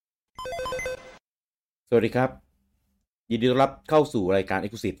สวัสดีครับยินดีต้อนรับเข้าสู่รายการ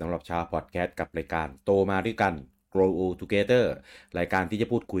Exclusive สำหรับชาวพอดแคสต์กับรายการโตมาด้วยกัน Grow Together รายการที่จะ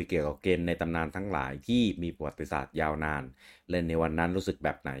พูดคุยเกี่ยวกับเกมในตำนานทั้งหลายที่มีประวัติศาสตร์ยาวนานเล่นในวันนั้นรู้สึกแบ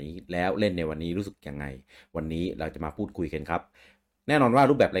บไหนแล้วเล่นในวันนี้รู้สึกยังไงวันนี้เราจะมาพูดคุยกันครับแน่นอนว่า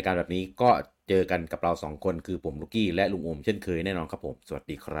รูปแบบรายการแบบนี้ก็เจอกันกับเราสองคนคือผมลูกกี้และลุงโอมเช่นเคยแน่นอนครับผมสวัส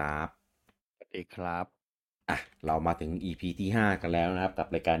ดีครับสวัสดีครับอ่ะเรามาถึง EP ที่5กันแล้วนะครับกับ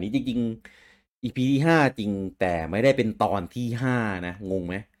รายการนี้จริงๆ EP ที่5จริงแต่ไม่ได้เป็นตอนที่5นะงง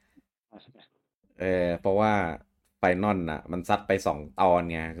ไหม เพราะว่าไฟนอลน่ะมันซัดไป2 ตอน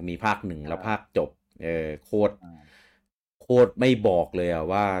ไงมีภาค1แล้วภาคครับจบโคตรอ่า โคตรไม่บอกเลยอะ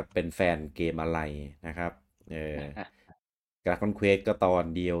ว่าเป็นแฟนเกมอะไรนะครับเออ Dragon Quest ก็ตอน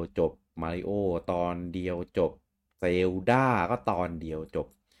เดียวจบมาริโอตอนเดียวจบเซลดาก็ตอนเดียวจบ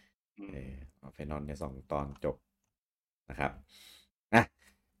อืมเออไฟนอลเนี่ย2 ตอนจบนะครับนะ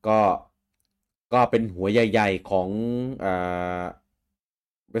ก็ก็เป็นหัวใหญ่ๆของเอ่อ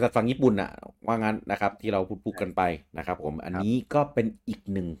บริษัทฝั่งญี่ปุ่นอะว่างั้นนะครับที่เราพูดใช่กันไปนะครับผมอันครับนี้ก็เป็นอีก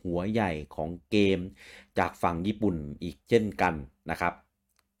หนึ่งหัวใหญ่ของเกมจากฝั่งญี่ปุ่นอีกเช่นกันนะครับ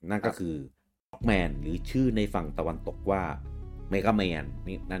นั่นครับก็คือ Rockman หรือชื่อในฝั่งตะวันตกว่า Mega Man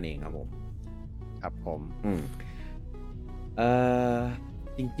นี่นั่นเองครับผมครับผม อืมเอ่อ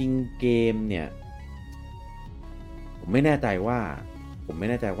จริงๆเกมเนี่ย ผมไม่แน่ใจว่าผมไม่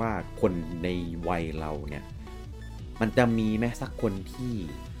แน่ใจว่าคนในวัยเราเนี่ยมันจะมีไหมสักคนที่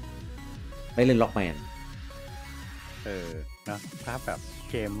ไม่เล่นล็อกแมนเออเนอะถ้าแบบ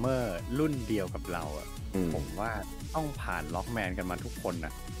เกมเมอร์รุ่นเดียวกับเราอ่ะอืมผมว่าต้องผ่านล็อกแมนกันมาทุกคนอ่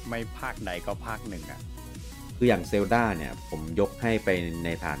ะไม่ภาคใดก็ภาคหนึ่งอ่ะคืออย่างเซลดาเนี่ยผมยกให้ไปใน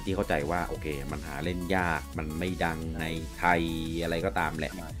ฐานที่เข้าใจว่าโอเคมันหาเล่นยากมันไม่ดังในไทยอะไรก็ตามแหล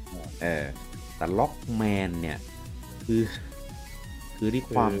ะอ่าเออแต่ล็อกแมนเนี่ยคือคือด้วย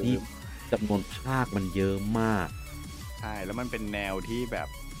คือความที่จำนวนภาคมันเยอะมากใช่แล้วมันเป็นแนวที่แบบ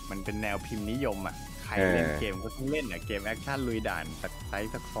มันเป็นแนวพิมพ์นิยมอ่ะใครเอเล่นอเกมก็ต้องเล่นอ่ะเกมแอคชั่นลุยด่านสักไซ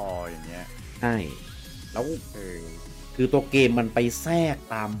ส์สักคออย่างเงี้ยใช่แล้ว เออคือตัวเกมมันไปแทรก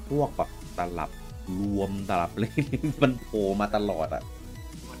ตามพวกแบบตลับรวมตลับอะไรมันโผล่มาตลอดอ่ะ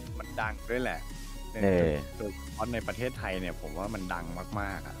มันดังด้วยแหละในเออโดยเฉพาะในประเทศไทยเนี่ยผมว่ามันดังม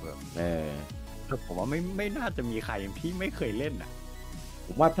ากๆอ่ะแบบ เออผมว่าไม่น่าจะมีใครที่ไม่เคยเล่นอ่ะผ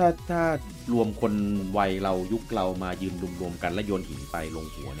มว่าถ้ารวมคนวัยเรายุคเรามายืนรวมๆกันแล้วโยนหินไปลง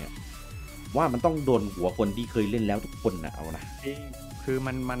หัวเนี่ยว่ามันต้องโดนหัวคนที่เคยเล่นแล้วทุกคนนะเอานะจริงคือ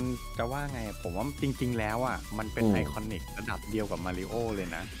มันจะว่าไงผมว่าจริงๆแล้วอ่ะมันเป็นอืมไอคอนิกระดับเดียวกับมาริโอเลย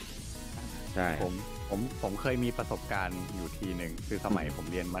นะใช่ผมผมเคยมีประสบการณ์อยู่ทีหนึ่งคือสอืมมัยผม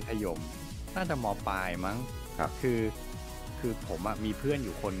เรียนมัธยมน่าจะมปลายมั้งครับคือคือผมอะมีเพื่อนอ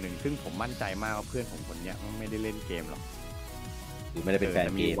ยู่คนหนึ่งซึ่งผมมั่นใจมากว่าเพื่อนผมคนเนี้ยไม่ได้เล่นเกมหรอก คือไม่ได้เป็นแฟนแ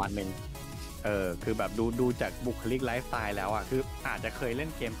ต่เกมมีวันหนึ่งคือแบบดูจากบุคลิกไลฟ์สไตล์แล้วอ่ะคืออาจจะเคยเล่น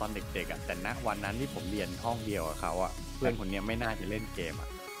เกมตอนเด็กๆอ่ะแต่ณวันนั้นที่ผมเรียนห้องเดียวกับเขาอ่ะคเพื่รับอนคนเนี้ยไม่น่าจะเล่นเกมอ่ะ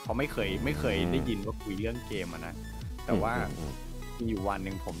เขาไม่เคยได้ยินว่าคุยเรื่องเกมอะนะแต่อืมว่าอืมอืมมีอยู่วันห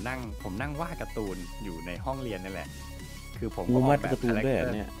นึ่งผมนั่งวาดการ์ตูนอยู่ในห้องเรียนนั่นแหละคือผมกูก็ออกมาการ์ตูนแบบคาแรคเตอร์ด้วยเห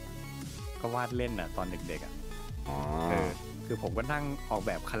รอเนี่ยก็วาดเล่นอ่ะตอนเด็กๆอ่ะอ๋อเออคือผมก็นั่งออกแ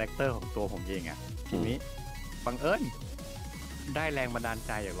บบคาแรคเตอร์ของตัวผมเองอ่ะทีอืมนี้บังเอิญได้แรงบันดาลใ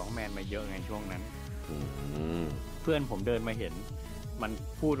จจากล็อกแมนมาเยอะไงช่วงนั้น อืมเพื่อนผมเดินมาเห็นมัน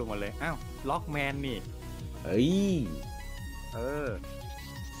พูดออกมาเลยอ้าวล็อกแมนนี่เฮ้ยเออ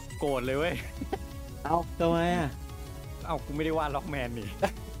โกรธเลยเว้ย เอาทำไมอ่ะ เอ้ากูไม่ได้ว่าล็อกแมนนี่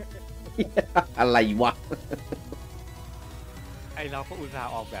อะไรวะ ไอเราก็อุตส่า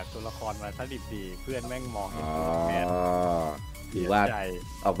ห์ออกแบบตัวละครมาซะดิบดีเพื่อนแม่งมองอ๋เห็นอเป็นล็อกแมนถือว่าเสียใจ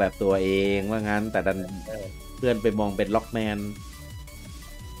ออกแบบตัวเองว่างั้นแต่ดันเออเพื่อนไปมองเป็นล็อกแมน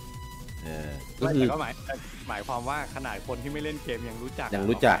เออก็ไม่คือแต่ก็หมายความว่าขนาดคนที่ไม่เล่นเกมยังรู้จักยังอะ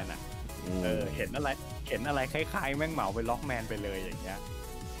ล็รู้จักอกแมนอะอืเอมอเห็นอะไรคล้ายๆแม่งเหมาเป็นล็อกแมนไปเลยอย่างเงี้ย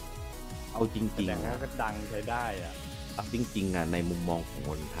เอาจแสริงๆอ่ะดงว่าก็ดังใช้ได้อ่ะเอาจริงๆอ่ะในมุมมองของ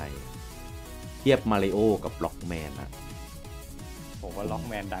คนไทยเทียบมาริโอกับล็อกแมนอ่ะผมผมว่าล็อก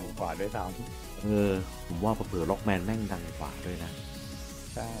แมนดังกว่าด้วยซ้เออผมว่าเผื่อล็อกแมนแม่งดังกว่าด้วยนะ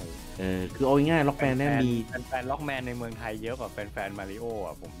ำใช่ คือเอาง่ายๆล็อกแมนเนี่ยมี แฟนล็อกแมนในเมืองไทยเยอะกว่าแฟนมาริโอ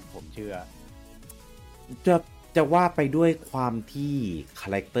อ่ะผมเชื่อจะจะว่าไปด้วยความที่คา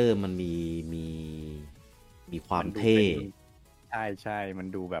แรคเตอร์มันมีมีความเท่มันดูเป็นใช่มัน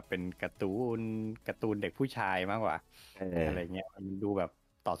ดูแบบเป็นการ์ตูนเด็กผู้ชายมากกว่าเอออะไรเงี้ยมันดูแบบ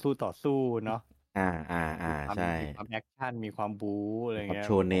ต่อสู้เนาะอ่าอ่าอ่ามีความใช่มีความแอคชั่นมีความบู๊อะไรมีความเงี้ยโช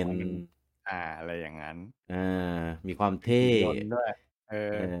เน็น ผมว่ามันอะไรอย่างนั้นอ่ามีความเท่มีหุ่นยนต์ด้วยเออ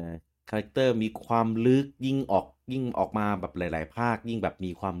เอ่อคาแรคเตอร์มีความลึกยิ่งออก ยิ่งออกมาแบบหลายๆภาคยิ่งแบบมี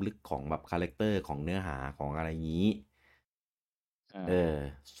ความลึกของแบบคาแรคเตอร์ของเนื้อหาของอะไรอย่างนี้อ่าเออ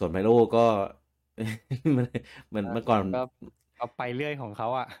ส่วนไมโลก็ มันมันเมื่อก่อนก็เอาไปเรื่อยของเขา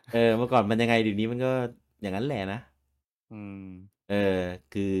อ่ะ เมื่อก่อนมันยังไงเดี๋ยวนี้มันก็อย่างนั้นแหละนะอืมเออ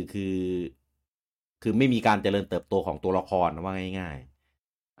คือคือคือไม่มีการเจริญเติบโตของตัวละครว่าง่าย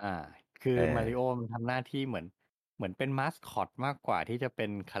อ่าคือๆมาริโอมันทำหน้าที่เหมือนเป็นมาสคอตมากกว่าที่จะเป็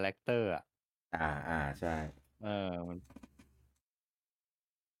นคาแรคเตอร์อ่ะใช่เออ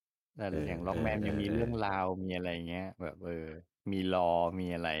แต่เอออย่างล็อกแมนยังมีเรื่องราวมีอะไรเงี้ยแบบมีลอมี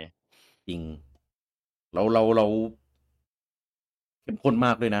อะไรจริงเราเข้มข้นม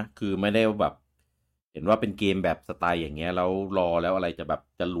ากด้วยนะคือไม่ได้แบบเห็นว่าเป็นเกมแบบสไตล์อย่างเงี้ยแล้วรอแล้วอะไรจะแบบ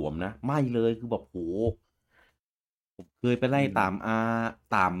จะหลวมนะไม่เลยคือแบบโหผมเคยไปไล่อืมตามมา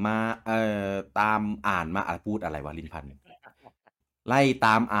ตามอ่านมาพูดอะไรวะลิ้นพันไล่ต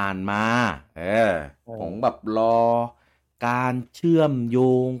ามอ่านมาเออของแบเออบรอการเชื่อมโย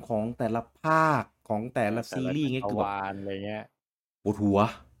งของแต่ละภาคของแต่ละแต่ละซีรีส์จักรเงี้ยคือแบบวาลอะไรเงี้ย ปวดหัว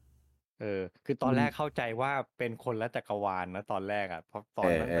คือตอนมันแรกเข้าใจว่าเป็นคนละจักรวาลนะตอนแรกอ่ะเพราะตเอออ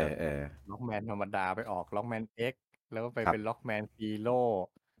นตั้งแต่เออล็อกแมนธรรมดาไปออกล็อกแมนเอ็กแล้วก็ไปครับเป็นล็อกแมนซีโร่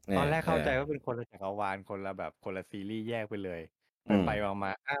เออตอนแรกเออเข้าใจว่าเป็นคนละจักรวาลคนละแบบคนละซีรีส์แยกไปเลยอืมไปม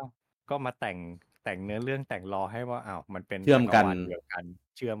าอ้าวก็มาแต่งเนื้อเรื่องแต่งรอให้ว่าอ้าวมันเป็นเชื่อมกันจักรวาลเดียวกัน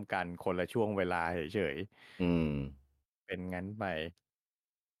เชื่อมกันคนละช่วงเวลาเฉยอืมๆเป็นงั้นไป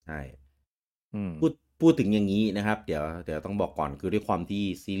ใช่ อืมพูดถึงอย่างนี้นะครับเดี๋ยวต้องบอกก่อนคือด้วยความที่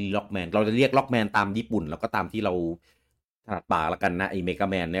ซีรีส์ล็อกแมนเราจะเรียกล็อกแมนตามญี่ปุ่นแล้วก็ตามที่เราถนัดปากแล้วกันนะไอเมกา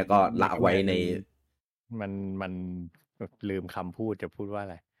แมนเนี่ยก็เมกาแมละไว้ในนมันลืมคำพูดจะพูดว่าอะ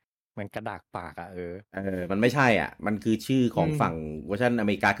ไรมันกระดากปากอ่ะมันไม่ใช่อ่ะมันคือชื่อขอืม องฝั่งเวอร์ชันอเ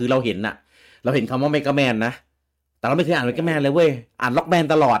มริกาคือเราเห็นน่ะเราเห็นคำว่าเมกาแมนนะแต่เราไม่เคยอ่านเมกาแมนเลยเว้ยอ่านล็อกแมน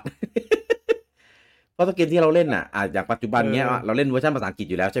ตลอดเพราะตัวเกมที่เราเล่นน่ะอย่างปัจจุบัเอนเนี้ยอเราเล่นเวอร์ชันภาษาอังกฤษ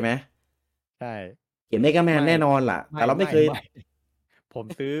อยู่แล้วใช่ไหมใช่เขียนเมกาแมนไม่แน่นอนล่ะแต่เราไม่เคยไม่ผม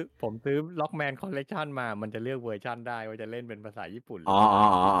ซื้อผมซื้อล็อกแมนคอลเลกชันมามันจะเลือกเวอร์ชันได้ว่าจะเล่นเป็นภาษาญี่ปุ่นหรือภาษา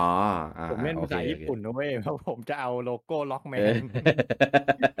อังกฤษผมเล่นโอเคภาษาโอเคญี่ปุ่นนะเว้ยเพราะผมจะเอาโลโก้ล็อกแมเออ น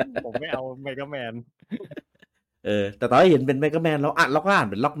ผมไม่เอาเมกาแมนแต่ตอนที่เห็นเป็นเมกาแมนเราก็อ่าน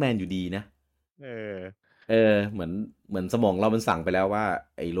เป็นล็อกแมนอยู่ดีนะเออเหมือนสมองเรามันสั่งไปแล้วว่า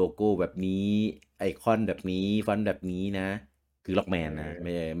ไอ้โลโก้แบบนี้ไอคอนแบบนี้ฟอนต์แบบนี้นะคือล็อกแมเนนะออไ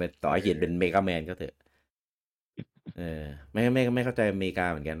ม่ต่อเอให้เขียนเป็นอเมกาแมนก็เถอะเออไม่เข้าใจอเมริกา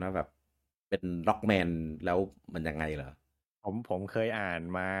เหมือนกันว่าแบบเป็นล็อกแมนแล้วมันยังไงเหรอผมเคยอ่าน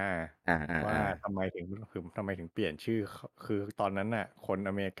มาอ่าอ่าว่าอ่าทำไมถึงเปลี่ยนชื่อคือตอนนั้นน่ะคน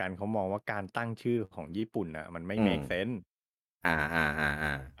อเมริกันเขามองว่าการตั้งชื่อของญี่ปุ่นน่ะมันไม่ อืม make sense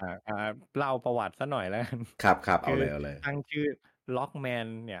เล่าประวัติซะหน่อยแล้วกัน ครับ คือเอาเลยเอาเลยตั้งชื่อล็อกแมน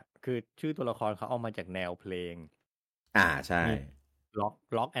เนี่ยคือชื่อตัวละครเขาเอามาจากแนวเพลงใช่มี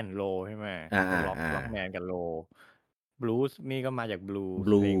ล็อกแอนด์โรใช่ไหมอ่าก็อ่าอ่าล็อกแมนกับโรบลูส์นี่ก็มาจากบลูบ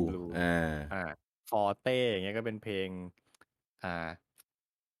ลูส์เพลงบลูส์อ่าอ่าฟอร์เต้อย่างเงี้ยก็เป็นเพลงอ่า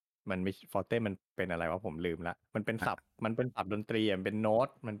มันไม่ฟอร์เต้มันเป็นอะไรวะผมลืมละมันเป็นศัพท์ดนตรีมันเป็นโน้ต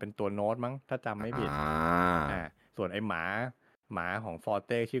มันเป็นตัวโน้ตมั้งถ้าจำไม่ผิดอ่าส่วนไอ้หมาของฟอร์เ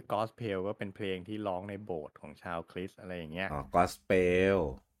ต้ชื่อกอสเพลก็เป็นเพลงที่ร้องในโบสถ์ของชาวคริสต์อะไรอย่างเงี้ย กอสเปล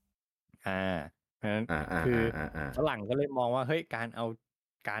อ่าเพราะฉะนั้นอ่าอ่าคืออ่าอ่าอ่า ฝรั่งก็เลยมองว่าเฮ้ยการเอ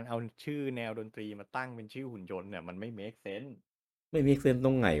าชื่อแนวดนตรีมาตั้งเป็นชื่อหุ่นยนต์เนี่ยมันไม่ make sense ไม่มีเซนต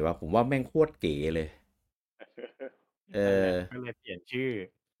รงไหนวะผมว่าแม่งโคตรเก๋เลยเอนั่นแหละอก็เลยเปลี่ยนชื่อ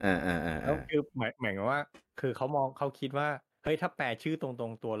แล้วอ่าคือหมายความว่าคือเขาคิดว่าเฮ้ยถ้าแปลชื่อตร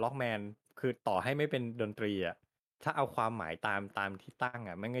งตัวล็อกแมนคือต่อให้ไม่เป็นดนตรีอ่ะถ้าเอาความหมายตามที่ตั้ง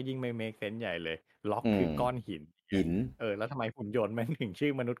อ่ะมันก็ยิ่งไม่ make sense ใหญ่เลยล็อกอืมคือก้อนหินเนี่ยหิน แล้วทำไมหุ่นยนต์มันถึงชื่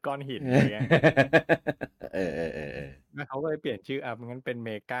อมนุษย์ก้อนหินอะไรเงี้ย เออแล้วเขาก็เลยเปลี่ยนชื่องั้นเป็นเม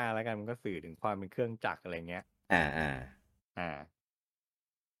กาแล้วกันมันก็สื่อถึงความเป็นเครื่องจักรอะไรเงี้ยอ่าอ่า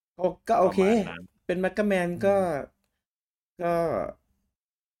ก็โอเคประมาณนั้นเป็นแมกกาแมนอืก็มก็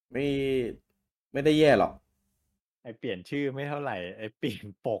ไม่ไม่ได้แย่หรอกไอเปลี่ยนชื่อไม่เท่าไหร่ไอเปลี่ยน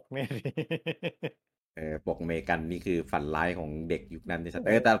ปกเนี่ยสิ ปกอเมริกันนี่คือฝันร้ายของเด็กยุคนั้นที่สัตว์โ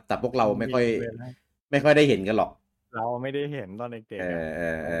อ้โหแต่พวกเราไม่ดีค่อยเลยนะไม่ค่อยได้เห็นกันหรอกเราไม่ได้เห็นตอนเด็เออกๆอ่ะเออ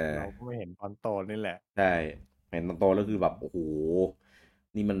เราเออเราก็ไม่เห็นตอนโตนี่แหละใช่เห็นตอนโตแล้วคือแบบโอ้โห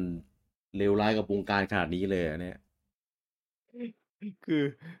นี่มันเลวร้ายกับวงการขนาดนี้เลยอะเนี่ยคือ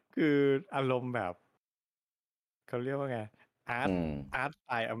คืออารมณ์แบบเขาเรียกว่าไงอาร์ตอืม อาร์ตสไต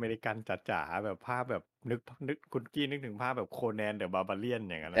ล์อเมริกันจ๋าๆแบบภาพแบบนึกคุณกี้นึกถึงภาพแบบโคแนนเดอะบาร์บาเลียน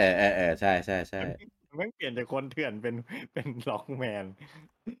อย่างนั้นนะ ใช่มันเปลี่ยนจากคนเถื่อนเป็นล็อกแมน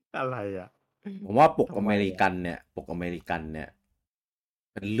อะไรอ่ะผมว่าปกทำไมอเมริอ่ะกันเนี่ยปกอเมริกันเนี่ย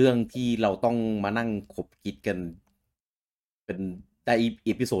เป็นเรื่องที่เราต้องมานั่งขบคิดกันเป็นได้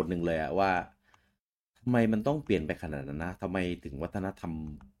อีพิโซดหนึ่งเลยอะว่าทำไมมันต้องเปลี่ยนไปขนาดนั้นนะทำไมถึงวัฒนธรรม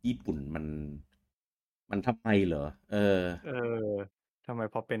ญี่ปุ่นมันทำไมเหรอเออทำไม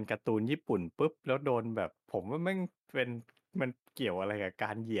พอเป็นการ์ตูนญี่ปุ่นปุ๊บแล้วโดนแบบผมว่าแม่งเป็นมันเกี่ยวอะไรกับก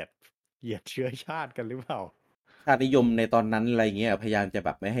ารเหยียดเชื้อชาติกันหรือเปล่าชาตินิยมในตอนนั้นอะไรเงี้ยพยายามจะแบ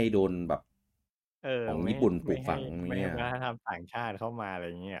บไม่ให้โดนแบบเออของไม่ให้ญี่ปุ่นปลูไม่ให้กฝังไม่ให้เงี้ยวัฒนธรรมต่างชาติเข้ามาอะไร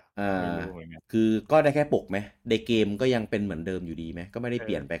เงี้ยอ่ไม่ารู้เหมือนกันคือก็ได้แค่ปกไหมในเกมก็ยังเป็นเหมือนเดิมอยู่ดีไหมก็ไม่ได้เออเป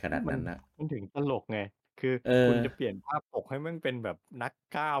ลี่ยนไปขนาดมันนั้นนะมันถึงตลกไงคือเอคุณอจะเปลี่ยนภาพปกให้มันเป็นแบบนัก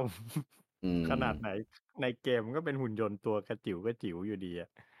กล้าม อื ขนาดไหนมในเกมมันก็เป็นหุ่นยนต์ตัวกระจิ๋วอยู่ดีอะ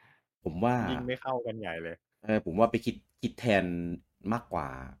ผมว่ายิ่งไม่เข้ากันใหญ่เลยผมว่าไปคิดแทนมากกว่า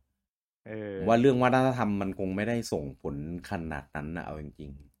เอผมว่าอเรื่องวัฒนธรรมมันคงไม่ได้ส่งผลขนาดนั้นนะเอาจริ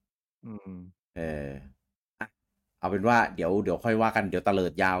งอืมๆอะเอาเป็นว่าเดี๋ยวค่อยว่ากันเดี๋ยวตะเลิ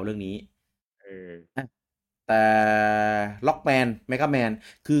ดยาวเรื่องนี้เอออะแต่ล็อกแมนเมกาแมน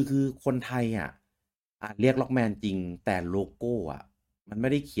คือคนไทยเรียกล็อกแมนจริงแต่โลโก้มันไม่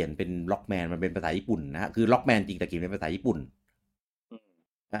ได้เขียนเป็นล็อกแมนมันเป็นภาษาญี่ปุ่นนะฮะคือล็อกแมนจริงแต่เขียนเป็นภาษาญี่ปุ่นอืม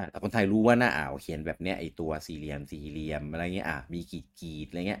แต่คนไทยรู้ว่าหน้าเขียนแบบเนี้ยไอตัวสี่เหลี่ยมอะไรเงี้ยมีขีด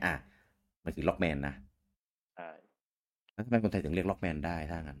อะไรเงี้ยมันคือล็อกแมนนะใช่ แล้วทำไมคนไทยถึงเรียกล็อกแมนได้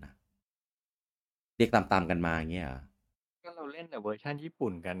ถ้างั้นนะ เรียกตามกันมาอย่างเงี้ยเหรอก็เราเล่นแต่เวอร์ชันญี่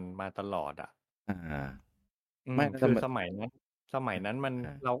ปุ่นกันมาตลอดอ่ะอ่าอืมไม่แล้วทำไมคือสมัยนั้นมันอ่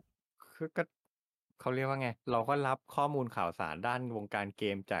าเราคือก็เขาเรียกว่าไงเราก็รับข้อมูลข่าวสารด้านวงการเก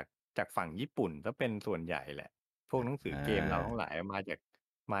มจากฝั่งญี่ปุ่นก็เป็นส่วนใหญ่แหละพวกหนังสืออ่เกมเราทั้งหาลายมา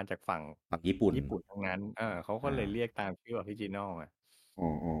จากฝั่งฝั่งญี่ปุ่นญี่ปุ่นทั้งนั้นเขาก็อ่าเลยเรียกตามชื่อออริจินอลอ่ะอ๋อ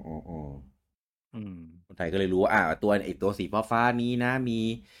อืมคนไทยก็เลยรู้ว่าตัวไอตัวสีฟ้านี้นะมี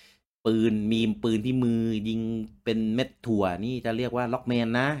ปืนที่มือยิงเป็นเม็ดถั่วนี่จะเรียกว่าล็อกแมน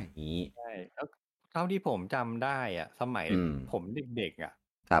นะอย่างนี้ใช่แล้วเท่าที่ผมจำได้อ่ะสมัยอืมผมเด็กๆอ่ะ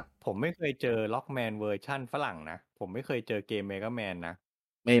ครับผมไม่เคยเจอล็อกแมนเวอร์ชั่นฝรั่งนะผมไม่เคยเจอเกมเมกาแมนนะ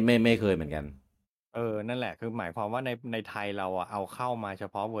ไม่เคยเหมือนกันนั่นแหละคือหมายความว่าในไทยเราอะเอาเข้ามาเฉ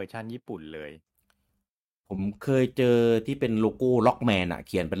พาะเวอร์ชันญี่ปุ่นเลยผมเคยเจอที่เป็นโลโก้ล็อกแมนเ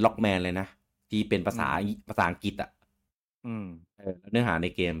ขียนเป็นล็อกแมนเลยนะที่เป็นภาษาอืมภาษาอังกฤษอืมแล้วเนื้อหาใน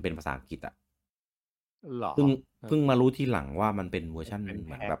เกมเป็นภาษาอังกฤษเหรอเพิ่งเออเพิ่งมารู้ทีหลังว่ามันเป็นเวอร์ชันมันเป็นเ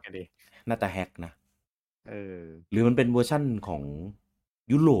หมือนแบบแฮกกันดิน่าจะแฮกนะเออหรือมันเป็นเวอร์ชันของ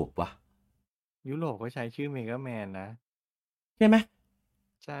ยุโรปวะยุโรปก็ใช้ชื่อเมกาแมนนะใช่ไหม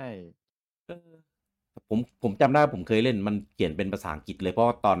ใช่เออผมจำได้ว่าผมเคยเล่นมันเขียนเป็นภาษาอังกฤษเลยเพราะ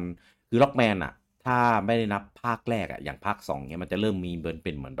ว่าตอนคือล็อกแมนถ้าไม่ได้นับภาคแรกอย่างภาคสองเนี่ยมันจะเริ่มมีเ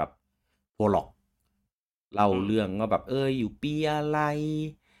ป็นเหมือนแบบโพล็อกเล่าอืมเรื่องว่าแบบอยู่ปีอะไร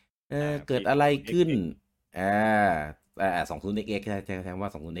เกิปีดอะไรขึ้น2000 XX อ่า20XXใช้คำว่า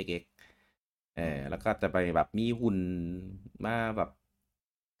20XX อืมแล้วก็จะไปแบบมีหุ่นมาแบบ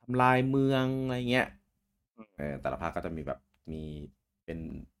ทำลายเมืองอะไรเงี้ยอืมแต่ละภาคก็จะมีแบบมีเป็น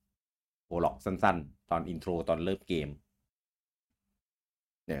โปรล็อกสั้นๆตอนอินโทรตอนเริ่มเกม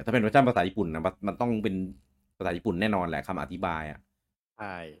เนี่ยถ้าเป็นเวอร์ชันภาษาญี่ปุ่นนะมันต้องเป็นภาษาญี่ปุ่นแน่นอนแหละคำอธิบายใ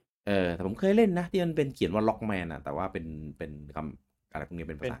ช่แต่ผมเคยเล่นนะที่มันเป็นเขียนว่าล็อกแมนแต่ว่าเป็นคำอะไรพวกนี้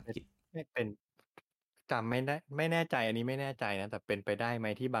เป็นภาเป็นเป็นษาอังกฤษไม่เป็นจำไม่ได้ไม่แน่ใจอันนี้ไม่แน่ใจนะแต่เป็นไปได้ไหม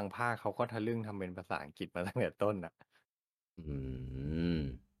ที่บางภาคเขาก็ทะลึ่งทำเป็นภาษาอังกฤษมาตั้งแต่ต้นอ่ะอืม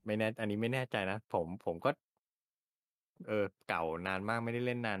อันนี้ไม่แน่ใจนะผมก็เก่านานมากไม่ได้เ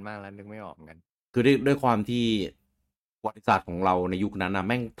ล่นนานมากแล้วนึกไม่ออกเหมือนกัน คือด้วยความที่ประวัติศาสตร์ของเราในยุคนั้น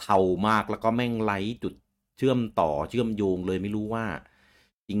แม่งเทามากแล้วก็แม่งไร้จุดเชื่อมต่อเชื่อมโยงเลยไม่รู้ว่า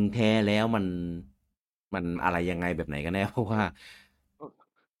จริงแท้แล้วมันอะไรยังไงแบบไหนกันแน่เพราะว่า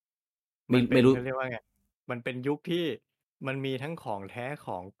มันเป็นไม่รู้เขาเรียกว่าไงมันเป็นยุคที่มันมีทั้งของแท้ข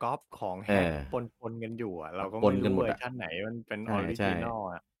องก๊อปของเอแฮ็กอปนกันอยู่อะเราก็ปไม่รู้นกันหมดเวอร์ชันไหนมันเป็นอใช่ใช่อริจินอล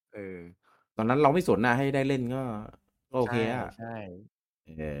อะเออตอนนั้นเราไม่สนให้ได้เล่นก็โอเคใช่ใช่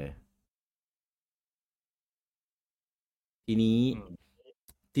เออทีนี้อืม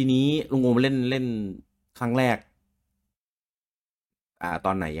ทีนี้ลุงโอมเล่นเล่นครั้งแรกต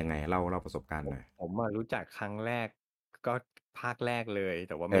อนไหนยังไงเล่าประสบการผมณ์หน่อยผมอะรู้จักครั้งแรกก็ภาคแรกเลยแ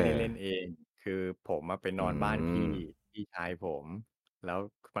ต่ว่าเอไม่ได้อเล่นเองคือผมไปนอือนบ้านมพี่ชายผมแล้ว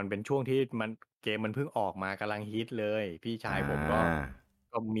มันเป็นช่วงที่เกมมันเพิ่งออกมากำลังฮิตเลยพี่ชาอ่ยผมก็า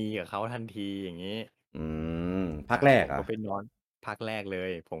ก็มีกับเขาทันทีอย่างนี้ อืมภาคแรผมกก็ไปนอนภาคแรกเล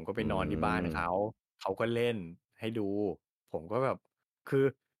ยผมก็ไปอืนอนที่บ้านมเขาก็เล่นให้ดูผมก็แบบคือ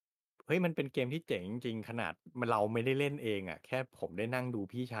เฮ้ยมันเป็นเกมที่เจ๋งจริงๆขนาดเราไม่ได้เล่นเองอ่ะแค่ผมได้นั่งดู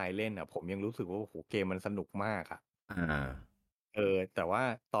พี่ชายเล่นอ่ะผมยังรู้สึกว่าโอ้โหเกมมันสนุกมากอ่ะอ่าแต่ว่า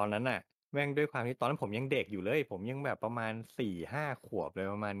ตอนนั้นน่ะ แม่งด้วยความที่ตอนนั้นผมยังเด็กอยู่เลย ผมยังแบบประมาณ4-5 ขวบเลย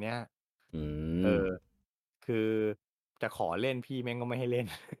ประมาณเนี้ย อืเอม อ คือจะขอเล่นพี่แม่งก็ไม่ให้เล่น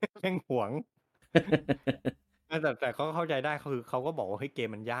แม่งหวง แต่ก็เข้าใจได้คือเขาก็บอกว่าเฮ้ยเกม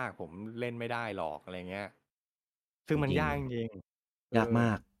มันยากผมเล่นไม่ได้หรอกอะไรเงี้ย ซึ่งมันจริงยากจริงๆๆยากม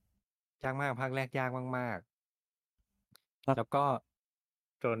ากยากมากภาคแรกยากมากภาคๆแล้วก็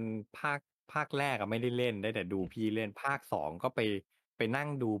จนภาคภาคแรกอะไม่ได้เล่นได้แต่ดูพี่เล่นภาค2ก็ไปนั่ง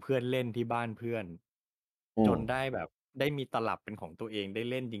ดูเพื่อนเล่นที่บ้านเพื่อนอืมจนได้แบบได้มีตลับเป็นของตัวเองได้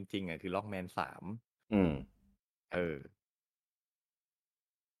เล่นจริงๆอะคือ Rockman 3อืมเออ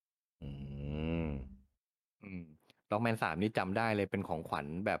อืมอืม Rockman 3นี่จำได้เลยเป็นของขวัญ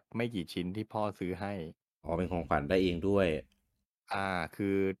แบบไม่กี่ชิ้นที่พ่อซื้อให้ อ๋อเป็นของขวัญได้เองด้วยคือ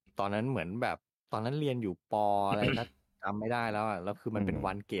ตอนนั้นเหมือนแบบตอนนั้นเรียนอยู่ปออะไรสักจำไม่ได้แล้วอะแล้วคืออืมันเป็นม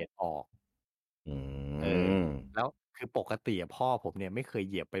วันเกรดออกอืเออมแล้วคือปกติอะพ่อผมเนี่ยไม่เคยเ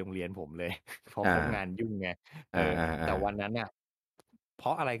หยียบไปโรงเรียนผมเลยเพราะอ่าเขางานยุ่งไงเอออ่าแต่วันนั้นน่ะเพรา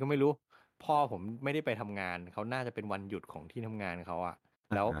ะอะไรก็ไม่รู้พ่อผมไม่ได้ไปทำงานเขาน่าจะเป็นวันหยุดของที่ทำงานเขาอะ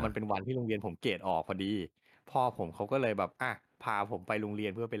แล้วอ่ามันเป็นวันที่โรงเรียนผมเกรดออกพอดีพ่อผมเขาก็เลยแบบพาผมไปโรงเรีย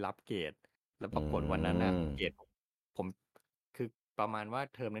นเพื่อไปรับเกรดแล้วปอืรากฏวันนั้นน่ะมเกรดผมคือประมาณว่า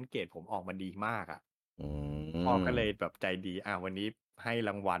เทอมนั้นเกรดผมออกมาดีมากอะ อืพ่อมก็เลยแบบใจดีวันนี้ให้ร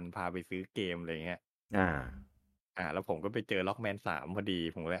างวัลพาไปซื้อเกมอะไรเงี้ยอ่าแล้วผมก็ไปเจอ Rockman 3พอดี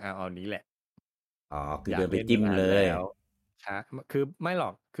ผมก็เลยเอานี้แหละอ๋อคืออยากเดินไปจิ้มเล่นมานานเลยแล้วคือไม่หร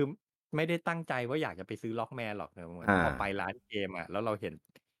อกคือไม่ได้ตั้งใจว่าอยากจะไปซื้อ Rockman หรอกแต่เหมือนอ่าพอไปร้านเกมแล้วเราเห็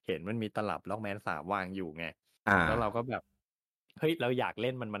นมันมีตลับ Rockman 3วางอยู่ไงอ่าแล้วเราก็แบบเฮ้ยเราอยากเ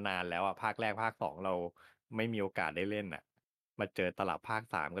ล่นมันมานานแล้วภาคแรกภาค2เราไม่มีโอกาสได้เล่นมาเจอตลับภาค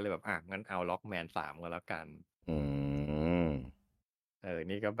3ก็เลยแบบงั้นเอา Rockman 3ก็แล้วกัน อืม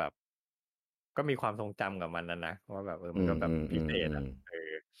นี่ก็แบบก็มีความทรงจำกับมันนะว่าแบบอืมันก็แบบมอืมอืพิเศษมอื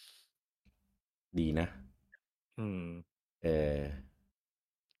มดีนะอืมเออ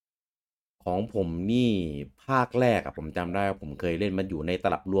ของผมนี่ภาคแรกอะผมจำได้ว่าผมเคยเล่นมันอยู่ในต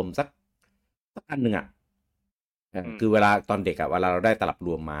ลับรวมสักอันหนึ่งอะ อืมคือเวลาตอนเด็กอะเวลาเราได้ตลับร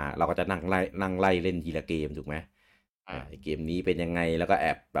วมมาเราก็จะนั่งไล่เล่นทีละเกมถูกไหมเกมนี้เป็นยังไงแล้วก็แอ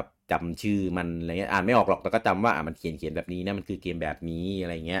บแบบจำชื่อมันอะไรเงี้ยอ่านไม่ออกหรอกแต่ก็จำว่ามันเขียนแบบนี้นะมันคือเกมแบบนี้อะ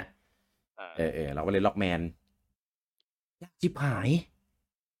ไรเงี้ยอ่าเราก็เล่นล็อกแมนยากชิบหาย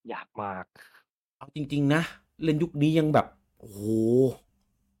อยากมากเอาจริงๆนะเล่นยุคนี้ยังแบบโอ้โห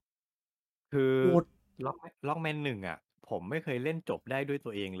คือโคตรล็อกแมน1ผมไม่เคยเล่นจบได้ด้วยตั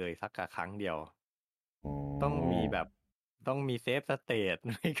วเองเลยสักครั้งเดียวอ๋อต้องมีแบบต้องมีเซฟสเตทไ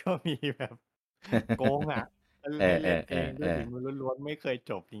ม่ก็มีแบบโกงเออให้เออเล่นเองเออเออด้วยฝีมือล้วนๆไม่เคย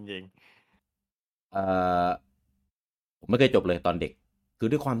จบจริงเออผมไม่เคยจบเลยตอนเด็กคือ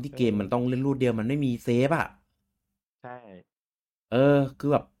ด้วยความที่ๆเกมมันต้องเล่นรูดเดียวมันไม่มีเซฟอะ ใช่คือ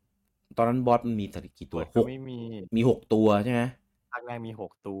แบบตอนนั้นบอสมันมีสักกี่ตัวเวิร์ดหกก็ไม่มีมี6 ตัวใช่ไหมภาคแรกมี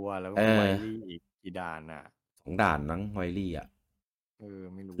6 ตัวแล้วก็เอมีไวอลี่อีกกี่ด่าน2 ด่านมั้งไวลี่อ่ะ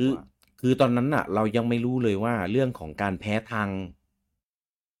ไม่รู้คือคือตอนนั้นอ่ะเรายังไม่รู้เลยว่าเรื่องของการแพ้ทาง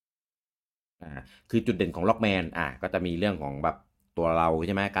อ่าคือจุดเด่นของล็อกแมนก็จะมีเรื่องของแบบตัวเราใ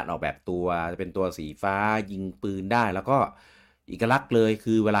ช่ไหมการออกแบบตัวจะเป็นตัวสีฟ้ายิงปืนได้แล้วก็เอกลักษณ์เลย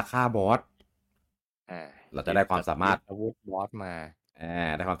คือเวลาฆ่าบอสอ่าเราจะได้ความสามารถ อาวุธบอสมา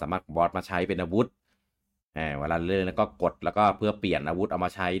ได้ความสามารถของบอสมาใช้เป็นอาวุธเวลาเล่นแล้วก็กดแล้วก็เพื่อเปลี่ยนอาวุธเอามา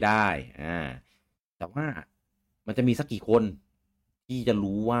ใช้ได้แต่ว่ามันจะมีสักกี่คนที่จะ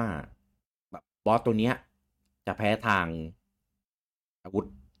รู้ว่าแบบบอสตัวเนี้ยจะแพ้ทางอาวุธ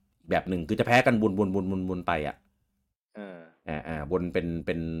แบบหนึ่งคือจะแพ้กันวนไปเออบนเป็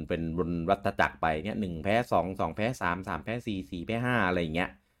นบนวัฏจักรไปเนี้ย1 แพ้ 2 2 แพ้ 3 3 แพ้ 4 4 แพ้ 5อะไรอย่างเงี้ย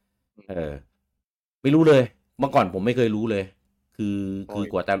เออไม่รู้เลยเมื่อก่อนผมไม่เคยรู้เลยคือโอ้ย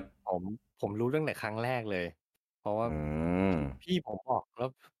กว่าจะผมผมรู้ตั้งแต่ครั้งแรกเลยเพราะว่าอืม พี่ผมบอกแล้ว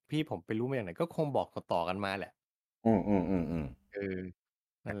พี่ผมไปรู้มาจากไหนก็คงบอกต่อๆกันมาแหละอืมเออ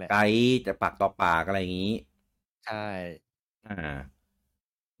นั่นแหละไกด์จะปากต่อปากอะไรอย่างนี้ใช่อ่า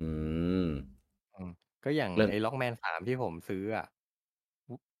อืมอืมก็อย่างเรื่องไอ้ล็อกแมน3ที่ผมซื้อ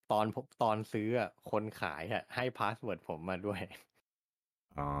ตอนซื้อคนขายให้พาสเวิร์ดผมมาด้วย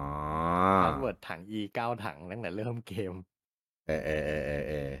อ๋อ พาสเวิร์ดถัง E9 ถังตั้งแต่เริ่มเกม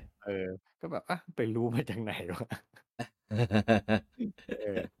เออก็แบบไปรู้มาจากไหนวะ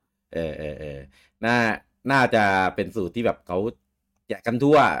เออเออน่าน่าจะเป็นสูตรที่แบบเขาแจกกัน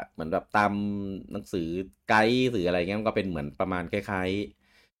ทั่วเหมือนแบบตามหนังสือไกด์หรืออะไรเงี้ยมันก็เป็นเหมือนประมาณคล้าย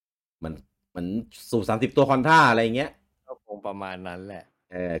ๆเหมือนสูตร30 ตัวคอนท่าอะไรเงี้ยก็คงประมาณนั้นแหละ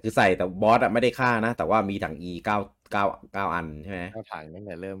คือใส่แต่บอสไม่ได้ฆ่านะแต่ว่ามีถัง E 9 อันใช่ไหม เข้าถังตั้งแ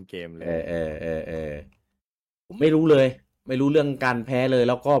ต่เริ่มเกมเอเลยอผมไม่รู้เลย ไม่รู้เรื่องการแพ้เลย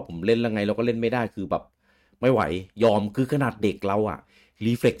แล้วก็ผมเล่นแล้วไงเราก็เล่นไม่ได้คือแบบไม่ไหวยอมคือขนาดเด็กเราอะ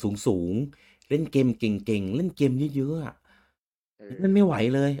รีเฟล็กสูงเล่นเกมเก่งๆเล่นเกมเยอะๆอะเอเล่นอไม่ไหว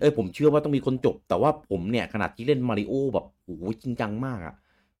เลยผมเชื่อว่าต้องมีคนจบแต่ว่าผมเนี่ยขนาดที่เล่นมาริโอแบบโอ้โหจริงจังมากอะ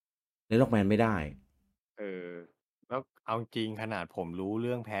เล่นล็อกแมนไม่ได้เออแล้วเอาจริงขนาดผมรู้เ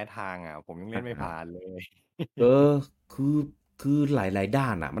รื่องแพ้ทางอ่ะผมยังอ่เล่นไม่ผ่าานเลย เออคือคือหลายๆด้า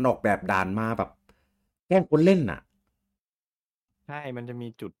นอะมันออกแบบด่านมาแบบแกล้งคนเล่นอะใช่มันจะมี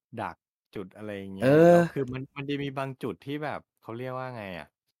จุดดักจุดอะไรอย่างเอเงี้ยแล้วอคือมันจะมีบางจุดที่แบบเขาเรียกว่าไงอ่ะ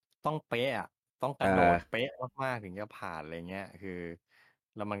ต้องเป๊ะอ่ะต้องกอ่ระโดดาเป๊ะมากๆถึงจะผ่านอะไรเงี้ยคือ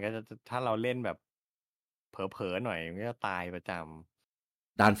แล้วมันก็จะถ้าเราเล่นแบบเผลอๆหน่อยมันก็จะตายประจ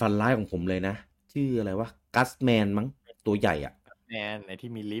ด่านฟันร้ายของผมเลยนะชื่ออะไรวะกัสแมนมั้งตัวใหญ่อ่ะ ำแมนไอ้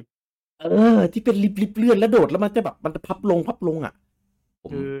ที่มีลิฟต์ ที่เป็นลิบเลื่อนแล้วโดดแล้วมันจะแบบมันจะพับลงอ่ะผ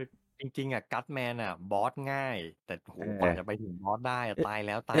มคือจริงๆอ่ะกัตแมนอ่ะบอสง่ายแต่โหเอกว่าอจะไปถึงบอสได้อะตายแ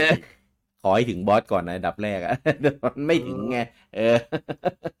ล้วเออตายอีกขอให้ถึงบอสก่อนนะอันดับแรกอ่ะมันเอไม่ถึงไงอเออ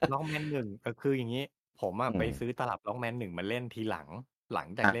ล็อกแมนหนึ่งก็คืออย่างนี้ผมอ่ะอืมไปซื้อตลับล็อกแมนหนึ่งมาเล่นทีหลังหลัง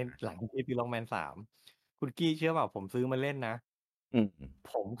จากอ่ะเล่นหลังที่ซื้อล็อกแมนสามคุณกี้เชื่อเปล่าผมซื้อมาเล่นนะอืม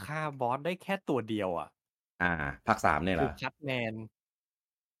ผมฆ่าบอสได้แค่ตัวเดียวอ่ะอ่าภาคสามเนี่ยเหรอคือคัตแมน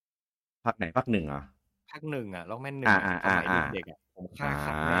ภาคไหนภาคหนึ่งเหรอภาคหนึ่งอ่ะล็อกแมนหนึ่งอ่ะสมัยเด็กๆอ่ะผมฆ่าอ่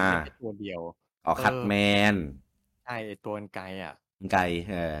คัตแมนได้าแค่ตัวเดียวอ๋อเออคัตแมนใช่ไอตัวไกลอ่ะไก่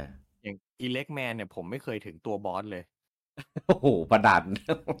อย่างอีเล็กแมนเนี่ยผมไม่เคยถึงตัวบอสเลย โอ้โหประดัน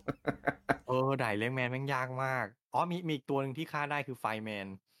ไดเรกแมนแม่งยากมาก อ๋อมีอีกตัวหนึ่งที่ฆ่าได้คือไฟแมน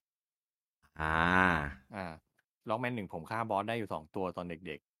อ่าอ่าล็อกแมนหนึ่งผมฆ่าบอสได้อยู่2 ตัวตอนเ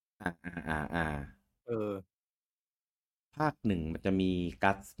ด็กอ่าๆภาคหนึ่งมันจะมี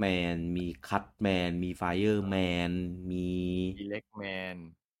กัสแมนมีคัตแมนมีไฟเออร์แมนมี อีเล็กแมน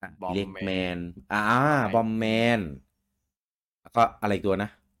บอิเล็กแมอมแมนนอ่าไอซ์แมบอมแมนนแล้วก็อะไรอีกตัวนะ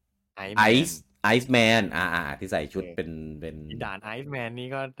ไอไอซ์แมนซ์ไอซ์แมนที่ใส่เออชุดเป็นอีด่านไอซ์แมนนี่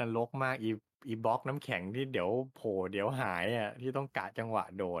ก็นรกมากอีบล็อกน้ำแข็งที่เดี๋ยวโผล่เดี๋ยวหายอ่ะที่ต้องกะจังหวะ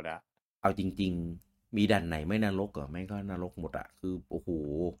โดดอ่ะเอาจริงๆมีด่านไหนไม่นรกเหรอไม่ก็นรกหมดอะคือโอ้โห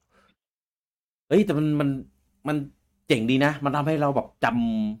เฮ้ยแต่มันเจ๋งดีนะมันทำให้เราแบบจ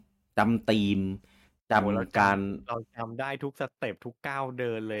ำธีมจโหเราำการเราจำได้ทุกสเต็ปทุกก้าวเ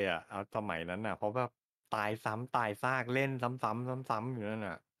ดินเลยอ่ะเอาสมัยนั้นอ่ะเพราะว่าตายซ้ำตายซากเล่นซ้ำๆซ้ำๆอยู่นั่น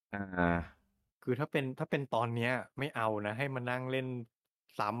อ่ะ อ่าคือถ้าเป็นตอนเนี้ยไม่เอานะให้มานั่งเล่น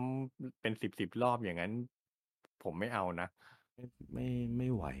ซ้ำเป็น10รอบอย่างนั้นผมไม่เอานะไม่ไม่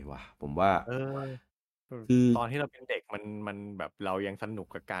ไหวว่ะผมว่าเออคือตอนที่เราเป็นเด็กมันแบบเรายังสนุก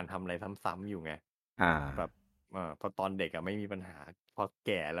กับการทำอะไรซ้ำๆอยู่ไงอ่าแบบพอตอนเด็กอะไม่มีปัญหาพอแ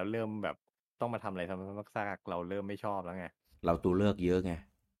ก่แล้วเริ่มแบบต้องมาทำอะไรซ้ำๆซากๆเราเริ่มไม่ชอบแล้วไงเราตัวเลือกเยอะไง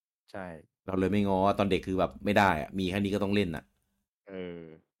ใช่เราเลยไม่ง้อตอนเด็กคือแบบไม่ได้อะมีแค่นี้ก็ต้องเล่นอะ เออ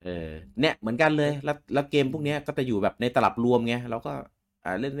เออเนี่ยเหมือนกันเลยเอ้ยแล้วเกมพวกเนี้ยอืมก็จะอยู่แบบในตลับรวมไงเราก็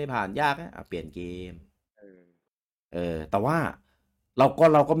เล่นไม่ผ่านยากนะเปลี่ยนเกมเออแต่ว่าเรา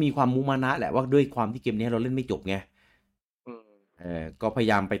ก็มีความมุมานะแหละว่าด้วยความที่เกมเนี้ยเราเล่นไม่จบไงอืมก็พยา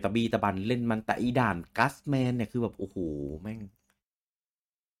ยามไปตะบี้ตะบันเล่นมันแต่อีด่านกัสแมนเนี่ยคือแบบโอ้โหแม่ง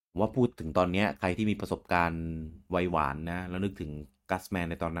ผมว่าพูดถึงตอนเนี้ยใครที่มีประสบการณ์วัยหวานนะแล้วนึกถึงกัสแมน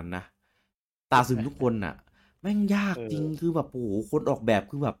ในตอนนั้นนะตาซึมทุกคนน่ะแม่งยากจริงเออ คือแบบโอ้โหคนออกแบบ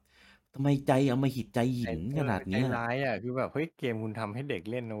คือแบบทำไมใจเอามาหิดใจหินขนาดใจเนี้ย ร้ายอ่ะคือแบบเฮ้ยเกมคุณทำให้เด็ก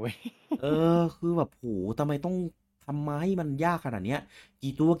เล่นนะเว้ย คือแบบโหทำไมต้องทำไมมันยากขนาดเนี้ย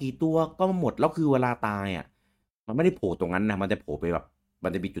กี่ตัวก็หมดแล้วคือเวลาตายอ่ะมันไม่ได้โผล่ตรงนั้นนะมันจะโผล่ไปแบบมั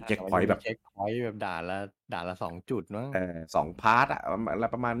นจะมีจุดเช็คมันพอยต์แบบจะมีเช็คพอยต์แบบด่านละ2 จุดมั้ง2 พาร์ทอะอะไร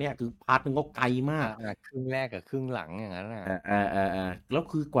ประมาณเนี้ยคือพาร์ทหนึ่งก็ไกลมากครึ่งแรกกับครึ่งหลังอย่างนั้นอ่ะแล้ว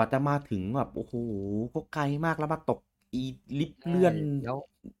คือกว่าจะมาถึงแบบโอ้โหก็ไกลมากแล้วมาตกอีลิฟต์ใช่เลื่อนแล้ว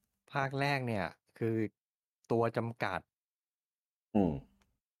ภาคแรกเนี่ยคือตัวจำกัดอืม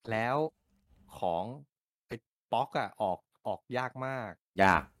แล้วของไอ้ป๊อกอ่ะออกยากมากย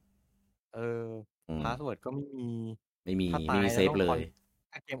ากเอออืมพาสเวิร์ดก็ไม่มีไม่ถ้าตามียแล้วต้องเซฟเลย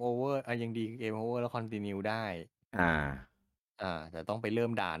ถ้าเกมโอเวอร์ยังดีเกมโอเวอร์แล้วคอนติเนียได้อ่าแต่ต้องไปเริ่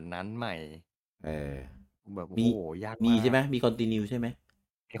มด่านนั้นใหม่ เออแบบโอ้มีโหยากมากมีใช่ไหมมีคอนติเนียใช่ไหม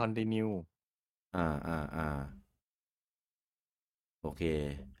มีคอนติเนียอ่าโอเค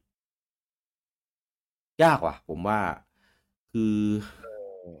ยากว่ะผมว่าคือ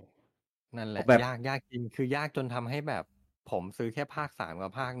นั่นแหละเอาแบบยากจริงคือยากจนทำให้แบบผมซื้อแค่ภาค3กั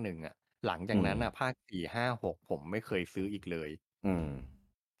บภาค1อ่ะหลังจากอืมนั้นอ่ะภาค4 5 6ผมไม่เคยซื้ออีกเลยอืม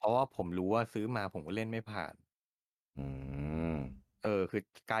เพราะว่าผมรู้ว่าซื้อมาผมก็เล่นไม่ผ่านอืมคือ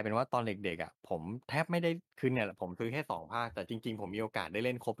กลายเป็นว่าตอนเด็กๆอ่ะผมแทบไม่ได้คือเนี่ยแหละผมซื้อแค่2 ภาคแต่จริงๆผมมีโอกาสได้เ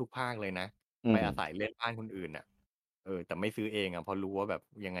ล่นครบทุกภาคเลยนะอืมไปอาศัยเล่นบ้านคนอื่นอ่ะ แต่ไม่ซื้อเองเพราะรู้ว่าแบบ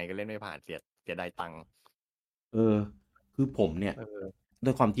ยังไงก็เล่นไม่ผ่านเสียดายตังค์เออคือผมเนี่ยเออด้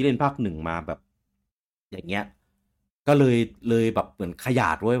วยความที่เล่นภาคหนึ่งมาแบบอย่างเงี้ยก็เลยแบบเหมือนขย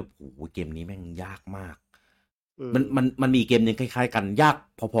าดไว้แบบโอ้โหเกมนี้แม่งยากมากเอมันมีเกมหนึ่งคล้ายๆกันยาก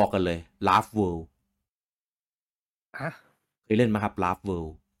พอๆกันเลย Last World ฮะเคยเล่นไหมครับ Last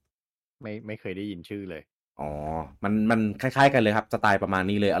World ไม่เคยได้ยินชื่อเลยอ๋อมันคล้ายๆกันเลยครับสไตล์ประมาณ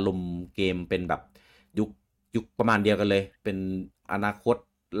นี้เลยอารมณ์เกมเป็นแบบยุคยุคประมาณเดียวกันเลยเป็นอนาคต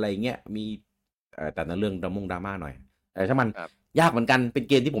อะไรเงี้ยมีแต่ในเรื่องดราม่าหน่อยแต่ถ้ามันครับยากเหมือนกันเป็น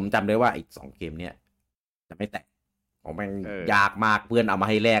เกมที่ผมจำได้ว่าอีกสองเกมเนี้ยจะไม่แตะของแม่งเออยากมากเพื่อนเอามา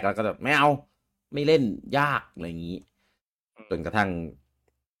ให้แลกแล้วก็แบบไม่เอาไม่เล่นยากอะไรอย่างนี้อืมจนกระทั่ง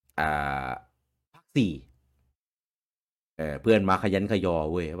อ่าภาคสี่ เพื่อนมาขยันขยอ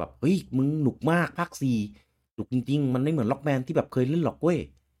เว้ยแบบเฮ้ยมึงหนุกมากภาคสี่หนุกจริงๆมันไม่เหมือนล็อกแมนที่แบบเคยเล่นหรอกเว้ย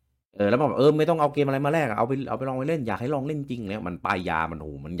แล้วบอกไม่ต้องเอาเกมอะไรมาแลกอะเอาไปลองไปเล่นอยากให้ลองเล่นจริงเนี่ยมันป้ายยามันโอ้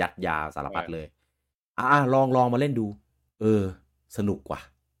โหมันยัดยาสารพัดเลยลองมาเล่นดูเออสนุกกว่า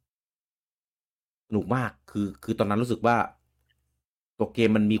สนุกมากคือตอนนั้นรู้สึกว่าตัวเก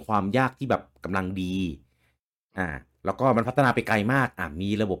มมันมีความยากที่แบบกำลังดีอ่าแล้วก็มันพัฒนาไปไกลมากมี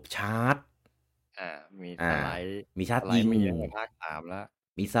ระบบชาร์จอ่ามีอ่าสไลด์มีชาร์จยิง มีตั้งแต่ภาค3แล้ว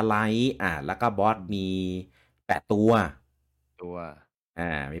มีสไลด์แล้วก็บอสมี8 ตัวตัวอ่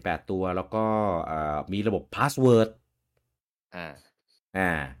ามี8 ตัวแล้วก็มีระบบพาสเวิร์ดอ่าอ่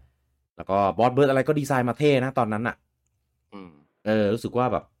าแล้วก็บอสเบิร์ดอะไรก็ดีไซน์มาเท่นะตอนนั้นอ่ะอืมรู้สึกว่า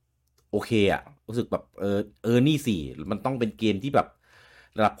แบบโอเคอ่ะรู้สึกแบบนี่สิมันต้องเป็นเกมที่แบบ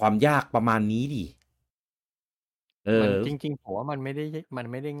ระดับความยากประมาณนี้ดิเอมันอจริงๆผมว่ามันไม่ไ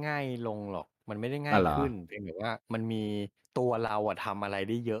ด้ง่ายลงหรอกมันไม่ได้ง่าอ๋อเหรอยขึ้นเพียงแต่ว่ามันมีตัวเราทำอะไรไ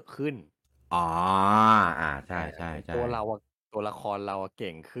ด้เยอะขึ้น อ๋อใช่อ่าใช่ใช่ตัวเราตัวละครเราเ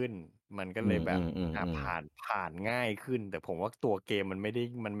ก่งขึ้นมันก็เลยแบบผ่านง่ายขึ้นแต่ผมว่าตัวเกมมันไม่ไ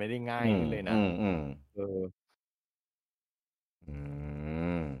ด้ง่ายอืมขึ้นเลยนะเอออื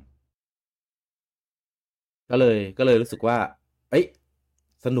ม ก็เลยรู้สึกว่าเอ้ย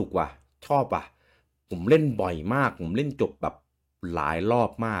สนุกว่ะชอบว่ะผมเล่นบ่อยมากผมเล่นจบแบบหลายรอ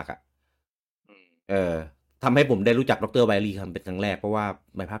บมากอ่ะอืมเออทำให้ผมได้รู้จักดรไวลีครับเป็นครั้งแรกเพราะว่า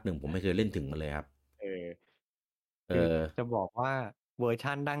ในภาคหนึ่งผมไม่เคยเล่นถึงมันเลยครับเออเอคืออจะบอกว่าเวอร์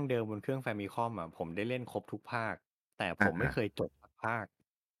ชันดั้งเดิมบนเครื่อง Famicom ผมได้เล่นครบทุกภาคแต่ผมไม่อ่าเคยจบสักภาค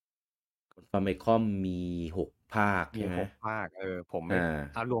ฟาร์มคอมมี6 ภาคมีใช่ไหม6 ภาคผมอ่ไม่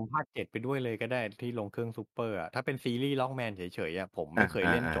ารวมภาค7ไปด้วยเลยก็ได้ที่ลงเครื่องซูเปอร์ถ้าเป็นซีรีส์ล็อกแมนเฉยๆผมอ่าไม่เคย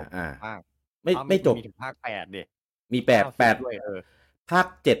เล่นจบอ่าภาคไม่มีไม่จบมีถึงภาค8ดิมีมีแปด9 10ด้วยภาค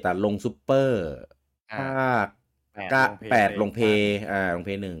 7ลงซูเปอร์อ่าภาค8เก้าลง แปดลงเพ PlayStation ย์ลงเพ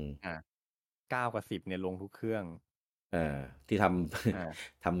ย์หนึ่ง อ่า9กับ10เนี่ยลงทุกเครื่องเออที่ทำ อ่า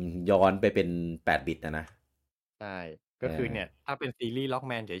ทำย้อนไปเป็น8 บิตนะใช่เอก็คืออเนี่ยถ้าเป็นซีรีส์ล็อก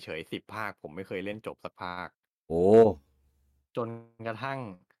แมนเฉยๆ10 ภาคผมไม่เคยเล่นจบสักภาคโอ้จนกระ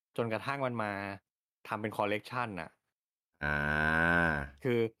ทั่งมันมาทำเป็นคอลเลกชันอ่า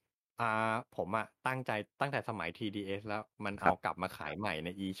คือผมตั้งใจตั้งแต่สมัย TDS แล้วมันเอากครับลับมาขายใหม่ใน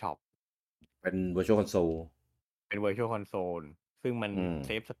eShop เป็น Virtual Console เป็น Virtual Console ซึ่งมันอืมเซ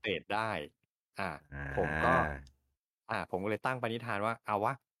ฟสเตทได้อ่าอ่ผมก็าผมก็เลยตั้งปณิธานว่าเอาว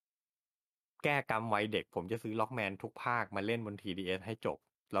ะ แก้กรรมวัยเด็กผมจะซื้อล็อกแมนทุกภาคมาเล่นบน TDS ให้จบ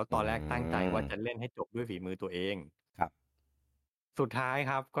แล้วอืตอนแรกตั้งใจว่าจะมเล่นให้จบด้วยฝีมือตัวเอง ครับ สุดท้าย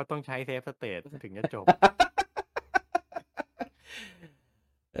ครับก็ต้องใช้เซฟสเตทถึงจะจบ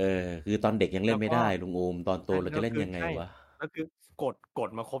คือตอนเด็กยังเล่แล้วก็นไม่ได้ลุงโอมตอนโตเราจะแล้วเล่นคือใช่ยังไงวะแล้วคือกด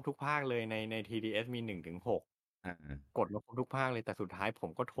มาครบทุกภาคเลยใน TDS มี1 ถึง 6อ่า กดมาครบทุกภาคเลยแต่สุดท้ายผม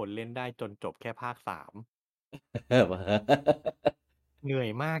ก็ทนเล่นได้จนจบแค่ภาค3 เหนื่อย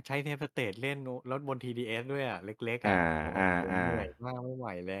มากใช้เทปสเตทเล่นแล้วบน TDS ด้วยเล็กๆอ่าผมอ่าแบบโอ้อ่าเหนื่อยมากไม่ไหว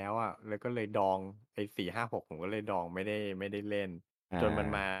แล้วแล้วก็เลยดองไอ้4 5 6ผมก็เลยดองไม่ได้เล่นอ่จนมัน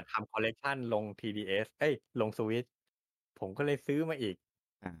มาาทำคอลเลกชันลง TDS เอ้ยลงสวิตผมก็เลยซื้อมาอีก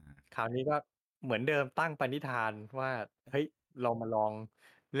อ่าคราวนี้ก็เหมือนเดิมตั้งปณิธานว่าเฮ้ยเรามาลอง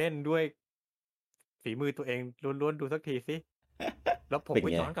เล่นด้วยฝีมือตัวเองล้วนๆดูสักทีสิแล้วผมเป็นไงก็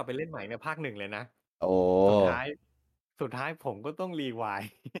ย้อนกลับไปเล่นใหม่ในภาค 1เลยนะโอ้สุดท้ายผมก็ต้องรีไว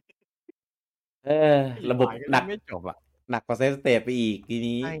ด์ เออรีระบบไวด์ก็หนักเล่นไม่จบหนักกว่าเซฟสเตจไปอีกที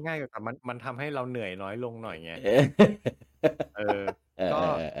นี้ง่ายกว่าแต่มันทำให้เราเหนื่อยน้อยลงหน่อยไงเออเออเออก็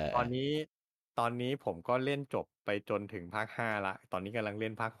เออเออตอนนี้ผมก็เล่นจบไปจนถึงภาค5ละตอนนี้กำลังเล่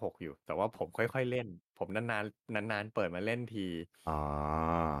นภาค6อยู่แต่ว่าผมค่อยๆเล่นผมนานๆเปิดมาเล่นทีอ๋อ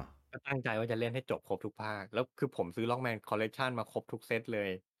ก็ตั้งใจว่าจะเล่นให้จบครบทุกภาคแล้วคือผมซื้อ Lockman Collection มาครบทุกเซตเลย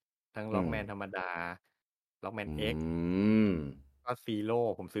ทั้ง อืม Lockman ธรรมดา Lockman อื X มก็ Zero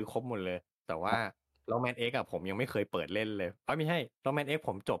ผมซื้อครบหมดเลยแต่ว่า ล็อกแมน X อะผมยังไม่เคยเปิดเล่นเลยไม่ใช่ล็อกแมน X ผ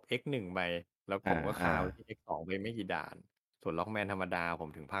มจบ X1 ไปแล้วผมก็ค้างที่ X2 ไปไม่กี่ด่านส่วนล็อกแมนธรรมดาผม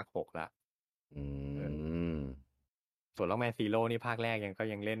ถึงภาค6ละอืมส่วนล็อกแมนซีโร่นี่ภาคแรก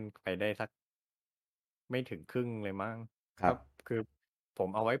ยังเล่นไปได้สักไม่ถึงครึ่งเลยมั้งก็ครับคือผม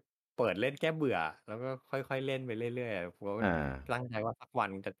เอาไว้เปิดเล่นแก้เบื่อแล้วก็ค่อยๆเล่นไปเรื่อยๆผมก็ตั้งใจว่าสักวัน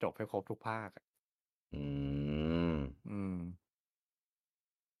จะจบให้ครบทุกภาคอืมอืม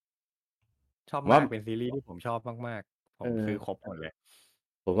ชอบว่ามากเป็นซีรีส์ที่ผมชอบมากๆผเออมซื้อครบหมดเลย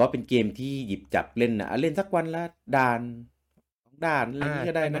ผมว่าเป็นเกมที่หยิบจับเล่นนะเล่นสักวันละด่าน2ด่านอะไรอาอย่างนี้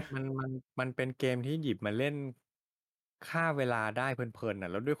ก็ใช่ได้นะมันเป็นเกมที่หยิบมาเล่นฆ่าเวลาได้เพลินๆน่ะ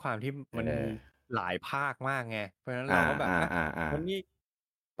แล้วด้วยความที่เอมันมีอหลายภาคมากไงเพราะฉะนั้นอ่าเราก็แบบวันนี้อ่า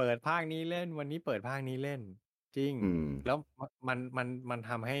เปิดภาคนี้เล่นวันนี้เปิดภาคนี้เล่นจริงอืมแล้วมัน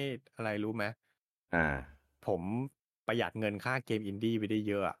ทำให้อะไรรู้ไหมอ่าผมประหยัดเงินค่าเกม Indie ไปได้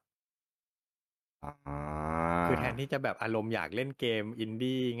เยอะอะ อ่คือแทนที่จะแบบอารมณ์อยากเล่นเกมอิน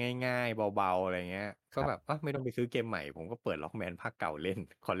ดี้ง่ายๆเบาๆอะไรเงี้ยก็แบบครับไม่ต้องไปซื้อเกมใหม่ผมก็เปิดล็อกแมนภาคเก่าเล่น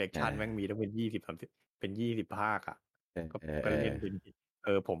คอลเลกชันแม่งมีต้องเป็น20-30เป็น20ภาคอ่ะเออก็เออเออก็เล่นไปดิ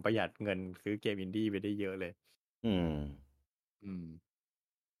ผมประหยัดเงินซื้อเกมอินดี้ไปได้เยอะเลยอืมอืม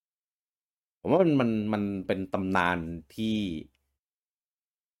ผมว่ามันเป็นตำนานที่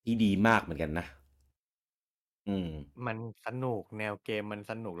ที่ดีมากเหมือนกันนะอืมมันสนุกแนวเกมมัน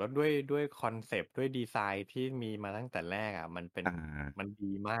สนุกแล้วด้วยคอนเซปต์ด้วยดีไซน์ที่มีมาตั้งแต่แรกอ่ะอ่ามัน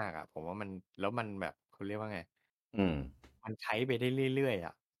ดีมากอ่ะผมว่ามันแล้วมันแบบเขาเรียกว่าไงอืมมันใช้ไปได้เรื่อยๆอ่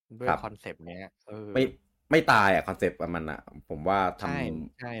ะด้ครับวยคอนเซปต์เนี้ยไม่ไม่ตายอ่ะคอนเซปต์มันอ่ะผมว่าทใช่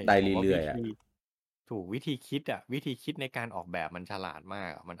ใช่ำได้ผมว่าเรื่อยๆอ่ะวิธีคิดวิธีคิดในการออกแบบมันฉลาดมา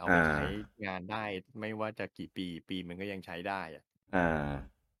กมันเอาอ่ไปใช้างานได้ไม่ว่าจะกี่ปีมันก็ยังใช้ได้อะอ่า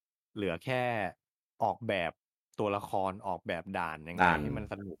เหลือแค่ออกแบบตัวละครออกแบบด่านยังไงด่านให้มัน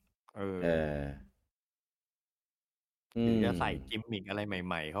สนุกเอออืหรือจะใส่กิมมมิกอะไรใ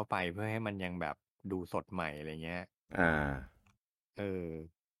หม่ๆเข้าไปเพื่อให้มันยังแบบดูสดใหม่อะไรเงี้ยอ่าเออ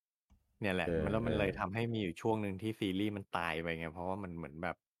เนี่ยแหละแล้วเอมันเลยอทำให้มีอยู่ช่วงหนึ่งที่ซีรีส์มันตายไปไงเพราะว่ามันเหมือนแบ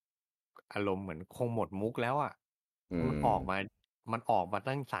บอารมณ์เหมือนคงหมดมุกแล้วอ่ะอืมันมออกมา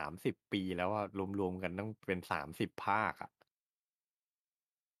ตั้ง30 ปีแล้วอ่ะรวมๆกันต้องเป็น30 ภาคอ่ะ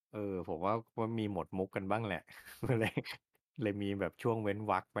ผมว่ามีหมดมุกกันบ้างแหละเลยเลยมีแบบช่วงเว้น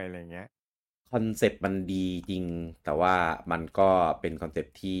วรรคไปอะไรเงี้ยคอนเซปต์มันดีจริงแต่ว่ามันก็เป็นคอนเซป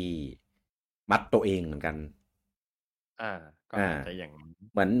ต์ที่มัดตัวเองเหมือนกันอ่าก็อ่าอาจจะอย่างนั้น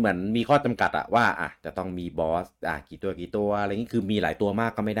เหมือนมีข้อจำกัดอะว่าจะต้องมีบอสกี่ตัวอะไรอย่างนี้คือมีหลายตัวมา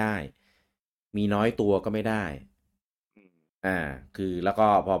กก็ไม่ได้มีน้อยตัวก็ไม่ได้อืมคือแล้วก็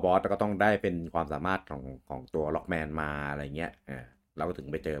พอบอสก็ต้องได้เป็นความสามารถของตัวล็อกแมนมาอะไรเงี้ยเราก็ถึง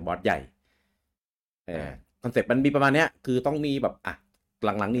ไปเจอบอสใหญ่เออ่าอคอนเซปต์มันมีประมาณเนี้ยคือต้องมีแบบห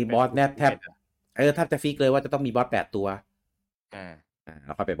ลังๆมันเป็นนี่บอสฟูลสเกแทบตอ่ะแทบจะฟิกเลยว่าจะต้องมีบอส8 ตัวอ่าแ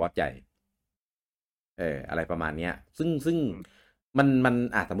ล้วค่อยไปบอสใหญ่อะไรประมาณเนี้ยซึ่งอืมมัน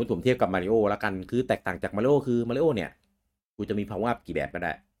สมมติผมเทียบกับมาริโอแล้วกันคือแตกต่างจากมาริโอคือมาริโอเนี่ยกูจะมี power up กี่แบบก็ไ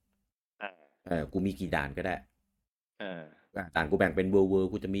ด้อ่ากูมีกี่ด่านก็ได้อ่าด่านกูแบ่งเป็นเวอร์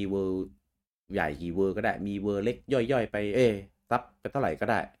กูจะมีเวอร์ใหญ่กี่เวอร์ก็ได้มีเวอร์เล็กย่อยๆไปซับไปเท่าไหร่ก็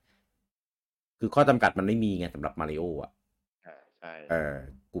ได้คือข้อจำกัดมันไม่มีไงสำหรับมาริโออ่ะใช่เออ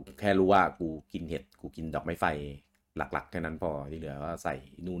กูแค่รู้ว่ากูกินเห็ดกูกินดอกไม้ไฟหลักๆแค่นั้นพอที่เหลือก็ใส่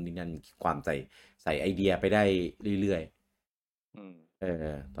นู่นนี่นั่นความใส่ไอเดียไปได้เรื่อยอืมๆแ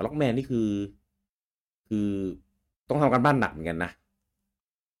ต่ล็อกแมนนี่คือต้องทำกันบ้านหนักเหมือนกันนะ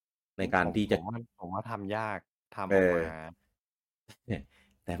ในการที่จะผมว่าทำยากเอทำออกมาอ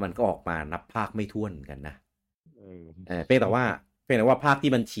แต่มันก็ออกมานับภาคไม่ถ้วนเหมือนกันนะเออเพียงแต่ว่าเพียงแต่ว่าภาค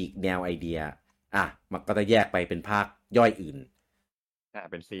ที่มันฉีกแนวไอเดียมันก็จะแยกไปเป็นภาคย่อยอื่น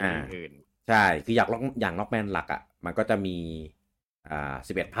เป็นซีอ่ารีส์อื่นใช่คืออย่างล็อกแมนหลักมันก็จะมี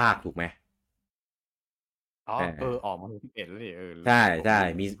11 ภาคถูกไหมอ๋อเออออกมาถึง11แล้วดิใช่ใช่ผมลื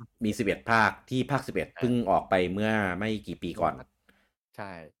มมี11 ภาคที่ภาค11เพิ่งออกไปเมื่อไม่กี่ปีก่อนใ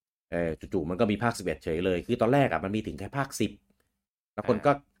ช่จู่ๆมันก็มีภาค11เฉยเลยคือตอนแรกมันมีถึงแค่ภาค 10แล้วคนอ่า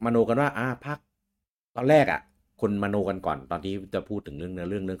ก็มโนกันว่าภาคตอนแรกคนมโนกันก่อนตอนที่จะพูดถึงเรื่องเนื้อ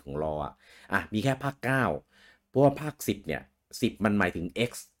เรื่องของรอมีแค่ภาค 9เพราะว่าภาค 10เนี่ย10มันหมายถึง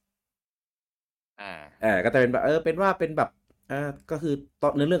X อ่าก็จะเป็นแบบเป็นแบบก็คือตอ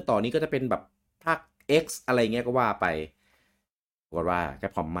นเนื้อเรื่องต่อนี้ก็จะเป็นแบบภาค X อะไรเงี้ยก็ว่าไปปรากฏว่าแค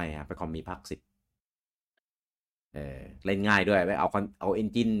ปคอมไม่ครับแคปคอมมีภาค 10เล่นง่ายด้วยไปเอาเอน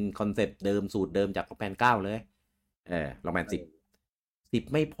จินคอนเซปต์เดิมสูตรเดิมจากล็อกแมน9เลยล็อกแมน10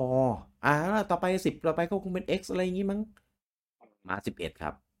ไม่พอต่อไป10ต่อไปก็คงเป็น X อะไรอย่างงี้มั้งมา11ค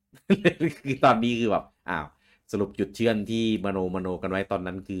รับคือตอนนี้คือแบบสรุปจุดเชื่อนที่มโนกันไว้ตอน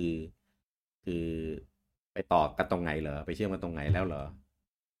นั้นคือ คือไปต่อกันตรงไหนเหรอไปเชื่อมกันตรงไหนแล้วเหรอ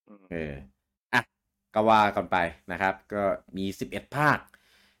อืมเอออ่ะก็ว่ากันไปนะครับก็มี11 ภาค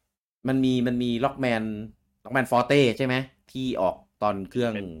มันมีล็อกแมนฟอร์เต้ใช่ไหมที่ออกตอนเครื่อ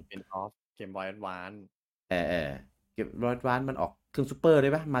งเป็นออฟเกมบอยแอดวานซ์เออเก็บรอดวานมันออกเครื่องซูเปอร์ด้ว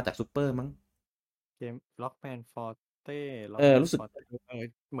ยปะมาจากซูเปอร์มั้งเกมล็อกแมนฟอร์เต้ล็อกแมนรู้สึกฟอร์เต้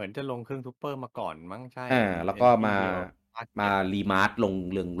เหมือนจะลงเครื่องซูเปอร์มาก่อนมั้งใช่แล้วก็มาเอนตี้ภาคมาเจ็ดรีมาร์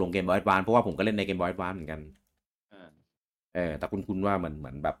ลงเกมบอยแอดวานเพราะว่าผมก็เล่นในเกมบอยแอดวานเหมือนกัน อ่าแต่คุณว่าเหมื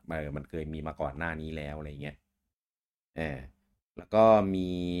อนแบบมันเคยมีมาก่อนหน้านี้แล้วอะไรเงี้ยเออแล้วก็มี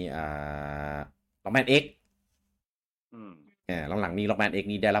อ่ล็อกแมนเอ็กอืมหลังๆนี้ล็อกแมนเอ็ก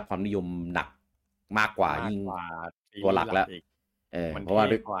นี่ได้รับความนิยมหนักมากกว่ายิ่งมากกว่าซีตัวหลักแล้วรีส์หลักอีกมันเท่เพราะว่า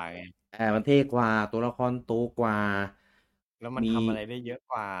ด้วยกว่าไงมันเท่กว่าตัวละครโตกว่าแล้วมันมีทำอะไรได้เยอะ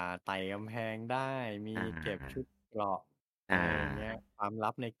กว่าไต่กำแพงได้มีอ่เก็บชุาดเกราะอ่อะไรอย่างเงี้ยาความลั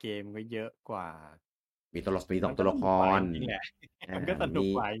บในเกมก็เยอะกว่ามีสอมันงตัวละคก็สนุกกว่าจรริงๆแหละ อ่ามันก็สนุมีก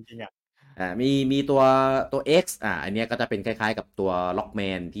กว่าจริงๆอ่ะมีตัว X อันเนี้ยก็จะเป็นคล้ายๆกับตัวล็อกแม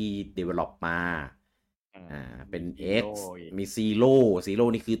นที่ develop มาอ่าเป็น มีซีโร่ X อีกมีซีโร่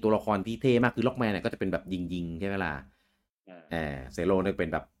นี่คือตัวละครที่เท่มากคือล็อกแมนเนี่ยก็จะเป็นแบบยิงใช่ไหมล่ะอ่าซีโร่เนี่ยเป็น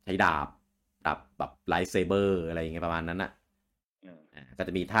แบบใช้ดาบแบบไลท์เซเบอร์อะไรอย่างเงี้ยประมาณนั้นอ่ะอ่าก็จ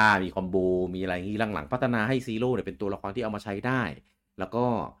ะมีท่ามีคอมโบมีอะไรที่หลังๆพัฒนาให้ซีโร่เนี่ยเป็นตัวละครที่เอามาใช้ได้แล้วก็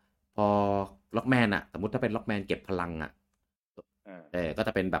พอล็อกแมนอ่ะสมมติถ้าเป็นล็อกแมนเก็บพลังอ่ะอ่าก็จ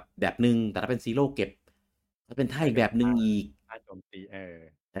ะเป็นแบบหนึ่งแต่ถ้าเป็นซีโร่เก็บก็เป็นท่าให้เป็นอีกแบบหนึ่งอีก ท่าโจมตี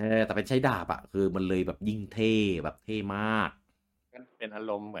แต่เป็นใช้ดาบอะคือมันเลยแบบยิ่งเท่แบบเท่มากก็เป็นอา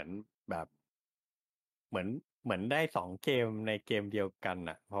รมณ์เหมือนแบบเหมือนเหมือนได้สองเกมในเกมเดียวกัน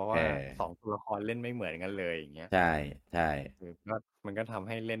อ่ะเพราะเอว่าอสองตัวละครเล่นไม่เหมือนกันเลยอย่างเงี้ยใช่ใช่ก็มันก็ทำใ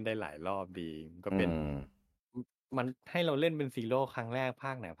ห้เล่นได้หลายรอบดีมันก็อืเป็นมมันให้เราเล่นเป็นซีโร่ครั้งแรกภ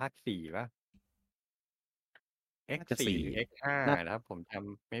าคไหนภาคสี่ป่ะ น่าจะ X4 สี่หรือ X5 น่านะครับผมจ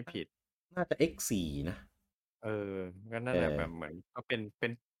ำไม่ผิดน่าจะ X4นะเออก็นั่เอนแหละแบบเหอมือนก็เป็น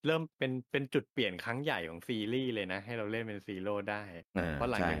เริ่มเป็นจุดเปลี่ยนครั้งใหญ่ของซีรีส์เลยนะให้เราเล่นเป็นซีโร่ได้เพราะ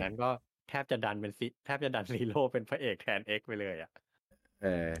หลังใช่จากนั้นก็แทบจะดันซีโร่เป็นพระเอกแทน X ไปเลยอ่ะ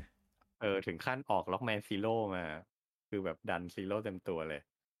เออถึงขั้นออกล็อกแมนซีโร่มาคือแบบดันซีโร่เต็มตัวเลย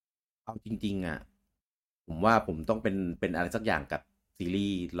เอาจริงๆอ่ะผมว่าผมต้องเป็นอะไรสักอย่างกับซีรี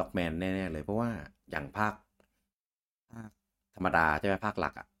ส์ล็อกแมนแน่ๆเลยเพราะว่าอย่างภาคธรรมดาใช่ไหมภาคหลั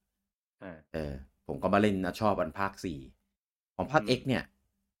กอ่ะอ่าเออผมก็มาเล่นนะชอบอันภาคสี่ของภาค อืม X เนี่ย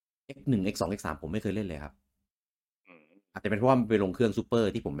X1 X2 X3 ผมไม่เคยเล่นเลยครับ อืมอาจจะเป็นเพราะว่ามันไปลงเครื่องซูเปอร์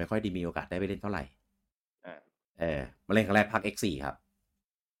ที่ผมไม่ค่อยได้มีโอกาสได้ไปเล่นเท่าไหร่อ่ามาเล่นครั้งแรกภาค X4 ครับ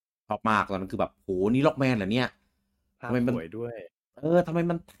ชอบมากตอนนั้นคือแบบโหนี่ล็อกแมนเหรอเนี่ยทำภาพไมมันสวยด้วยทำไม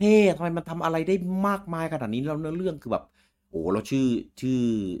มันเท่ทำไมมันทำอะไรได้มากมายขนาดนี้แล้วเนื้อเรื่องคือแบบโอ้เราชื่อชื่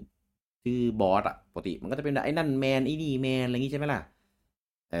อบอสอะปกติมันก็จะเป็นไอ้นั่นแมนไอ้นี่แมนอะไรอย่างงี้ใช่ไหมล่ะ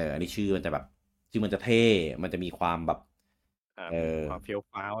อันนี้ชื่อมันจะแบบชื่อมันจะเท่มันจะมีความแบบเอมีอความเฟี้ยว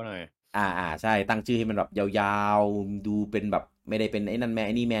ฟ้าวหน่อย ใช่ตั้งชื่อให้มันแบบยาวๆดูเป็นแบบไม่ได้เป็นไอ้นั่นแมนไ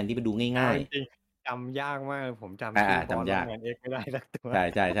อ้นี่แมนที่มันดูง่าย เอาจริงๆจำยากมากเลยผมจำชื่อบอสจำยากล็อกแมนเอ็กไม่ได้สักตัว ใ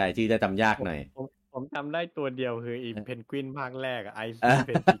ช่ชื่อจะจำยากผมหน่อยผมผมจำได้ตัวเดียวคืออีเออเพนกวินภาคแรกอะไอเออ ซี่เพ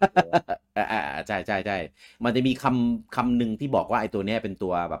นติโก ใช่มันจะมีคำหนึ่งที่บอกว่าไอ้ตัวเนี้ยเป็นตั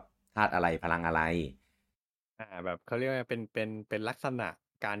วแบบธาตุอะไรพลังอะไรแบบเขาเรียกว่าเป็นลักษณะ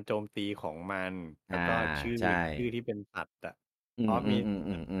การโจมตีของมันอ่าแล้วก็ชื่อใช่ชื่อที่เป็นสัตว์อะอืเพราะมีมอืมอืม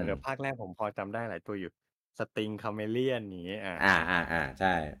อืมอืมแต่เดี๋ยวภาคแรกผมพอจำได้หลายตัวอยู่สติงคาเมเลียนอย่างเงี้ยใช่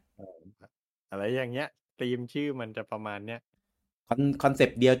เอออะไรอย่างเงี้ยธีมชื่อมันจะประมาณเนี้ยคอนเซป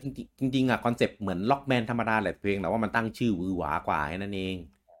ต์เดียวจริงอ่ะคอนเซปต์เหมือนล็อกแมนธรรมดาแหละเพียงแต่ว่ามันตั้งชื่อหวือหวากว่าแค่นั้นเอง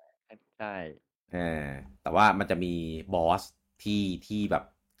ใช่เออแต่ว่ามันจะมีบอสที่แบบ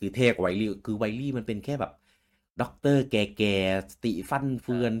คือเท่กว่าไวลี่คือไวลี่มันเป็นแค่แบบด็อกเตอร์แก่ๆสติฟั่นเ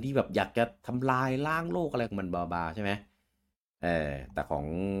ฟือนอ่าที่แบบอยากจะทำลายล้างโลกอะไรของมันบาๆใช่ไหมแต่ของ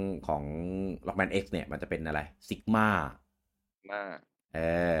ล็อกแมนเอ็กซ์เนี่ยมันจะเป็นอะไรซิกมามาก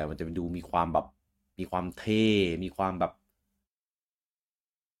มันจะดูมีความแบบมีความเท่มีความแบบ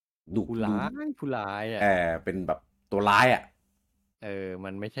ดุดูผู้ร้ายอ่ะ เป็นแบบตัวร้ายอ่ะมั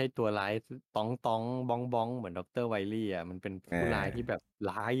นไม่ใช่ตัวร้ายต้องบ้องบ้องเหมือนด็อกเตอร์ไวลี่อ่ะมันเป็นเอผู้ร้ายที่อแบบ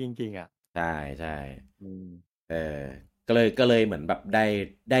ร้ายจริงๆอ่ะใช่ใช่ อืมเออก็เลยเหมือนแบบไ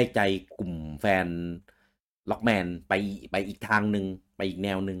ด้ใจกลุ่มแฟนล็อกแมนไปอีกทางหนึ่งไปอีกแน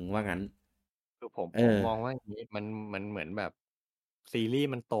วหนึ่งว่างั้นคือผมเออผมมองว่าอย่างนี้มันเหมือนแบบซีรีส์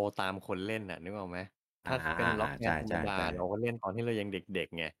มันโตตามคนเล่นน่ะนึกออกไหมถ้าเป็นล็อกแมใช่นธรรมดาใช่ใช่เราก็เล่นตอนที่เรายังเด็ก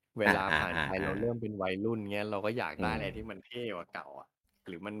ๆไงเวอ่าลาผ่านไปอ่าเราเริ่มเป็นวัยรุ่นเงี้ยเราก็อยากอืมได้อะไรที่มันเท่กว่าเก่าอ่ะห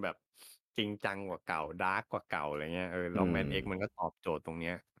รือมันแบบจริงจังกว่าเก่าดาร์กกว่าเก่าอะไรเงี้ยอืมล็อกแมนเอ็กมันก็ตอบโจทย์ตรงเ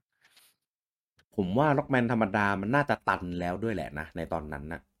นี้ย ผมว่าล็อกแมนธรรมดามันน่าจะตันแล้วด้วยแหละนะในตอนนั้น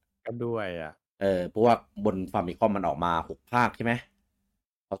นะ ก็ด้วยอ่ะเพราะว่าบนฟาร์มิคอมมันออกมา6 ภาคใช่ไหม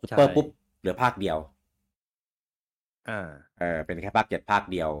พอซูเปใช่อร์ปุ๊บเหลือภาคเดียวอ่าเป็นแค่ภาค 7 ภาค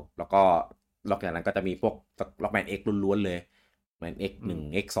เดียวแล้วก็ล็อกจากนั้นก็จะมีพวกล็อกแมนเอ็กล้วนๆเลยแมนเอ็กอืมหนึ่ง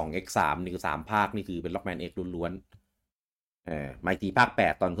เอ็กสองเอ็กสามนี่คือ3 ภาคนี่คือเป็นล็อกแมนเอ็กล้วนๆมาอีกทีภาค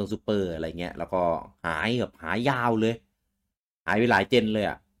 8ตอนเครื่องซูเปอร์อะไรเงี้ยแล้วก็หายแบบหายยาวเลยหายไปหลายเจนเลย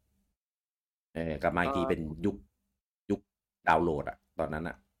อ่ะกลับมาอีก็กทีเป็นยุคดาวน์โหลดอ่ะตอนนั้น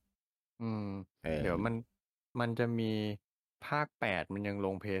อ่ะอืมเออเดี๋ยวมันจะมีภาค 8มันยังล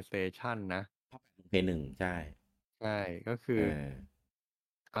ง PlayStation นะภาค 8เพย์ 1ใช่ใช่ก็คืเออ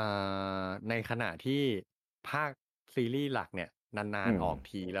อในขณะที่ภาคซีรีส์หลักเนี่ยนานอืมๆออก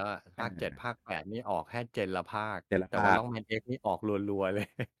ทีแล้วอะอ่ภาค 7ภาค 8นี่ออกแค่เจนละภาคแต่ละภาค แต่ว่าล็อกแมนเอ็กนี่ออกรัวๆเลย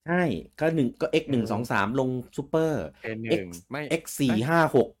ใช่ก็ก็ X เออ1 2 3ลงซูเปอร์ X เพย์หนึ่งไม่ สี่เอ้ยห้า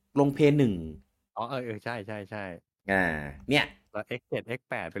หกลงเพย์ 1อ๋อใช่ใช่ใช่อ่าเนี่ยแล้ว X7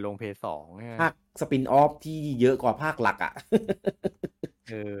 X8ไปลงเพย์ 2ใช่ไหมภาคสปินออฟที่เยอะกว่าภาคหลักอ่ะ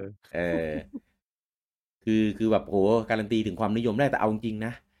เออ เออคือแบบโหการันตีถึงความนิยมได้แต่เอาจริงๆน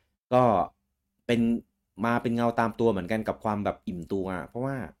ะก็เป็นมาเป็นเงาตามตัวเหมือนกันกับความแบบอิ่มตัวอะเพราะ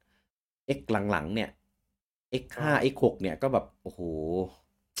ว่า X หลังๆเนี่ย ก็ X5 X6 เนี่ยก็แบบโอ้โห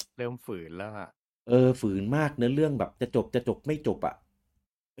เริ่มฝืนแล้วอ่ะฝืนมากเนื้อเรื่องแบบจะจบไม่จบอ่ะ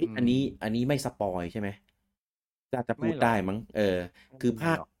เฮ้ยอืมอันนี้ไม่สปอยใช่ไหมจะพูดได้ไม่หรอกมั้งไม่คือภ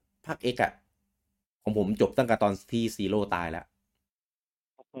าคมีหรอก เอกอะของผมจบตั้งแต่ตอนที่ซีโร่ตายแล้ว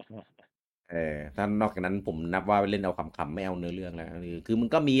ถ้านอกจากนั้นผมนับว่าเล่นเอาขำๆไม่เอาเนื้อเรื่องแล้วคือมัน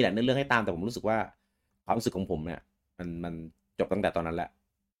ก็มีแหละเนื้อเรื่องให้ตามแต่ผมรู้สึกว่าความรู้สึกของผมเนี่ยมันจบตั้งแต่ตอนนั้นแหละ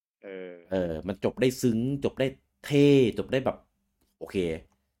เออมันจบได้ซึ้งจบได้เท่จบได้แบบโอเค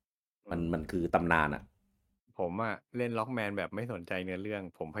อืมมันคือตำนานอะผมอะเล่นล็อกแมนแบบไม่สนใจเนื้อเรื่อง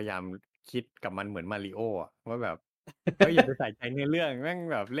ผมพยายามคิดกับมันเหมือนมาริโออะว่าแบบเฮ้ยอย่าไปใส่ใจเนื้อเรื่องแม่ง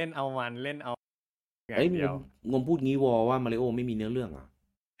แบบเล่นเอามันเล่นเอาอเอ้ยย่างเดียวงมพูดงี้วอว่ามาริโอไม่มีเนื้อเรื่องเหรอ่ะ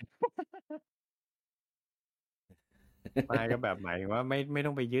ไม่ก็แบบหมายถึงว่าไม่ต้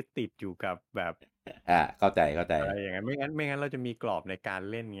องไปยึดติดอยู่กับแบบ เข้าใจอะไรอย่างนั้นไม่งั้นเราจะมีกรอบในการ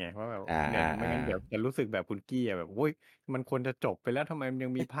เล่นไงเพราะแบบอ่าอย่างไม่อ่าอ่างั้นเดี๋ยวจะรู้สึกแบบคุณกี้อะแบบโอ้ยมันควรจะจบไปแล้วทำไมมันยั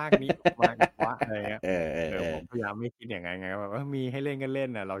งมีภาคนี้ออกมาอีกวะอะไรเงี้ยเออเออเออผมพยายามไม่คิดอย่างนั้นไงแบบว่ามีให้เล่นก็เล่น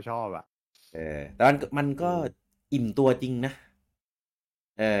น่ะเราชอบอ่ะแต่มันก็เอออิ่มตัวจริงนะ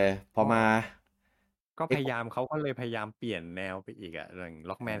เออพอก็มาก็พเอ็กยายามเขาก็เลยพยายามเปลี่ยนแนวไปอีกอ่ะอย่าง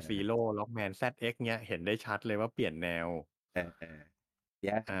ล็อกแมนซีโร่ล็อกแมนแซดเอ็กเนี้ยเห็นได้ชัดเลยว่าเปลี่ยนแนวเ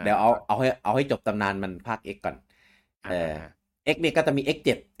ดี๋ยวก็เอาให้จบตำนานมันภาค X ก่อนอ่าเออ อ่า X เนี่ยก็จะมี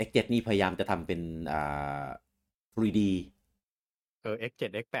X7 X7 นี่พยายามจะทำเป็นา 3D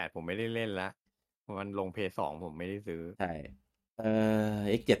X7 X8ผมไม่ได้เล่นละมันลงเพย์ 2ผมไม่ได้ซื้อใช่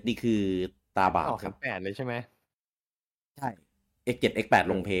X7 นี่คือตามันออกบาปครับ38เลยใช่ไหม ใช่ X7 X8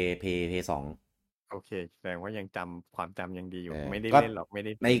 ลงเพย์ 2โอเคแสดงว่ายังจำความจำยังดีอยู่ไม่ได้ก็เล่นหรอกไม่ไ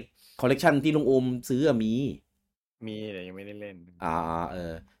ด้ในซื้อคอลเลกชันที่ลุงโอมซื้อมี มีแต่ยังไม่ได้เล่นอ่าเอ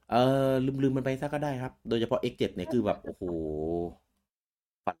อเออลืมมันไปซะก็ได้ครับโดยเฉพาะ X7 เนี่ยคือแบบโอ้โห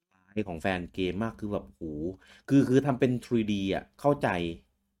ฝันร้ายของแฟนเกมมากคือแบบโอ้โหคือทำเป็น 3D อ่ะเข้าใจ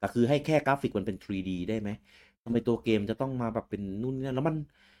แต่คือให้แค่กราฟิกมันเป็น 3D ได้ไหมทำไมตัวเกมจะต้องมาแบบเป็นนู่นนี่นั่นแล้วมัน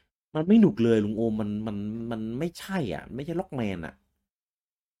ไม่หนุกเลยลุงโอมมันไม่ใช่อ่ะไม่ใช่ล็อกแมนอ่ะ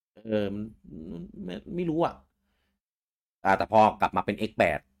มันไม่รู้อ่ะแต่พอกลับมาเป็น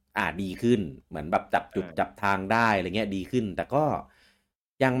X8 ดีขึ้นเหมือนแบบจับจุดจับอ่าทางได้อะไรเงี้ยดีขึ้นแต่ก็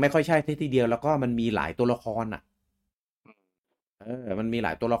ยังไม่ค่อยใช่ทีเดียวแล้วก็มันมีหลายตัวละครอ่ะมันมีหล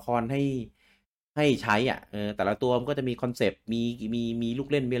ายตัวละครให้ใช้อ่ะแต่ละตัวมันก็จะมีคอนเซปต์มีลูก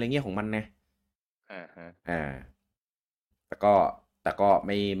เล่นมีอะไรเงี้ยของมันนะฮะอ่าแต่ก็แต่ก็ไ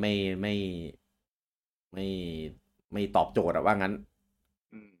ม่ไม่ไม่ตอบโจทย์อะว่างั้น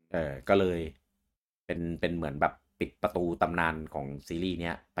อืมก็เลยเป็นเหมือนแบบปิดประตูตำนานของซีรีส์เ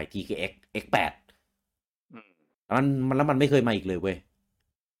นี้ยไปที่คือ X8 อืมแล้วมันไม่เคยมาอีกเลยเว้ย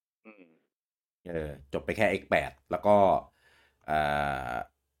อืมจบไปแค่ X8 แล้วก็เอ่อ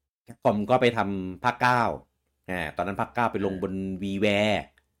แคปคอมก็ไปทำภาค 9ตอนนั้นภาค 9ไปลงบน VWare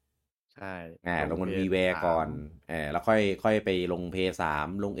ใช่ลงบน ลงเพย์ VWare สามก่อนแล้วค่อยไปลง PS3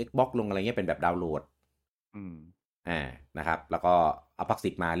 ลง Xbox ลงอะไรเงี้ยเป็นแบบดาวน์โหลดอืมนะครับแล้วก็เอาภาค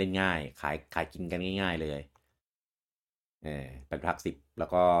 10มาเล่นง่ายขายกินกันง่ายๆเลยเป็นภาค 10แล้ว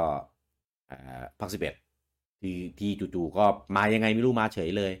ก็ภาค 11ที่จู่ๆก็มายังไงไม่รู้มาเฉย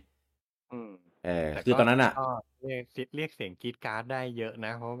เลยอืมแต่คือตอนนั้นอ่ะก็เรียกเสียงกรี๊ดกราร์ดได้เยอะน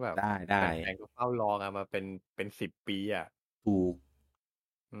ะเพราะแบบได้แฟนๆก็เฝ้ารอกันมาเป็น10 ปีอ่ะถูก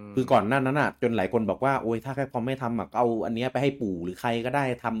อืคือก่อนหมน้านั้นอ่ะจนหลายคนบอกว่าโอ้ยถ้าแค่พอไม่ทำอ่ะก็เอาอันเนี้ยไปให้ปู่หรือใครก็ได้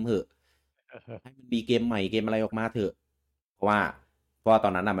ทำเหอะ ให้มันมีเกมใหม่เกมอะไรออกมาเถอะเพราะว่าเพราะว่าตอ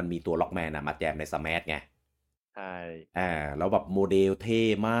นนั้นน่ะมันมีตัวล็อกแมนน่ะมาแจมในสมาร์ทไงใช่แล้วแบบโมเดลเท่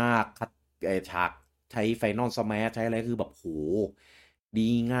มากคัดฉากใช้ไฟนอลสมาร์ทใช้อะไรคือแบบโหดี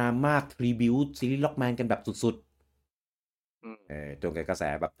งามมากทริบิวซีรีส์ล็อกแมนกันแบบสุดอืมๆจนเกิดกระแส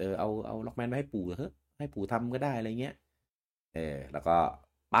แบบเอาล็อกแมนมาให้ปู่เถอะให้ปู่ทำก็ได้อะไรเงี้ยแล้วก็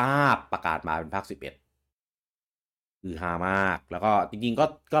ป้าบประกาศมาเป็นภาค11คือฮามากแล้วก็จริงๆ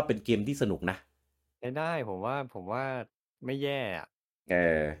ก็เป็นเกมที่สนุกนะใช้ได้ผมว่าไม่แย่อะเอ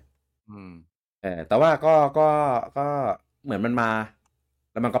อ อืมแต่ว่าก็เหมือนมันมา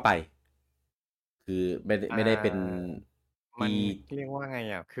แล้วมันก็ไปคืออ่ไม่ได้เป็นามันที่เรียกว่าไง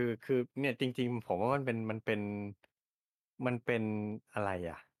อ่ะคือเนี่ยจริงๆผมว่ามันเป็นอะไร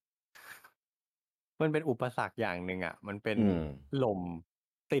อ่ะมันเป็นอุปสรรคอย่างหนึ่งอ่ะมันเป็นอืมหล่ม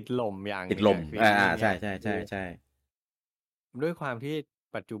ติดหล่มอย่างติดลมหนึ่งอ่ะคือไอ้เรื่องเนี้ใช่ยใช่คือใช่ใช่ด้วยความที่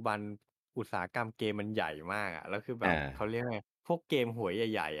ปัจจุบันอุตสาหกรรมเกมมันใหญ่มากอ่ะแล้วคือแบบเขาเรียกไงพวกเกมหวยใ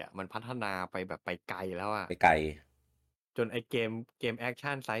หญ่ๆอ่ะมันพัฒนาไปแบบไปไกลแล้วอ่ะ ไปไกลจนไอ้เกมแอค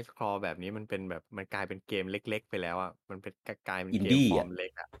ชั่นไซส์สครอลแบบนี้มันเป็นแบบมันกลายเป็นเกมเล็กๆไปแล้วอ่ะมันเป็นกลายเป็นอินเกมดี้อ่ะฟอร์มเล็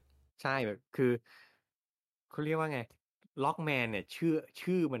กอ่ะใช่แบบคือเขาเรียกว่าไงล็อกแมนเนี่ย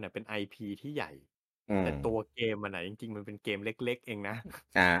ชื่อมันอ่ะเป็นไอพีที่ใหญ่อืมแต่ตัวเกมมันอ่ะจริงๆมันเป็นเกมเล็กๆเองนะ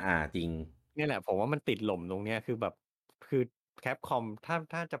จริงเนี่ยแหละผมว่ามันติดหล่มตรงเนี้ยคือแบบคือแคปคอม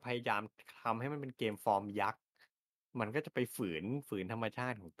ถ้าจะพยายามทำให้มันเป็นเกมฟอร์มยักษ์มันก็จะไปฝืนธรรมชา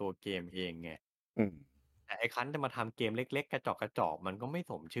ติของตัวเกมเองไง อืมแต่ไอ้คันจะมาทำเกมเล็กๆกระจอกมันก็ไม่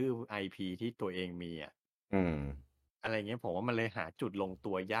สมชื่อ IP ที่ตัวเองมีอะอืมอะไรเงี้ยผมว่ามันเลยหาจุดลง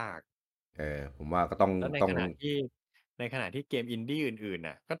ตัวยากผมว่าก็ต้องแล้วในต้องขณะที่เกม Indie อื่นๆ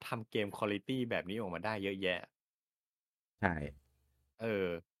น่ะก็ทำเกมควอลิตีแบบนี้ออกมาได้เยอะแยะใช่เออ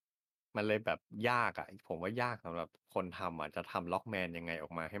มันเลยแบบยากอะผมว่ายากสำหรับคนทำอะจะทำ Lockman ยังไงออ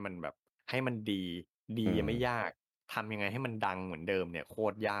กมาให้มันแบบให้มันดีอืมยังไม่ยากทำยังไงให้มันดังเหมือนเดิมเนี่ยโค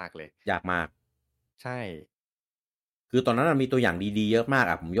ตรยากเลยยากมากใช่คือตอนนั้นมันมีตัวอย่างดีๆเยอะมาก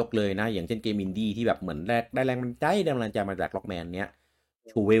อ่ะผมยกเลยนะอย่างเช่นเกมอินดี้ที่แบบเหมือนได้แรงบันดาลใจมาจากล็อกแมนเนี้ย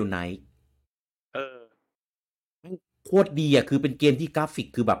ชูเวลไนท์ เออแม่งโคตรดีอ่ะคือเป็นเกมที่กราฟิก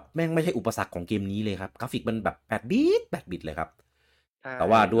คือแบบแม่งไม่ใช่อุปสรรคของเกมนี้เลยครับกราฟิกมันแบบ8 บิตเลยครับใช่แต่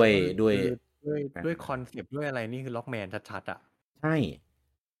ว่าด้วยแล้วมันด้วยคือด้วยอ่าด้วยคอนเซปต์ด้วยอะไรนี่คือ Lockman ชัดๆอะ ใช่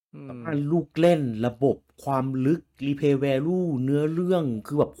อืมแต่ว่าลูกเล่นระบบความลึกรีเพย์แวลูเนื้อเรื่อง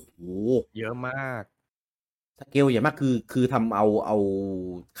คือแบบโหเยอะมากสเกลใหญ่มากคือทำเอา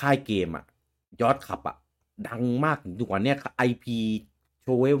ค่ายเกมอ่ะยอดขับอ่ะดังมากถึงทุกวันเนี้ยไอพีโช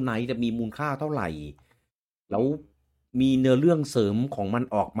เวลไนท์จะมีมูลค่าเท่าไหร่แล้วอืมมีเนื้อเรื่องเสริมของมัน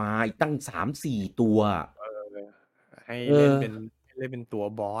ออกมาอีกตั้ง3-4 ตัวเออให้เออ เล่นเป็นให้เล่นเป็นตัว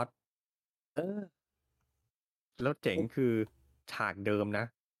บอสเออแล้วเจ๋งคือฉากเดิมนะ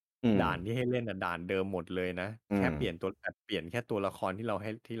อืมด่านที่ให้เล่นอ่ะด่านเดิมหมดเลยนะอืมแค่เปลี่ยนแค่ตัวละครที่เรา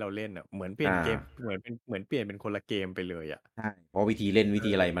เล่นอ่ะเหมือนเปลี่ยนอ่าเกมเหมือนเปลี่ยนเป็นคนละเกมไปเลยอ่ะใช่เพราะวิธีเล่นวิ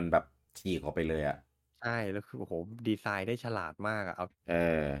ธีอะไรเออมันแบบฉีกออกไปเลยอ่ะใช่แล้วคือโอ้โหดีไซน์ได้ฉลาดมากอ่ะเอาเอ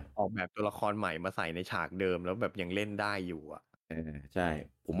อออกแบบตัวละครใหม่มาใส่ในฉากเดิมแล้วแบบยังเล่นได้อยู่อ่ะใช่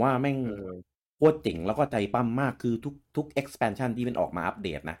ผมว่าแม่งเออโคตรเจ๋งแล้วก็ใจปั้มมากคือทุก expansion ที่มันออกมาอัปเด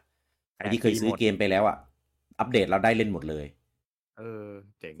ตนะใครแจกที่เคฟรีหมดยซื้อเกมไปแล้วอ่ะอัปเดตเราได้เล่นหมดเลยเออ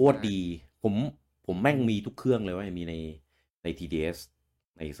เจ๋งโคตรมากดีผมผมอืแม่งมีมทุกเครื่องเลยว่ามีใน TDS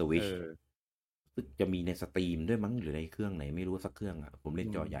ใน เอ Switch อรู้สึกจะมีในสตรีมด้วยมั้งหรือในเครื่องไหนไม่รู้สักเครื่องอ่ะผมเล่อืม น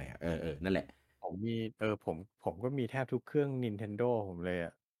จอใหญ่อ่ะนั่นแหละ ผมมีผมก็มีแทบทุกเครื่อง Nintendo ผมเลยอ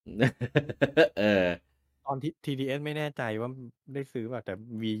ะ เออตอนที่ TDS ไม่แน่ใจว่าได้ซื้อป่ะแต่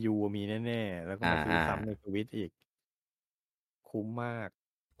Wii U มีแน่ๆแล้วก็อ่ามาซื้ออ่าซ้ำในสวิตอีกคุ้มมาก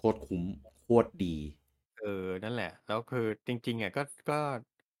โคตรคุ้มโคตรดีเออนั่นแหละแล้วคือจริงๆอ่ะก็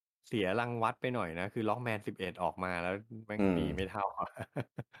เสียรังวัดไปหน่อยนะคือ Lockman 11ออกมาแล้วแม่งอืมดีไม่เท่าอะ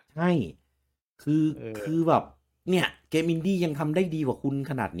ใช่คือเอคืออแบบเนี่ยเกมอินดี้ยังทำได้ดีกว่าคุณ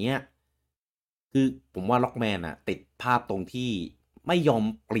ขนาดเนี้ยคือผมว่าล็อกแมนอะติดภาพตรงที่ไม่ยอม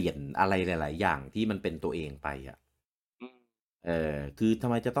เปลี่ยนอะไรหลายๆอย่างที่มันเป็นตัวเองไปอะอืมคือทำ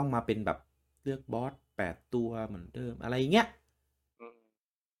ไมจะต้องมาเป็นแบบเลือกบอส8 ตัวเหมือนเดิมอะไรเงี้ยอืม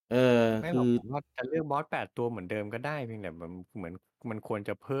เอคือไม่หรอกผมว่าจะเลือกบอส8 ตัวเหมือนเดิมก็ได้เพียงแต่มันเหมือนมันควรจ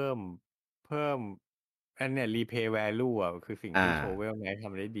ะเพิ่มอันเนี้ย replay value อ่ะคือสิ่งอ่าที่ Shovel Knight ท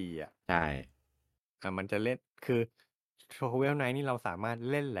ำได้ดีอ่ะ ใช่มันจะเล่นคือ Shovel Knight นี่เราสามารถ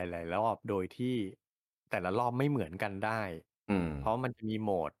เล่นหลายๆรอบโดยที่แต่ละรอบไม่เหมือนกันได้อืมเพราะมันจะมีโห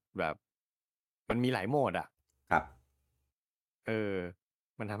มดแบบมันมีหลายโหมดอ่ะครับเออ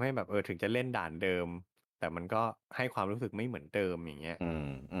มันทำให้แบบถึงจะเล่นด่านเดิมแต่มันก็ให้ความรู้สึกไม่เหมือนเดิมอย่างเงี้ยอืม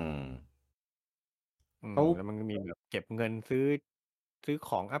อืมอืมเขาแล้วมันก็มีแบบเก็บเงินซื้อ ซื้อข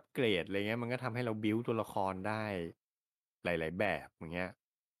องอัปเกรดอะไรเงี้ยมันก็ทำให้เราบิวตัวละครได้หลายๆแบบอย่างเงี้ย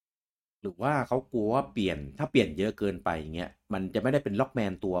หรือว่าเขากลัวว่าเปลี่ยนถ้าเปลี่ยนเยอะเกินไปอย่างเงี้ยมันจะไม่ได้เป็นล็อกแม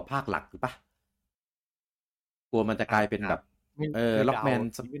นตัวภาคหลักหรือปะกลัวมันจะกอาจจะลายเป็นแบบไม่คือเดาล็อกแมน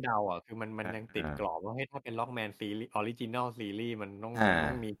นี่คือเดาอ่ะคือมันยังติดกรอบว่าให้ยถ้าเป็นล็อกแมนซีรีส์ออริจินอลซีรีส์มันต้องอ่าต้อ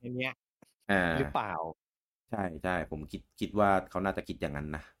งมีแค่เนี้ยอ่หรือเปาล่าใช่ใช่ผมคิดว่าเขาน่าจะคิดอย่างนั้น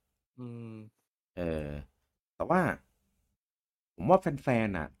นะอืมเออแต่ว่าผมว่าแฟน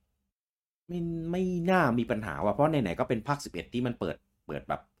ๆอ่ะไม่ไม่น่ามีปัญหาว่ะเพราะไหนๆก็เป็นภาค11ที่มันเปิด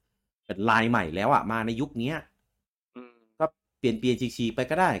แบบเป็นลายใหม่แล้วอ่ะมาในยุคเนี้ยอืมก็เปลี่ยนฉีกๆไป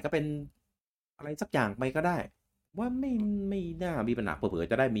ก็ได้ก็เป็นอะไรสักอย่างไปก็ได้ว่าไม่น่ามีปัญหาเผลอ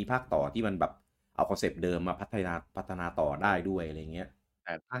ๆจะได้มีภาคต่อที่มันแบบเอาคอนเซปต์เดิมมาพัฒนาต่อได้ด้วยอะไรเงี้ยแ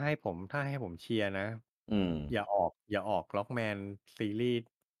ต่ถ้าให้ผมเชียร์นะอืมอย่าออกล็อกแมนซีรีส์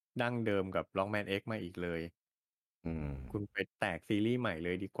ดั้งเดิมกับล็อกแมนเอ็กมาอีกเลยอืมคุณไปแตกซีรีส์ใหม่เล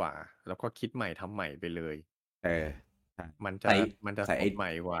ยดีกว่าแล้วก็คิดใหม่ทำใหม่ไปเลยเออใช่มันจะใส่มันจะใส่ไอสดใหม่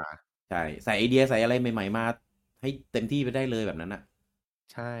กว่า ใช่ใส่ไอเดียใส่อะไรใหม่ๆมาให้เต็มที่ไปได้เลยแบบนั้นอ่ะ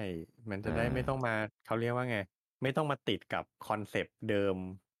ใช่ มันอ่จะได้ไม่ต้องามาเขาเรียกว่าไง ไม่ต้องมาติดกับคอนเซปต์เดิม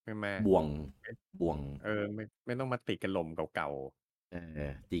ใช่ไหมบ่วงไม่บ่วงไม่ต้องมาติดกับหล่มเก่าเอ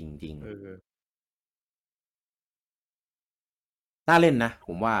จริงจริงๆน่าเล่นนะผ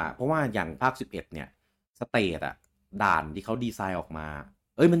มว่าเพราะว่าอย่างภาค11เนี่ยสเตทอะด่านที่เขาดีไซน์ออกมา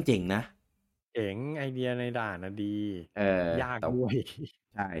เอ้ยมันเจ๋งนะเจ๋งไอเดียในด่านนะดี เออยากแต่ด้วย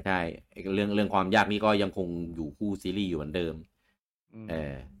ใช่ใช่ไอ้เรื่องความยากนี่ก็ยังคงอยู่คู่ซีรีส์อยู่เหมือนเดิมอืเอม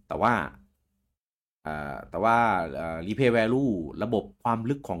อแต่ว่าแต่ว่าreplay value ระบบความ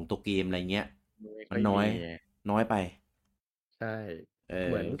ลึกของตัวเกมอะไรเงี้ยไม่ค่อยมีมันน้อยไปใช่ เอเ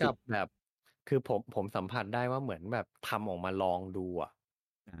หมือนรู้สึกกับแบบ คือผมสัมผัสได้ว่าเหมือนแบบทำออกมาลองดูอะ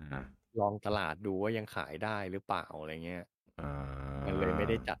อ่าลองตลาดดูว่ายังขายได้หรือเปล่าอะไรเงี้ยอ่มันาเลยไม่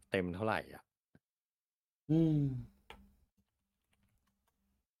ได้จัดเต็มเท่าไหร่อ่ะอืม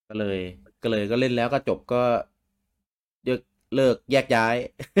ก็เลยก็เล่นแล้วก็จบก็เลิกแยกย้าย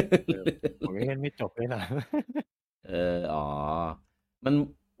เออผมยังเล่นไม่จบเลยนะ เอออ๋อมัน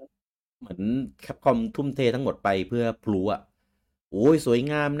เหมือนแคปคอมทุ่มเททั้งหมดไปเพื่อพลุอ่ะโอ้ยสวย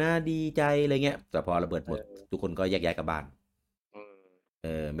งามนะดีใจอะไรเงี้ยแต่พอระเบิดหมดเออทุกคนก็แยกย้ายกลับบ้านอืม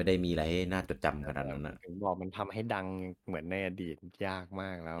ไม่ได้มีอะไรให้น่าจดจำขนั่นแหละนาดนั้นอ่ะถึงบอกมันทำให้ดังเหมือนในอดีตยากม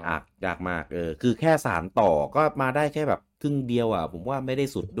ากแล้วยากมากคือแค่สารต่อก็มาได้แค่แบบครึ่งเดียวอ่ะผมว่าไม่ได้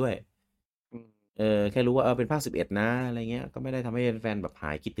สุดด้วยอืมแค่รู้ว่าเป็นภาค11นะอะไรเงี้ยก็ไม่ได้ทำให้แฟนๆแบบห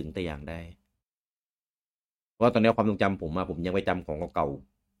ายคิดถึงแต่อย่างใด เพราะว่าตอนนี้ความทรงจำผมอะผมยังไปจำของเก่า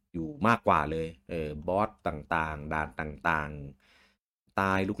ๆอยู่มากกว่าเลยบอสต่างๆด่านต่างๆต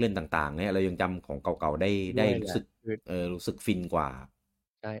ายลูกเล่นต่างๆเนี่ยเรายังจำของเก่าๆได้ด้วยแหละรู้สึกคือรู้สึกฟินกว่า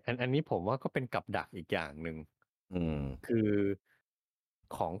ใช่อันนี้ผมว่าก็เป็นกับดักอีกอย่างหนึ่งอืมคือ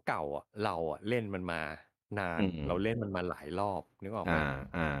ของเก่าอ่ะเราอ่ะเล่นมันมานานอืมเราเล่นมันมาหลายรอบนึกออกอ่าไหม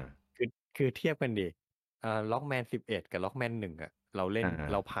อ่าคือเทียบกันดิล็อกแมน11กับล็อกแมน1อ่ะเราเล่นอ่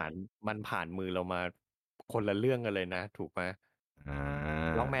เราาผ่านมือเรามาคนละเรื่องกันเลยนะถูกไหม อ่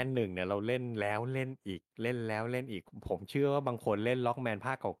ล็อากแมน1เนี่ยเราเล่นแล้วเล่นอีกเล่นแล้วเล่นอีกผมเชื่อว่าบางคนเล่นล็อกแมนภ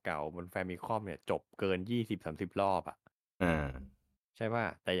าคเก่าๆบนแฟมิคอมเนี่ยจบเกิน20-30รอบอ่ะอ่าใช่ป่ะ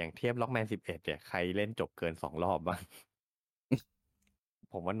แต่อย่างเทียบล็อกแมน11เนี่ยใครเล่นจบเกิน2 รอบบ้าง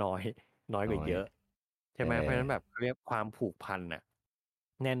ผมว่าน้อยกน้อยว่าเยอะใช่เอไหมเพราะฉะนั้นแบบอเรียกความผูกพันน่ะ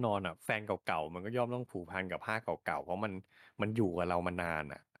แน่นอนอ่ะแฟนเก่าๆมันก็ย่อมต้องผูกพันกับภาคเก่าๆเพราะมันอยู่กับเรามานาน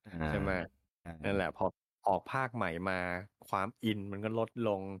อ่ะอ่าใช่ไหมอ่านั่นแหละพอออกภาคใหม่มาความอินมันก็ลดล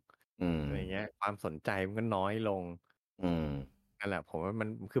งอืมอะไรเงี้ยความสนใจมันก็น้อยลงอืมนั่นแหละผมว่ามัน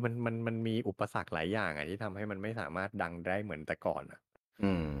คือมันมีอุปสรรคหลายอย่างอ่ะที่ทำให้มันไม่สามารถดังได้เหมือนแต่ก่อนอ่ะ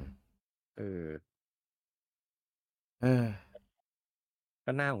อืมเออ เออ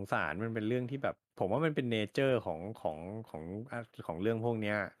ก็น่าสงสารมันเป็นเรื่องที่แบบผมว่ามันเป็นเนเจอร์ของอ่ะของเรื่องพวกเ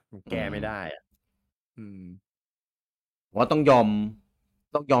นี้ยมันอืแก้มไม่ได้อ่ะอืมผมว่าต้องยอ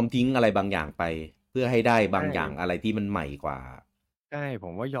มทิ้งอะไรบางอย่างไปเพื่อให้ได้ใช่บางอย่างอะไรที่มันใหม่กว่า ใช่ผ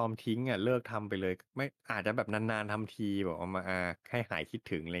มว่ายอมทิ้งอ่ะเลิกทำไปเลยไม่อาจจะแบบนานๆทำทีแบบเอามาให้หายคิด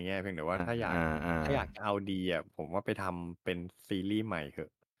ถึงอะไรเงี้ยเพียงแต่ว่าอ่าถ้าอยากอ่าอ่าถ้าอยากจะเอาดีอ่ะผมว่าไปทำเป็นซีรีส์ใหม่เถอะ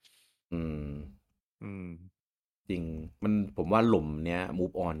อืมอืมจริงผมว่าหล่มเนี้ย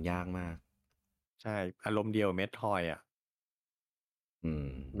move on ยากมากใช่อารมณ์เดียวเมททอยอ่ะอืม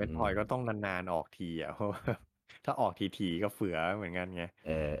เมททอยก็ต้องนานๆออกทีอ่ะเพราะว่าถ้าออกทีๆก็เฟือเหมือนกันไง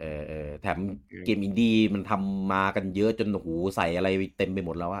แถมเกมคือ อินดี้มันทำมากันเยอะจนโอ้โหใส่อะไรเต็มไปหม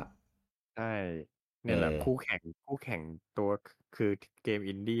ดแล้วอะใช่เอเนี่ยแหละอคู่แข่งตัวคือเกม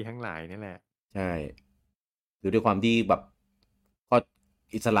อินดี้ทั้งหลายนี่แหละใช่คือด้วยความที่แบบข้อ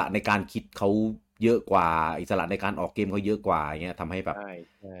อิสระในการคิดเขา เยอะกว่าอิสระในการออกเกมเขาเยอะกว่าอย่างเงี้ยทำให้แบบใช่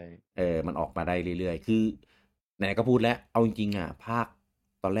ใช่ มันออกมาได้เรื่อยๆคือไหนก็พูดแล้วเอาจริงๆอ่ะภาค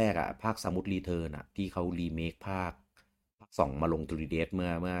ตอนแรกอ่ะภาคสมุทรรีเทิร์นอ่ะที่เขารีเมคภาคสองมาลง 3DS เมื่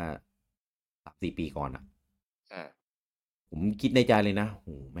อ3-4 ปีก่อนอ่ะอ่าผมคิดในใจเลยนะโห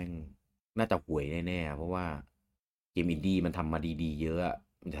แม่งน่าจะห่วยแน่ๆเพราะว่าเกมอินดี้มันทำมาดีๆเยอะอะ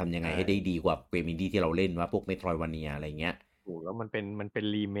มันจะทำยังไงใช่ให้ได้ดีกว่าเกมอินดี้ที่เราเล่นว่าพวกเมโทรวาเนียอะไรเงี้ย ถูกแล้วมันเป็น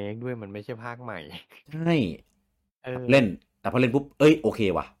รีเมคด้วยมันไม่ใช่ภาคใหม่ ใช่ เออเล่นแต่พอเล่นปุ๊บเอ้ยโอเค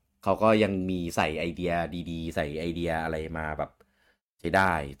ว่ะเขาก็ยังมีใส่ไอเดียดีๆใส่ไอเดียอะไรมาแบบใช้ไ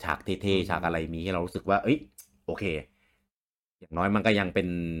ด้ฉากเท่อืๆฉากอะไรมีมให้เรารู้สึกว่าเอ้ยโอเคอย่างน้อยมันก็ยังเป็น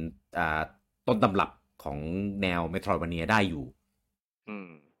อ่าต้นตำรับของแนวเมโทร i เนียได้อยู่อืม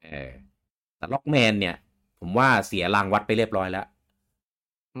เออแต่ล็อกแมนเนี่ยผมว่าเสียรางวัดไปเรียบร้อยแล้ว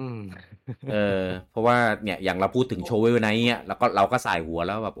อืม เออเพราะว่าเนี่ยอย่างเราพูดถึงโชว์เวลไนท์เนี่ยแล้วก็เราก็สายหัวแ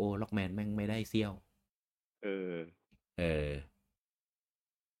ล้วแบบโอ้ล็อกแมนแม่งไม่ได้เซี่ยวเออเออ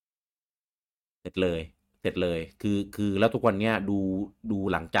เสร็จเลยเสร็จเลยคือแล้วทุกวันเนี้ยดู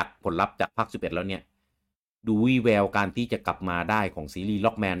หลังจากผลลัพธ์จากภาค 11แล้วเนี่ยดูวี่แววการที่จะกลับมาได้ของซีรีส์ล็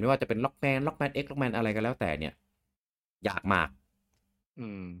อกแมนไม่ว่าจะเป็นล็อกแมน X ล็อกแมนอะไรกันแล้วแต่เนี่ยยากมากอื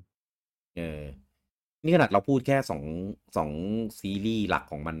มเออนี่ขนาดเราพูดแค่สองซีรีส์หลัก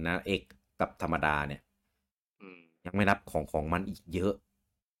ของมันนะ X กับธรรมดาเนี่ยอืมยังไม่นับของมันอีกเยอะ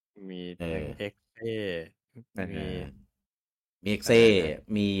มีเอทั้งอเอ็กเอเอมีอมีเอ็กเซอะไรนะ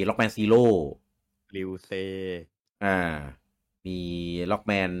มีล็อกแมนซีโร่ริวเซอ่ามีล็อกแ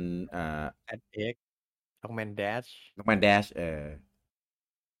มนอ่าแอดเอ็กล็อกแมนแดชล็อกแมนแดช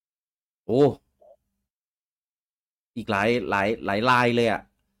โอ้ อีกหลายลายเลยอ่ะ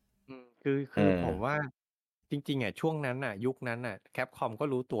คือเออผมว่าจริงๆอ่ะช่วงนั้นอ่ะยุคนั้นอ่ะแคปคอมก็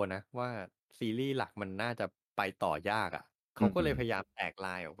รู้ตัวนะว่าซีรีส์หลักมันน่าจะไปต่อยากอ่ะเขาก็เลยอืมพยายามแตกล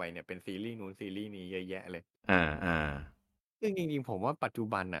ายออกไปเนี่ยเป็นซีรีส์นู้นซีรีส์นี้เยอะแยะเลย อ่าอ่าซึ่งจริงๆผมว่าปัจจุ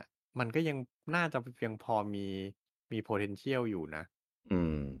บันอ่ะมันก็ยังน่าจะยังพอมี potential อยู่นะอื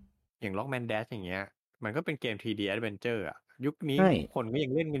มอย่าง Rockman Dash อย่างเงี้ยมันก็เป็นเกม 3D Adventure อ่ะยุคนี้ใช่คนก็ยั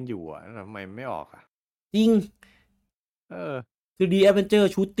งเล่นกันอยู่อ่ะแล้วทำไมไม่ออกอ่ะจริง เออ 3D Adventure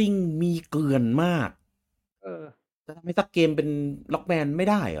Shooting มีเกลื่อนมากเออจะทำให้สักเกมเป็นล็อกแมนไม่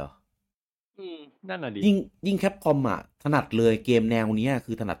ได้เหรออืมนั่นน่ะดิยิ่งแคปคอมอ่ะถนัดเลยเกมแนวเนี้ย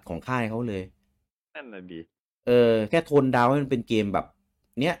คือถนัดของค่ายเขาเลยนั่นน่ะดิแค่โทนดาวน์ให้มันเป็นเกมแบบ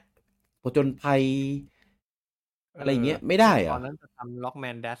เนี้ยผจญภัยเอออะไรอย่างเงี้ยไม่ได้เหรอ อย่างตอนนั้นจะทำ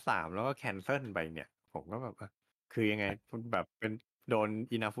Rockman Dash 3แล้วก็แคนเซิลไปเนี่ยผมก็แบบคือยังไงแบบเป็นโดน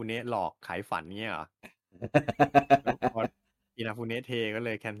อินาฟูเนะหลอกขายฝันเงี้ยเหรอแล้วพอ อินาฟูเนะเทก็เล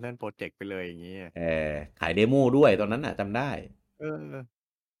ยแคนเซิลโปรเจกต์ไปเลยอย่างเงี้ยเอขายเดโมด้วยตอนนั้นอ่ะจำได้เออ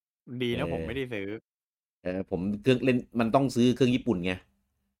ดีเอนะผมอไม่ได้ซื้อผมเครื่องเล่นมันต้องซื้อเครื่องญี่ปุ่นไง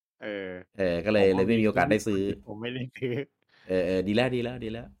เออก็เลผมก็ยเลยไม่มีโอมีเครื่องญี่กาสได้ซื้อปุ่นที่ผมไม่ได้ซื้อดีแล้วดีแล้วดี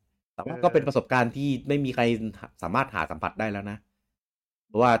แล้วแต่เอว่าก็เป็นประสอบการณ์ที่ไม่มีใครสามารถหาสัมผัสได้แล้วนะ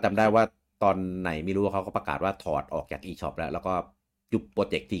เพราะว่าจำได้ว่าตอนไหนไม่รู้ว่าเขาก็ประกาศว่าถอดออกจาก eShop แล้วก็ยุบโปร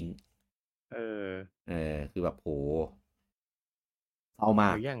เจกต์ทิ้งเออคือแบบโหเศร้ามา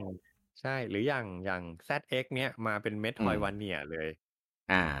กหรืออย่างใช่หรืออย่าง ZX เนี้ยมาเป็นเมโทรอืมยวันเนียเลย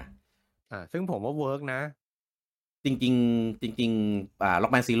อ่าซึ่งผมว่าเวิร์กนะจริงๆจริงๆ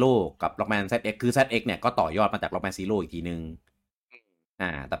Rockman Zero กับ Rockman ZX คือ ZX เนี่ยก็ต่อยอดมาจาก Rockman Zero อีกทีนึงอืม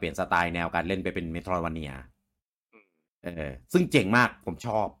แต่เปลี่ยนสไตล์แนวการเล่นไปเป็น Metroidvania อืมซึ่งเจ๋งมากผมช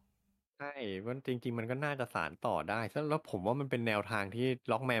อบใช่มันจริงๆมันก็น่าจะสานต่อได้แล้วผมว่ามันเป็นแนวทางที่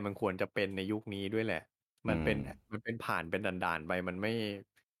ล็อกแมนมันควรจะเป็นในยุคนี้ด้วยแหละอืมมันเป็นผ่านเป็นด่านๆไปมันไ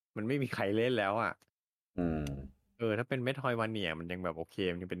ม่มีใครเล่นแล้วอ่ะ อืม ถ้าเป็นเมโทรวาเนียมันยังแบบโอเค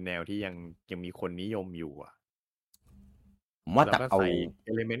มันยังเป็นแนวที่ยังมีคนนิยมอยู่อ่ะผมว่าจากเอาแล้วก็ใส่เอ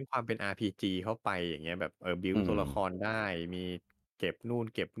ลิเมนต์ความเป็น RPG เข้าไปอย่างเงี้ยแบบบิวอืมตัวละครได้มีเก็บนู่น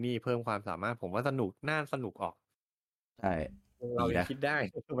เก็บนี่เพิ่มความสามารถผมว่าสนุกน่าสนุกออกใช่เราดีนะยังคิดได้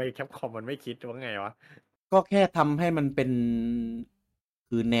ทำไมแคปคอมมันไม่คิดว่าไงวะก็แค่ทำให้มันเป็น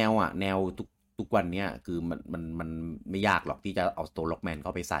คือแนวทุกวันเนี้ยคือมันไม่ยากหรอกที่จะเอาตัวล็อกแมนเข้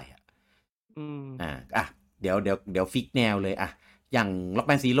าไปใส่อืมอ่ะเดี๋ยวฟิกแนวเลยอย่างล็อกแ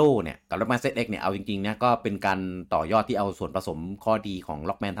มนซีโร่เนี่ยกับล็อกแมนเซตเอ็กเนี่ยเอาจริงๆเนี่ยก็เป็นการต่อยอดที่เอาส่วนผสมข้อดีของ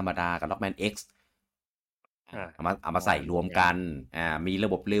ล็อกแมนธรรมดากับล็อกแมนเอ็กซ์อ่าเอามาใส่รวมอย่างกันมีระ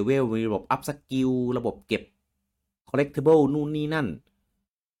บบเลเวลมีระบบอัพสกิลระบบเก็บ collectible นู่นนี่นั่น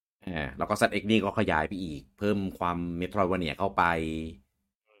แล้วก็ ZX นี่ก็ขยายไปอีกเพิ่มความเมโทรวาเนียเข้าไป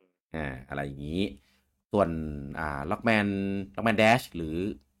อะไรอย่างนี้ส่วนล็อกแมนแดชหรือ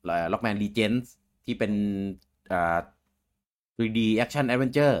ล็อกแมนลีเจนส์ที่เป็นอ่า 3D Action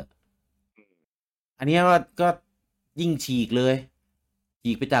Adventure อันนี้ก็ยิ่งฉีกเลย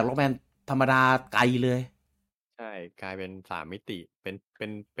ฉีกไปจากล็อกแมน ธรรมดาไกลเลย ใช่กลายเป็น3มิติเ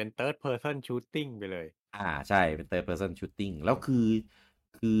ป็น third person shooting ไปเลย ใช่เป็น third person shooting แล้ว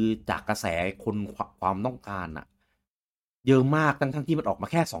คือจากกระแสคนความต้องการอะเยอะมากทั้งที่มันออกมา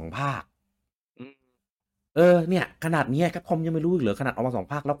แค่2 ภาคอืม เนี่ยขนาดเนี้ยแคปคอมยังไม่รู้อีกเหรอขนาดออกมา2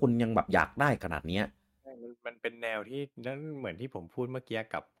 ภาคแล้วคนยังแบบอยากได้ขนาดเนี้ยใช่มันเป็นแนวที่นั่นเหมือนที่ผมพูดเมื่อกี้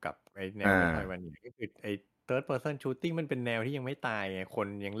กับไอ้แนวอ่า ไม่ทอยวันนี้ก็คือไอ้ third person shooting มันเป็นแนวที่ยังไม่ตายไงคน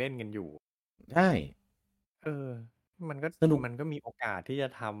ยังเล่นกันอยู่ ใช่เออ มันก็สนุกมันก็มีโอกาสที่จะ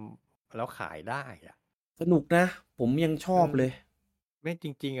ทำแล้วขายได้อ่ะสนุกนะผมยังชเอออบเลยไม่จ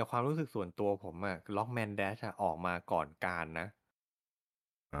ริงๆกับความรู้สึกส่วนตัวผมอะ Lockman Dash อะออกมาก่อนการนะ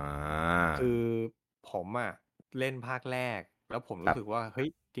อ่าคือผมอะเล่นภาคแรกแล้วผมครับรู้สึกว่าเฮ้ย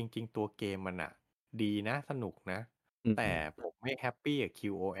จริงๆตัวเกมมันอะดีนะสนุกนะอืแต่มผมไม่แฮปปี้กับ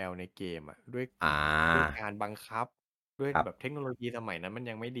QOL ในเกมอะอ่ด้วยาการบังคับด้วยครับแบบเทคโนโลยีสมัยนั้นมัน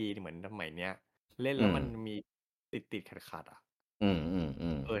ยังไม่ดีเหมือนสมัยเนี้ยเล่นอืมแล้วมันมีติดขัดๆอะอืม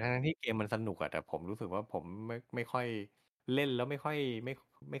ทั้งที่เกมมันสนุกอะแต่ผมรู้สึกว่าผมไม่ค่อยเล่นแล้วไม่ค่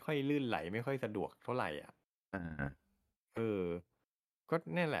อยลื่นไหลไม่ค่อยสะดวกเท่าไหร่อ่ะ อ่าเออ ก็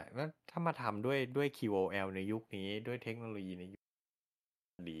เนี่ยแหละแล้วถ้ามาทำด้วย QOL ในยุคนี้ด้วยเทคโนโลยีในยุค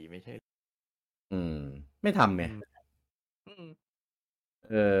ดีไม่ใช่อืมไม่ทำไงอืมอืม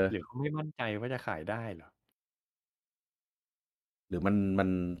เออหรือเขาไม่มั่นใจว่าจะขายได้เหรอหรือมัน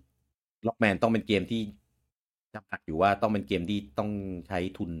ล็อกแมนต้องเป็นเกมที่จำกัดอยู่ว่าต้องเป็นเกมที่ต้องใช้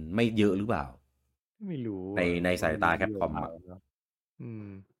ทุนไม่เยอะหรือเปล่าไม่รู้ในอ่ะในก็สายตาแคปคอมเอาอ่ะเนาะอืม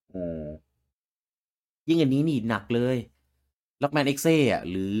อืมยิ่งอันนี้นี่หนักเลยล็อกแมนเอ็กเซ่อะ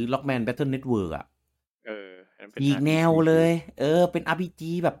หรือล็อกแมนแบทเทิลเน็ตเวิร์กอะ เอออันเป็น อีกแนว RPG เลย เป็น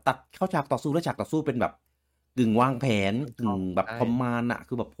RPG แบบตัดเข้าฉากต่อสู้แล้วฉากต่อสู้เป็นแบบกึ่งวางแผนกึ่งผมชอบแบบใช่คอมมานด์อะ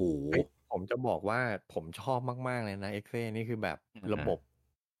คือแบบโหเฮ้ยผมจะบอกว่าผมชอบมากๆเลยนะเอ็กเซนี่คือแบบระอ่าบบ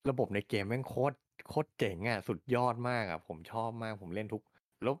ระบบในเกมแม่งโคตรเจ๋งอ่ะสุดยอดมากอ่ะผมชอบมากผมเล่นทุก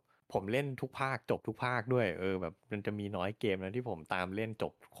แล้วผมเล่นทุกภาคจบทุกภาคด้วยแบบมันจะมีน้อยเกมนะที่ผมตามเล่นจ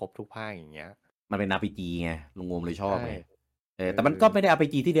บครบทุกภาคอย่างเงี้ย มันเป็น RPG ไงลุงงมเลยชอบใช่ไงเออแต่มันก็ไม่ได้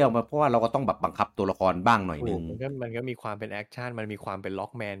RPG ที่เดียวมาเพราะว่าเราก็ต้องแบบบังคับตัวละครบ้างหน่อยนึงถูกมันก็มีความเป็นแอคชั่นมันมีความเป็นล็อ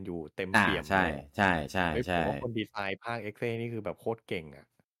กแมนอยู่เต็มเปี่ยมใช่เลยอะใช่ใช่เฮ้ยผใช่มว่าคนดีไซน์ภาคเอ็กเซนี่คือแบบโคตรเก่งอ่ะ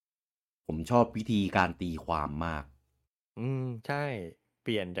ผมชอบวิธีการตีความมากใช่เป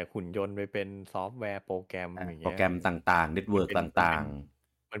ลี่ยนจากหุ่นยนต์ไปเป็นซอฟต์แวร์โปรแกรมอย่างเงี้ยโปรแกรมต่างๆเน็ตเวิร์กตมันเป็่านง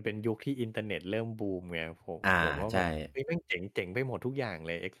มันเป็นยุคที่อินเทอร์เน็ตเริ่มบูมไงผมๆผมว่าแบใช่บเฮ้ยแม่งเจ๋งไปหมดทุกอย่างเ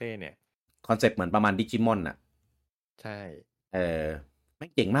ลยเอ็กเซเนี่ยคอนเซ็ปต์เหมือนประมาณดิจิมอนอะ ใช่เออแม่ง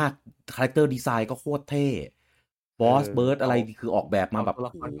เจ๋งมากคาแรคเตอร์ดีไซน์ก็โคตรเท่บเอออสเบิร์ดอะไรเอาคือออกแบบมาเอาแบบโหตัวล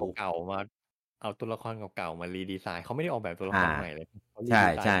ะครเก่าๆมาเอาตัวละครเก่าๆมารีดีไซน์เขาไม่ได้ออกแบบตัวละอ่าครใหม่เลยเขารีใช่ดี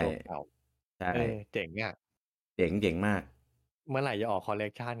ไซใช่น์ตัวเก่า ใช่เจ๋งอ่ะเจ๋งมากเมื่อไหร่จะออกคอลเล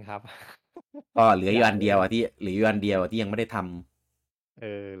กชันครับ ก็เหลือ ออยู่อันยากเล่นเดียวอะที่เหลืออยู่อันเดียวอะที่ยังไม่ได้ท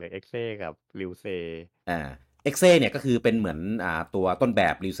เหลือเอ็กเซกับริวเซำเอ็กเซเนี่ยก็คือเป็นเหมือนตัวต้นแบ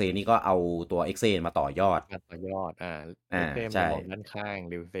บริวเซนี่ก็เอาตัวเอ็กเซมาต่อยอดมาต่อยอดอ่าเอ็กเซมันใช่จะมองด้านข้าง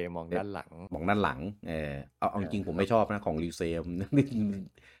ริวเซมองเอ๊ะด้านหลังบอกด้านหลังเอาจริงๆผมแล้วไม่ชอบนะของริวเซม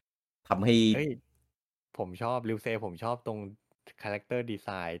ทำให้เอ้ยผมชอบริวเซผมชอบตรงคาแรคเตอร์ดีไซ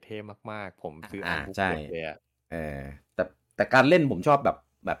น์เท่มากๆผมซื้ออาร์ตบุ๊กใช่เก็บเลยอ่ะเออแต่แต่การเล่นผมชอบแบบ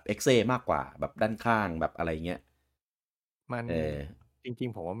เอ็กเซมากกว่าแบบด้านข้างแบบอะไรเงี้ยมันเออจริง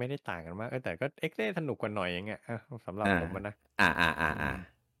ๆผมว่าไม่ได้ต่างกันมากแต่ก็เอ็กเซสนุกกว่าหน่อยอย่างเงี้ยสำหรับอ่าผมมันนะอืม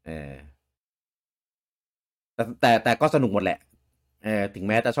เออแต่ก็สนุกหมดแหละถึงแ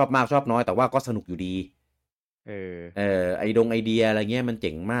ม้จะชอบมากชอบน้อยแต่ว่าก็สนุกอยู่ดีเออไอเดียอะไรเงี้ยมันเ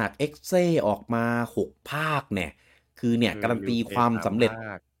จ๋งมากเอ็กเซออกมา6 ภาคเนี่ยคือเนี่ยการันตีริวเซความสามสำเร็จภา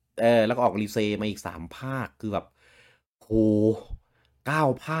คแล้วก็ออกรีเซมาอีก3 ภาคคือแบบโห9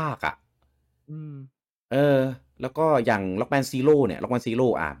 ภาคอ่ะ อืมเออแล้วก็อย่างล็อกแมนซีโร่เนี่ยล็อกแมนซีโร่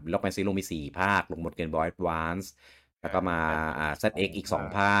ล็อกแมนซีโร่มี4 ภาคลงบนเกมบอยแอดวานซ์แล้วก็มาZX อีก2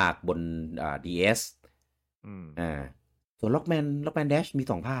 ภาคบนDS อืมอ่าส่วนล็อกแมนแดชมี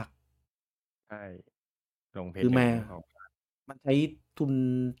2 ภาคใช่ลงเพคือย์หนึ่งมันใช้ทุน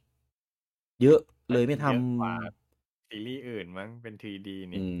เยอะน่าจะเลยไม่ทเยอะกว่าซีรีส์อื่นมั้งเป็น 3D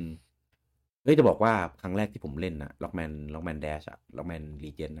ำนี่เฮ้ยจะบอกว่าครั้งแรกที่ผมเล่นนะล็อกแมนแดชอะล็อกแมนรี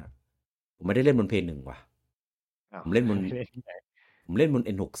เจนอะผมไม่ได้เล่นบนเพย์1ว่ะอ้าว ผมเล่นบน ไม่เล่นที่ไหนผมเล่นบน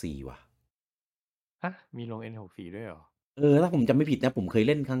N64ว่ะ ฮะมีลง N64 ด้วยเหรอถ้าผมจำไม่ผิดนะผมเคยเ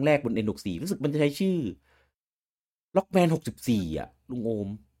ล่นครั้งแรกบน N64 รู้สึกมันจะใช้ชื่อล็อกแมน64อ่ะลุงโอม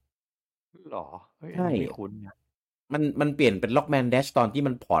หรอเฮ้ยอันใช่นี้ไม่คุ้นนะมันเปลี่ยนเป็นล็อกแมนแดชตอนที่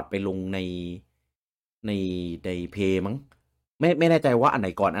มันพอร์ตไปลงในในเพย์มั้งไม่แน่ใจว่าอันไหน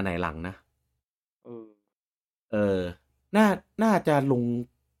ก่อนอันไหนหลังนะเออเออน่าน่าจะลง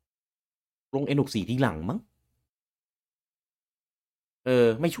ลง N64 ทีหลังมั้ง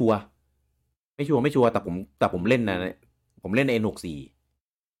ไม่ชัวร์แต่ผมเล่นนะผมเล่น N64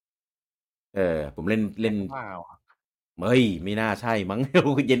 ผมเล่นแฮเล่นกเปล่าเฮ้ยไม่น่าใช่มั้ง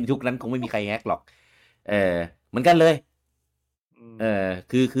เย็นยุคนั้นคงไม่มีใครแฮกหรอกเหมือนกันเลยอืม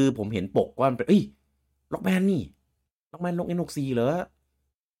คือผมเห็นปกว่ามันเป็นล็อกแมนนี่ล็อกแมนลง N64 เหรอ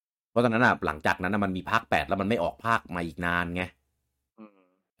เพราะตอนนั้นหลังจากนั้นมันมีภาค 8แล้วมันไม่ออกภาคมาอีกนานไงอืม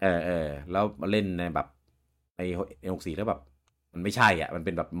แล้วมาเล่นในแบบไอ้ N64 แล้วแบบมันไม่ใช่มันเ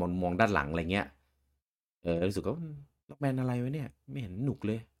ป็นแบบมองด้านหลังอะไรเงี้ยรู้สึกว่าล็อกแมนอะไรวะเนี่ยไม่เห็นหนุกเ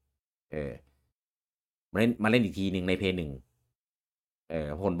ลยเออมาเล่นอีกทีหนึ่งในเพย์ 1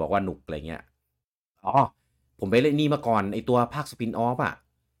คนบอกว่าหนุกอะไรเงี้ยอ๋อผมไปเล่นนี่มาก่อนไอตัวภาคสปินออฟ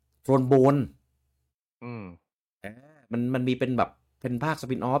โทรนโบนอืมมันมีเป็นแบบเป็นภาคส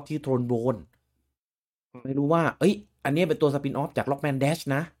ปินออฟที่โทรนโบนอืมไม่รู้ว่าอันนี้เป็นตัวสปินออฟจากล็อกแมนแดช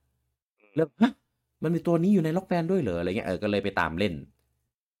นะเรื่องฮะมันมีตัวนี้อยู่ในล็อกแมนด้วยเหรออะไรเงี้ยก็เลยไปตามเล่น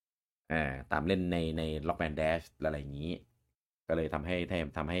ตามเล่นในล็อกแมนแดชอะไรอย่างนี้ก็เลยทำให้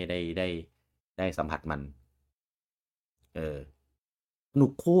ได้สัมผัสมันเออสนุ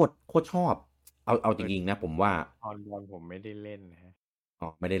กโคตรชอบเอาเออจริงๆนะผมว่าตอนบอลผมไม่ได้เล่นฮะอ๋อ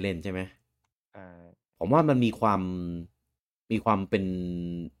ไม่ได้เล่นใช่ไหม อ่าผมว่ามันมีความเป็น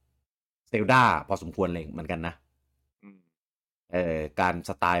เซลดาพอสมควรเลยเหมือนกันนะอืมการส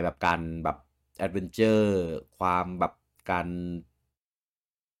ไตล์แบบการแบบแอดเวนเจอร์ความแบบการ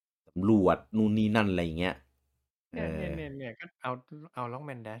สำรวจนู่นนี่นั่นอะไรอย่างเงี้ยเออเนี่ยก็เอาล็อกแ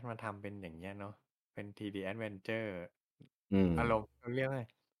มนแดชมาทำเป็นอย่างเงี้ยเนาะเป็น 3D Adventure อืมอารมณ์เรียกว่าไง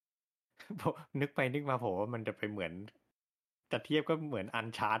ผมนึกไปนึกมาผมว่ามันจะไปเหมือนจะเทียบก็เหมือนอัน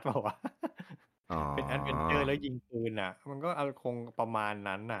ชาร์ d เปล่าวะ อ๋อ เป็นแอดเวนเจอร์แล้วยิงปืนอ่ะมันก็เอาคงประมาณ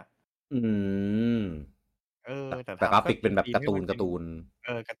นั้นอ่ะอืมเออแต่แต่กราทำก็ตีฟิกเป็นแบบการ์ตูมให้มันเป็นน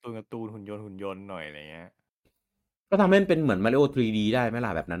การ์ตูนการ์ตูนหุ่นยนต์หน่อยอะไรเงี้ยก็ทำให้มันเป็นเหมือนมาริโอ 3D ได้ไหมล่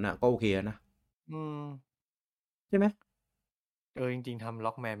ะแบบนั้นก็โอเคนะอืมใช่ไหมจริงๆทำล็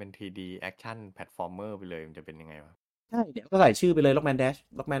อกแมนเป็น 3D Action Platformer ไปเลยมันจะเป็นยังไงวะใช่เดี๋ยวก็ใส่ชื่อไปเลยล็อกแมนแดช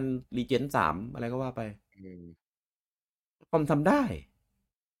ล็อกแมนรีเจน3อะไรก็ว่าไปอืมความทำได้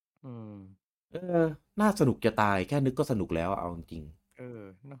อืมเออน่าสนุกจะตายแค่นึกก็สนุกแล้วเอาจริง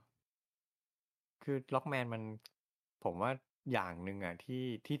เนาะคือล็อกแมนมันผมว่าอย่างหนึ่งอ่ะ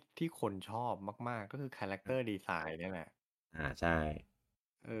ที่คนชอบมากๆก็คือคาแรคเตอร์ดีไซน์เนี่ยแหละ ใช่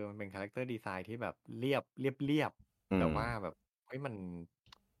มันเป็นคาแรคเตอร์ดีไซน์ที่แบบเรียบอืมแต่ว่าแบบเฮ้ย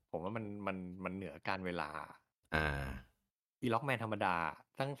ผมว่ามันเหนือการเวลาอ่าอีล็อกแมนธรรมดา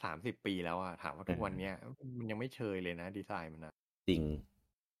ตั้ง30 ปีแล้วอะถามว่าเอทุกวันอเนี้ยมันยังไม่เชยเลยนะดีไซน์มันอะจริง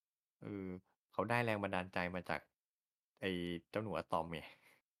เออเขาได้แรงบันดาลใจมาจากไอ้เจ้าหนูอะตอมไง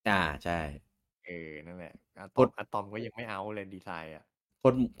ใช่นั่นแหละอะโคตรตอมอะตอมก็ยังไม่เอาเลยดีไซน์อะโ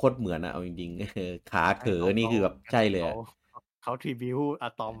คตรเหมือนเอาจริงๆขาใช่เขอนี่คือแบบใช่เลยเขาทริบิวอะ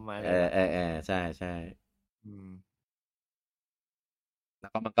ตอมมาเอเลยอะใช่ใช่อืมแล้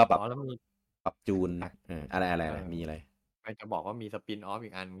วก็มันก็แบบแล้วมีปรับจูนอ่ะอะไรเออมีอะไรจะบอกว่ามีสปินออฟอี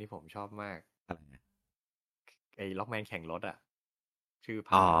กอันที่ผมชอบมาก อะไรนะไอ้ล็อกแมนแข่งรถอ่ะชื่อ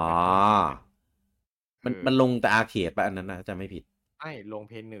อ๋อภาคมันชื่ออะไรนะเออมันลงแต่อาร์เคดป่ะอันนั้นนะจะไม่ผิดใช่ลงเ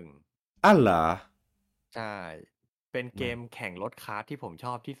พย์ 1เหรอใช่เป็นทำไมเกมแข่งรถคาร์ทที่ผมช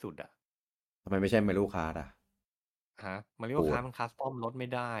อบที่สุดอ่ะทำไมไม่ใช่มาริโอคาร์ดมาริโกรธ โอคาร์ทมันคัสตอมรถไม่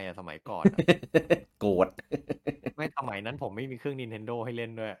ได้อ่ะสมัยก่อนอ่ะ โกรธ ไม่สมัยนั้นผมไม่มีเครื่อง Nintendo ให้เล่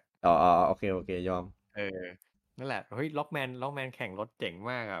นด้วยโอเคโอเคยอมเออนั่นแหละเฮ้ยล็อกแมนแข่งรถเจ๋ง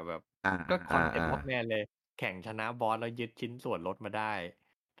มากอ่ะแบบอ่าก็คอนเซ็ปอ่าต์ล็อกแมนเลยแข่งชนะบอสแล้วยึดชิ้นส่วนรถมาได้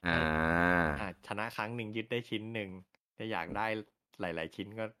อ่ให้าชนะครั้งหนึ่งยึดได้ชิ้นหนึ่งถ้าอยากได้หลายๆชิ้น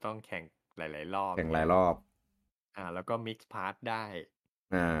ก็ต้องแข่งหลายๆรอบแข่อย่างเงี้ย งหลายรอบแล้วก็ mix part ได้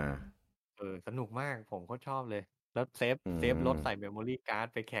อ่าสนุกมากผมก็ชอบเลยแล้วอืเซฟรถใส่มเมมโมรี่การ์ด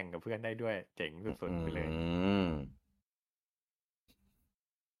ไปแข่งกับเพื่อนได้ด้วยเจ๋งสุดอืๆไปเลยม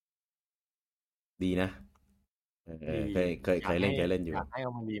ดีนะดีเคยเล่อยากให้นอยู่เอ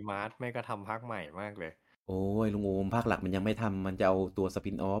ามารีมาสไม่ก็ทำภาคใหม่มากเลยโอ้ยลุงโอมภาคหลักมันยังไม่ทำมันจะเอาตัวส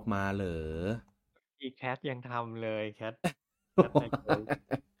ปินออฟมาเหรอ อีแคทยังทำเลยแคทไอโก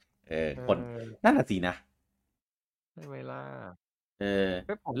เคนออนั่นน่ะสินะใช่ไหมล่ะเออ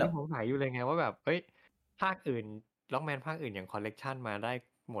ผมแล้วยังสงสัยอยู่เลยไงว่าแบบเฮ้ยภาคอื่นล็อกแมนภาคอื่นอย่างคอลเลกชันมาได้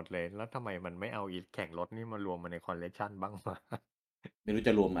หมดเลยแล้วทำไมมันไม่เอาอีแข่งรถนี่มารวมมาในคอลเลกชันบ้างวะ ไม่รู้จ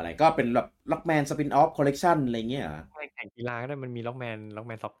ะรวมอะไรก็เป็นแบบล็อกแมนสปินออฟคอลเลกชันอะไรเงี้ยเหรอไม่แข่งกีฬาก็ได้มันมีล็อกแมน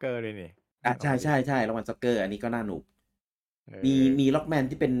ซ็อกเกอร์ด้วยนี่เอาใช่มาดิล็อกแมนซ็อกเกอร์อันนี้ก็น่าหนุกเอมีอล็อกแมน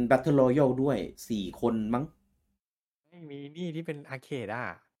ที่เป็นแบทเทิลรอยัลด้วย4 คนมั้ง ไม่มีนี่ที่เป็นอาร์เคด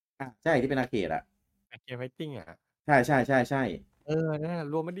ใช่ที่เป็นอาร์เคดอาร์เคดไฟติ้งอ่ะใช่ นั่นน่ะ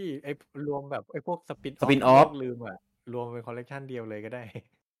รวมมันดิรวมแบบไอ้พวกสปินออฟสปินออฟกับโลกลืมอะรวมเป็นคอลเลกชันเดียวเลยก็ได้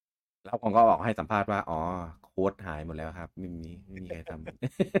แล้วผมก็ออกให้สัมภาษณ์ว่าอ๋อโค้ดหายหมดแล้วครับไม่มีใครทำ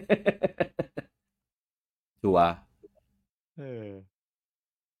ชัวร์เออ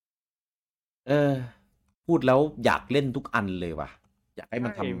เออพูดแล้วอยากเล่นทุกอันเลยว่ะอยากให้มั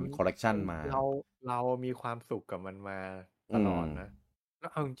นใช่ทำคอลเลกชันมาเราเรามีความสุขกับมันมาตอืมลอดนะแล้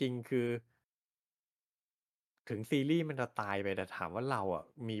วเอาจริงๆคือถึงซีรีส์มันจะตายไปแต่ถามว่าเราอ่ะ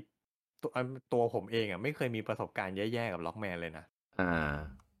มีตัวผมเองอ่ะไม่เคยมีประสบการณ์แย่ๆกับล็อกแมนเลยนะอ่า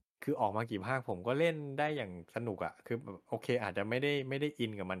คือออกมากี่ภาคผมก็เล่นได้อย่างสนุกอ่ะคือแบบโอเคอาจจะไม่ได้อิ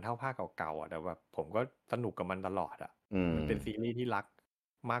นกับมันเท่าภาคเก่าๆอ่ะแต่แบบผมก็สนุกกับมันตลอดอ่ะอืมมันเป็นซีรีส์ที่รัก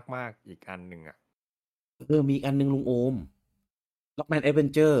มากๆอีกอันหนึ่งอ่ะ มีอีกอันหนึงลุงโอมล็อกแมนเอเวน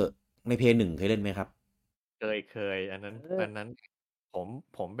เจอร์ในเพย์หนึ่งเคยเล่นไหมครับเคยอันนั้นเออผม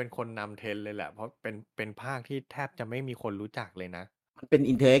ผมเป็นคนนำเทรนด์เลยแหละเพราะเป็นภาคที่แทบจะไม่มีคนรู้จักเลยนะมันเป็น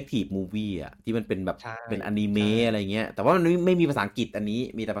อินเทอร์แอคทีฟมูฟวี่อ่ะที่มันเป็นแบบใช่เป็นอนิเมะใช่อะไรเงี้ยแต่ว่ามันไม่มีภาษาอังกฤษอันนี้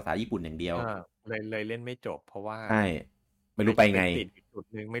มีแต่ภาษาญี่ปุ่นอย่างเดียวอ่าเลยเล่นไม่จบเพราะว่าใช่ไม่ไปรู้ไปไง ไปติดอีกจุด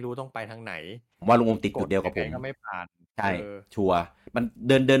หนึ่งไม่รู้ต้องไปทางไหนผมว่าลุงอมติดจุดกดยังไงเดียวกับผมก็ไม่ผ่านใช่เออชัวร์มันเ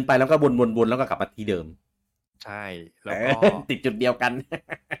ดินไปแล้วก็วนแล้วก็กลับมาที่เดิมใช่เออ แล้วก็ ติดจุดเดียวกัน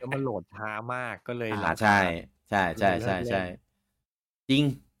แล้วมันโหลดช้ามากก็เลยรำใช่คาญใช่ใช่ก็เลยเลิใช่ใช่กเล่นจริง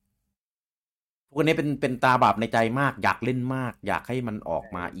พวกนี้เป็นตาบาปในใจมากอยากเล่นมากอยากให้มันออก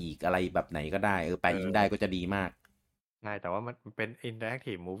มาอีกอะไรแบบไหนก็ได้แปลอิงได้เออก็จะดีมากใช่แต่ว่ามันเป็น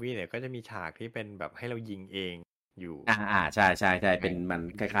interactive movie เนี่ยก็จะมีฉากที่เป็นแบบให้เรายิงเองอยู่ ใช่ใช่ใช่เออเป็นมัน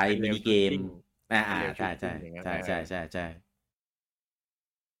คเป็นล้ายเป็น ๆมินิ rail เกม shooting เป็น rail ใช่ใช่ shooting อย่างนั้นใช่ใช่เออใช่ใช่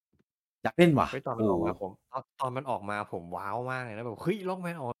อยากเล่นว่ะเฮ้ยตอนมันโอ้ออกมาผมตอนมันออกมาผมว้าวมากเลยนะแบบเฮ้ย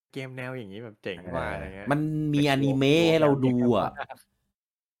Rockman ออกเกมแนวอย่างนี้แบบเจ๋งเอว่ะออะไรเงี้ยมันมีเป็นอนิเมะรวมให้เราดูแนวแย่อ่ะ มาก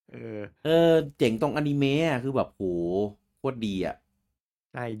เออเออเจ๋งตรงอนิเมะอะคือแบบโหโคตรดีอ่ะ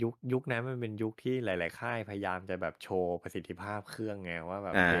ใช่ยุคนั้นมันเป็นยุคที่หลายๆค่ายพยายามจะแบบโชว์ประสิทธิภาพเครื่องไงว่าแบ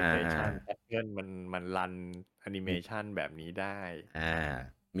บ อ่า PlayStation Pattern มันรันแอนิเมชันแบบนี้ได้อ่า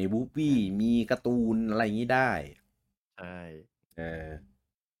มีบูฟี่ใช่มีการ์ตูนอะไรอย่างนี้ได้ใช่เออ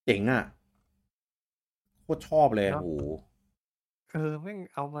เจ๋งอ่ะโคตรชอบเลยเนาะโหแม่ง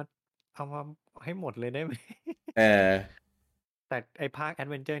เอามาให้หมดเลยได้ไหม เออแต่ไอ้ภาคแอด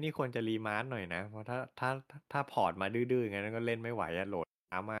เวนเจอร์นี่ควรจะรีมาสต์หน่อยนะ เพราะถ้าพอร์ตมาดื้อๆอย่างนั้นก็เล่นไม่ไหวอะโหลด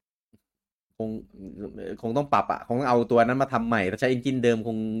ช้ามากคงคงต้องปรับอ่ะคงต้องเอาตัวนั้นมาทำใหม่ถ้าใช้เอนจินเดิม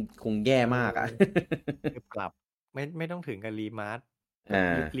คงแย่เอมากอ่ะ อคือปรับไม่ต้องถึงกับรีมาสต์ อ่า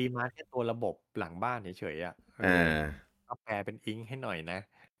รีมาสต์แค่ตัวระบบหลังบ้านเฉยๆอ่ะอ่าก็แปลเป็นอิงค์ให้หน่อยนะ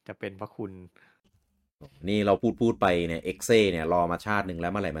จะเป็นพระคุณนี่เราพูดไปเนี่ยเอ็กเซ่เนี่ยรอมาชาติหนึ่งแล้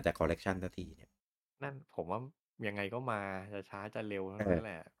วเมื่อไหร่มันจะคอลเลกชันสักทีเนี่ยนั่นผมว่ายังไงก็มาจะช้าจะเร็วเท่าเออนั้นแห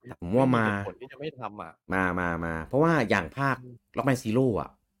ละแต่ผมไม่ว่ามามีเหตุผลที่จะไม่ทำอ่ะมาเพราะว่าอย่างภาคอืมล็อกแมนซีโร่อ่ะ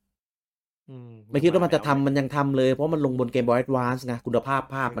ไม่มันคิดว่ามันจะมาแล้วไงทำมันยังทำเลยเพราะมันลงบนเกมบอย a อ v วานซ์นะคุณภาพ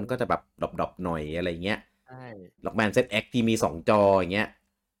ภาเพมันก็จะออแบบดรอปหน่อยอะไรเงี้ยใช่ล็อกแมนเซตเอ็กที่มี2 จออย่างเงี้ย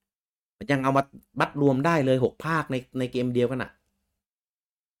มันยังเอามาบัดรวมได้เลย6 ภาคในเกมเดียวกันอ่ะ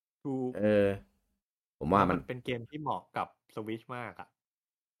ถูกเออผมว่ามันแล้วมันเป็นเกมที่เหมาะกับสวิชมากอ่ะ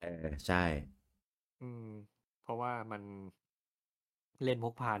ใช่อืมเพราะว่ามันเล่นพ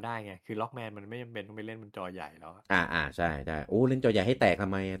กพาได้ไงคือล็อกแมนมันไม่จำเป็นต้องไปเล่นบนจอใหญ่แล้วอะใช่ใช่โอ้เล่นจอใหญ่ให้แตกทำ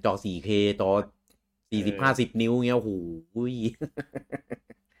ไมอะจอ 4K จอเออ40-50 นิ้วเงี้ยโอ้โหย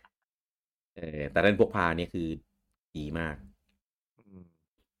แต่เล่นพกพาเนี่ยคือดีมากอืม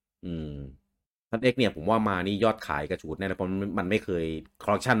อืมท่านเอ็กเนี่ยผมว่ามานี่ยอดขายกระฉูดแน่เลยเพราะมันไม่เคยคอ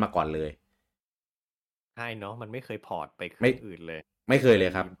ลเลคชันมาก่อนเลย ใช่เนาะมันไม่เคยพอร์ตไปเคไม่รื่องอื่นเลยไม่เคไม่เคยยเลย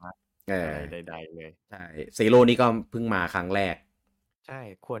ครับรีมาสเออะไรอใดๆเลยใช่ซีโร่นี่ก็เพิ่งมาครั้งแรกใช่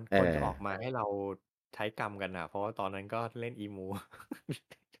ควรจะออกมาให้เราใช้กรรมกันอ่ะเพราะว่าตอนนั้นก็เล่นอีมู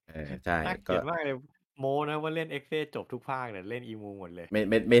ใช่ น่าเกก็ลียดมากเลยโมนะว่าเล่นเอ็กเซจบทุกภาคเนี่ยเล่นอีมูหมดเลย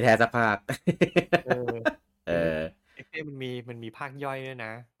ไม่แท้สักภาค เออ เอคืออเอ็กเซมันมีภาคย่อยด้วยน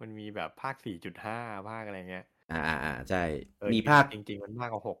ะมันมีแบบภาค4.5ภาคอะไรเงี้ย ใช่จริงมีภาคจริงๆมันมาก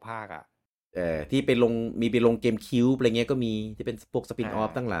กว่า6 ภาคอ่ะที่ไปลงมีไปลงเกมคิวอะไรเงี้ยก็มีที่เป็นพวกสปินอ่าออฟ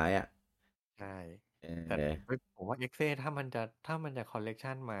ตั้งหลายอ่ะใช่เแต่ออเฮ้ยผมว่า Exe ถ้ามันจะคอลเลก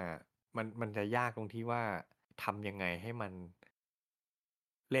ชันมามันจะยากตรงที่ว่าทำยังไงให้มัน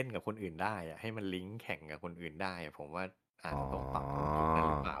เล่นกับคนอื่นได้อะให้มันลิงก์แข่งกับคนอื่นได้อะผมว่าอาจอ๋อจะต้องปรับตรงจุดนั้น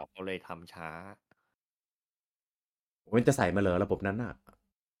หรือเปล่าเขาเลยทำช้ามันจะใส่มาเหรอระบบนั้นอ่ะ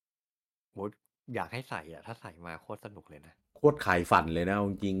โหอยากให้ใส่อ่ะถ้าใส่มาโคตรสนุกเลยนะโคตรขายฝันเลยนะเอา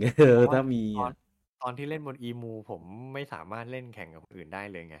จริงๆเพราะว่าถ้ามีตอนอ่ะตอนที่เล่นบนอีมูผมไม่สามารถเล่นแข่งกับคนอื่นได้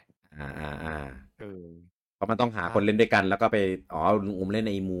เลยไงอ่าอ่าอ่าเออ เพราะมันต้องหาถ้าคนเล่นด้วยกันแล้วก็ไปอ๋อลุงอุ้มเล่นใน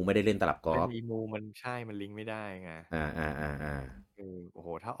อีมูไม่ได้เล่นตลับกอเล่นล์ฟอีมูมันใช่มันลิงก์ไม่ได้ไงอ่าโอ้โห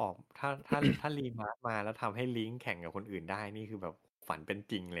ถ้าออกถ้ารีมาร์มาแล้วทำให้ลิงก์แข่งกับคนอื่นได้นี่คือแบบฝันเป็น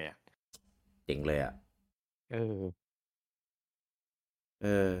จริงเลยอ่ะเจ๋งเลยอ่ะเออเอ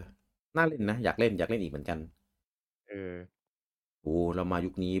อน่าเล่นนะอยากเล่นอีกเหมือนกันเออ โอ้เรามายุ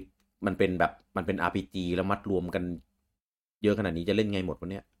คนี้มันเป็นแบบมันเป็น RPG แล้วมัดรวมกันเยอะขนาดนี้จะเล่นไงหมดวะ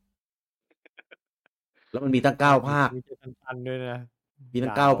เนี่ยแล้วมันมีตั้ง9 ภาคมีจะตันๆด้วยนะมี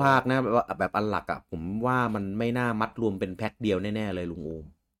ตั้งยาวเลย9 ภาคนะแบบว่าแบบอันหลักอ่ะผมว่ามันไม่น่ามัดรวมเป็นแพ็คเดียวแน่ๆเลยลุงโอม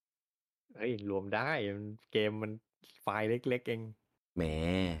เฮ้ยรวมได้เกมมันไฟล์เล็กๆเองแหม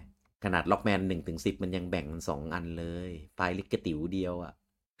ขนาดล็อกแมน1 ถึง 10มันยังแบ่งมัน2 อันเลยไฟล์เล็กกระติ๋วเดียวอ่ะ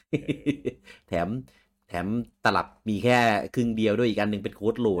เออ แถมแถมตลับมีแค่ครึ่งเดียวด้วยอีกอันหนึ่งเป็นโค้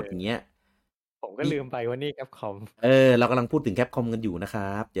ดโหลเออดอย่างเงี้ยผมก็นี่ลืมไปว่านี่แคปคอมเรากำลังพูดถึงแคปคอมกันอยู่นะค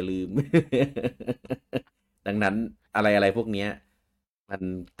รับอย่าลืม ดังนั้นอะไรพวกเนี้ยมัน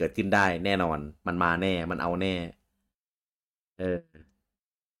เกิดขึ้นได้แน่นอนมันมาแน่มันเอาแน่เออ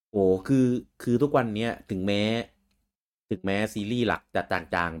โอ้คือทุกวันเนี้ยถึงแม้ซีรีส์หลักจะจ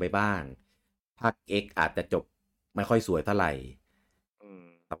างๆไปบ้างภาค X อาจจะจบไม่ค่อยสวยเท่าไหร่อืม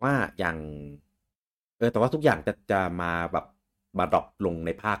แต่ว่าอย่างแต่ว่าทุกอย่างจะมาแบบมาดรอปลงใน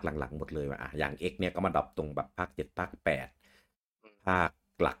ภาคหลังๆหมดเลยว่ะอย่าง X เนี่ยก็มาดรอปตรงแบบภาค7ภาค8อืมภาค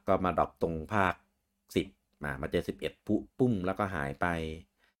หลักก็มาดรอปตรงภาค10มาเจอ11ปุ้มแล้วก็หายไป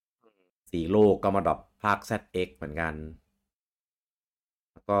อืมสีโลกก็มาดรอปภาค ZX เหมือนกัน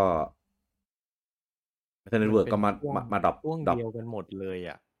แล้วก็ Cartoon มัน Network เป็นก็มาช่วงมาดรอปช่วงดรอปเดียวกันหมดเลย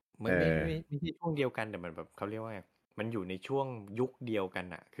อ่ะเออไม่ใช่ช่วงเดียวกันแต่มันแบบเขาเรียกว่าไงมันอยู่ในช่วงยุคเดียวกัน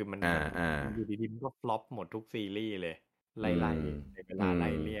อ่ะคือมันอ่ามันอ่ามันอยู่ดีๆมันก็ฟลอปหมดทุกซีรีส์เลยอืไล่มในเวอืมลาไล่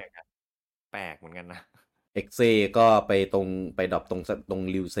เรียกอะแปลกเหมือนกันนะเอ็กเซก็ไปดรอปตรง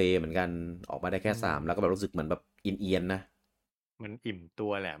ริวเซเหมือนกันออกมาได้แค่อื3แล้วก็แบบม รู้สึกเหมือนแบบเอียนนะมันอิ่มตั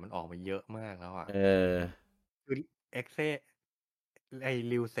วแหละมันออกมาเยอะมากแล้วอ่ะเออคือเอ็กเซไอ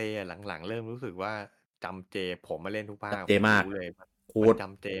ริวเซอะหลังๆเริ่มรู้สึกว่าจำเจผมมาเล่นทุกภาคจับเจมากผมรู้เลยโคตรมันจ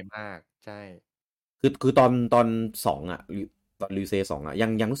ำเจมากใช่คือตอนสองอ่ะตอนริวเซ2อ่ะ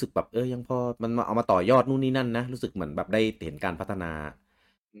ยังรู้สึกแบบยังพอมันมาเอามาต่อยอดนู่นนี่นั่นนะรู้สึกเหมือนแบบได้เห็นการพัฒนา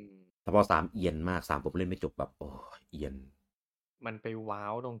อืมแต่พอ3 เอียนมากผมเล่นไม่จบแบบโอ้เอียนมันไปว้า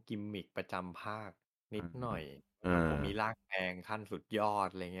วตรงกิมมิคประจำภาคนิอ่าดหน่อยอ่าแบบผมมีลากแพงขั้นสุดยอด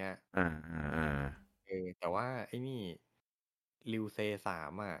อะไรเงี้ยอ่าแต่ว่าไอ้นี่ริวเซ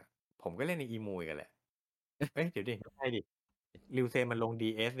3อ่ะผมก็เล่นในอีมูอีกันแหละเอ้ยเดี๋ยวดิไม่ใช่ดิริวเซมันลงดี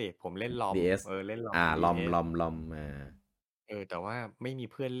เอสดิผมเล่นลอมดีเอสเล่นลอมดีเอส ลอมแต่ว่าไม่มี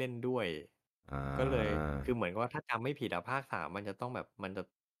เพื่อนเล่นด้วยอ่ก็เลยาคือเหมือนกับว่าถ้าจำไม่ผิดอะภาค3มันจะต้องแบบมันจะ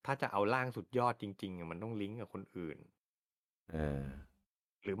ถ้าจะเอาร่างสุดยอดจริงๆอะมันต้องลิงก์กับคนอื่นเออ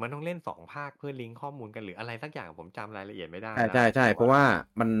หรือมันต้องเล่น2 ภาคเพื่อลิงก์ข้อมูลกันหรืออะไรสักอย่างผมจำรายละเอียดไม่ได้ละใช่แต่ว่าเพราะว่า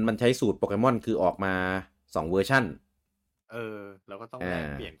มันใช้สูตรโปเกมอนคือออกมา2 เวอร์ชั่นเออเราก็ต้องอ่แลก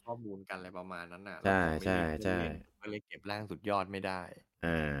เปลี่ยนาข้อมูลกันอะไรประมาณนั้นน่ะแล้ใช่วผมไม่ใช่มีเพื่อนใช่เล่นก็เลยเก็บร่างสุดยอดไม่ได้อ่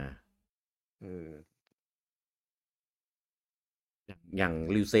าเอออย่าง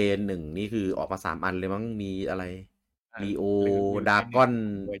ริวเซน1นี่คือออกมา3 อันเลยมั้งมีอะไรอ่าลีโอริวดาเซหนึ่งก้อน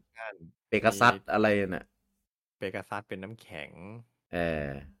เวอร์ชันเปกามีซัสอะไรน่ะเปกาซัสเป็นน้ำแข็งเอ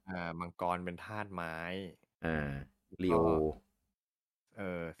อมังกรเป็นธาตุไม้ อ่าลีโอก็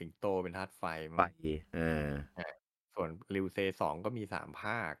สิงโตเป็นธาตุไฟไฟมั้งเอออ่าส่วนริวเซ2ก็มี3 ภ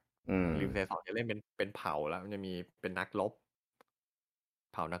าคอืมริวเซ2จะเล่นเป็นเผ่าแล้วมันจะมีเป็นนักรบ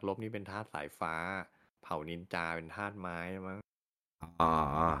เผ่านักรบนี่เป็นธาตุสายฟ้าเผ่านินจาเป็นธาตุไม้มั้งอ๋อ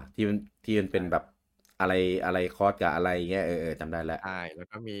ที่มันเป็นแบบอะไรอะไรคอสกับอะไรเงี้ยจำได้แล้วใช่แล้ว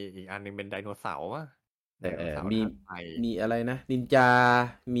ก็มีอีกอันหนึงเป็นไดโนเสาร์วะไดโนเสาร์มีธาตุไฟมีอะไรนะนินจา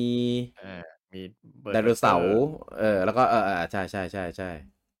มีอ่ามีเบิไดร์ โน r เกเสาร์อร์แล้วก็ใช่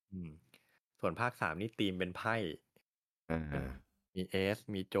อืมส่วนภาค3นี่ธีมเป็นไพ่อ่เออามีเอส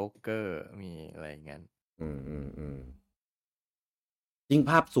มีโจ๊กเกอร์มีอะไรอย่างงั้นอืมจริง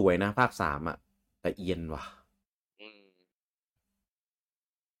ภาพสวยนะภาค 3อ่ะแต่เอียนว่ะอืม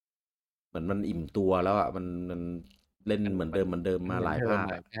เหมือนมันอิ่มตัวแล้วอ่ะมันเล่นมันมันเหมือนเดิมมันมาหลายเหมือนเดิมภาค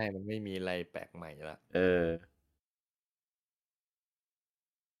อ่ะอ่ะใช่มันไม่มีอะไรแปลกใหม่ละ เออ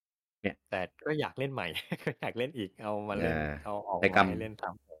เนี่ยแต่ก็อยากเล่นใหม่ ก็อยากเล่นอีกเอามาเอเล่นอเอาออกไปกรรมมาให้เล่นซ้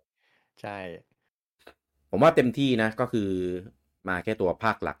ำใช่ผมว่าเต็มที่นะก็คือมาแค่ตัวภ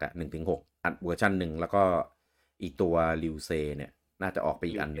าคหลักอ่ะ1 ถึง 6อันเวอร์ชัน 1แล้วก็อีกตัวริวเซเนี่ยน่าจะออกไป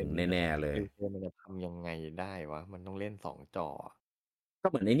อีกริวอันหนึ่งเซนมันจะแน่ๆเลยริวเซนมันจะทำยังไงได้วะมันต้องเล่น2 จอก็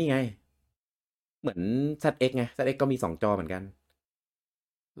เหมือนไอ้นี่ไงเหมือน ZX ไง ZX ก็มี2 จอเหมือนกัน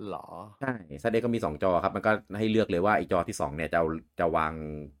หรอใช่ ZX ก็มี2 จอครับมันก็ให้เลือกเลยว่าไอจอที่2เนี่ยจะวาง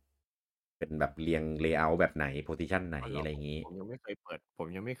เป็นแบบเรียงเลเยอร์แบบไหนโพซิชันไหนอ๋อเหรออะไรอย่างนี้ผมยังไม่เคยเปิดผม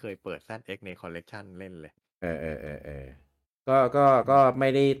ยังไม่เคยเปิด ZX ในคอลเลกชันเล่นเลยเออก็ไม่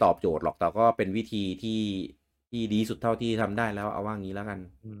ได้ตอบโจทย์หรอกแต่ก็เป็นวิธีที่ดีสุดเท่าที่ทำได้แล้วเอาว่างี้แล้วกัน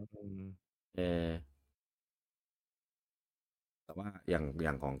อืมอืมเออแต่ว่าอ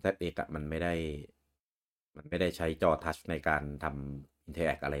ย่างของ ZX อะมันไม่ได้ใช้จอทัชในการทำอินเทอร์แ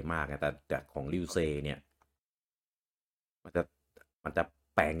อคอะไรมากนะแต่ของริวเซเนี่ยมันจะมันจะ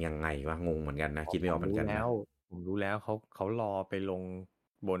แปลงยังไงวะงงเหมือนกันนะอ๋อคิดไม่ออกเหมือนกันนะผมรู้แล้วเขารอไปลง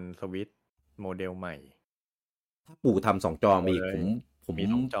บนสวิตช์โมเดลใหม่ถ้าปู่ทำ2 จอเอาเลยมาอีกผมมี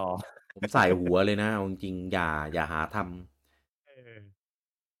2 จอผมใส่หัวเลยนะเอาจริงๆอย่าหาท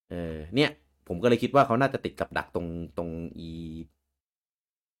เออำเนี่ยผมก็เลยคิดว่าเขาน่าจะติดกับดักตรงอี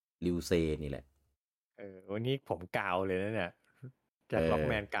ริวเซนี่แหละวันนี้ผมกาวเลยนะเนี่ยเอจากล็อกอ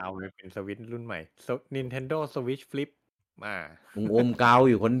แมนกาวเลยเป็นสวิตช์รุ่นใหม่ Nintendo Switch Flip มาลุงอมกาว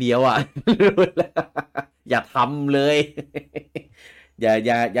อยู่คนเดียวอ่ะ อย่าทำเลย อ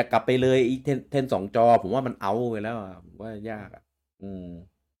ย่ากลับไปเลยอีเทน2 จอผมว่ามันเอาไปแล้วอะผมว่ายากอ่ะอืม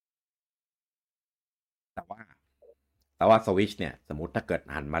แต่ว่าแต่ว่าสวิชเนี่ยสมมติถ้าเกิด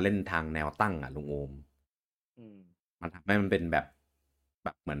หันมาเล่นทางแนวตั้งอ่ะลุงโอมอืมมันทำให้มันเป็นแบบ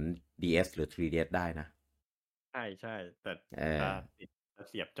เหมือน DS หรือ 3DS ได้นะใช่ใช่แต่เอจะอติดจะ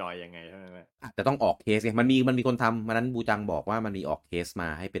เสียบจอยยังไงเท่านั้นแหละอาจจะต้องออกเคสไงมันมีคนทำมันนั้นบูจังบอกว่ามันมีออกเคสมา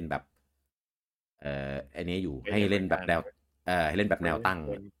ให้เป็นแบบอันนี้อยู่ให้เป็นเหมือนกัน เล่นแบบแนวให้เล่นแบบไปแนวตั้ง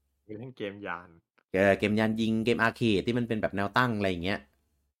เล่นเกมยานเกมยานยิงเกมอาร์เคดที่มันเป็นแบบแนวตั้งอะไรอย่างเงี้ย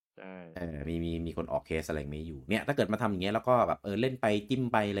ใช่มีคนออกเคสอะไรอย่างนี้อยู่เนี่ยถ้าเกิดมาทำอย่างเงี้ยแล้วก็แบบเล่นไปจิ้ม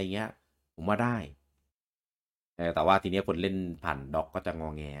ไปอะไรเงี้ยผมว่าได้แต่ว่าทีเนี้ยคนเล่นผ่านด็อกก็จะงอ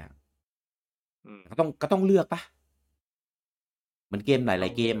แงอืมก็ต้องเลือกปะเหมือนเกมหต้ลา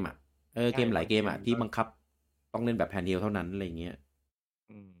ยๆเกองเลือกมอ่ะเกใช่มหลายเกมบางเกมก็อ่ะที่บังคับต้องเล่นแบบแฮนด์เฮลเท่านั้นอะไรเงี้ย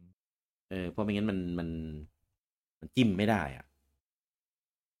อืมเพราะไม่งั้นมันจิ้มไม่ได้อ่ะ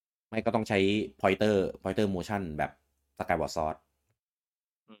ไม่ก็ต้องใช้ pointer motion แบบสกายวอร์ Sword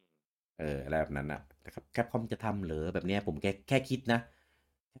อืมอะไรแบบนั้นอะแต่ครับแคปคอมจะทำเหรอแบบเนี้ยผมแค่คิดนะ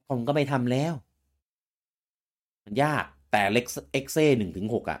แคปคอมก็ไม่ทำแล้วมันยากแต่เล็กเอ็กเซ่1 ถึง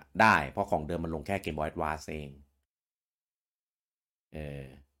 6อะได้เพราะของเดิมมันลงแค่เกมบอย a วา c e เองเออ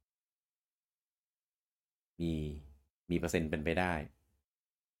มีมีเปอร์เซ็นต์เป็นไปได้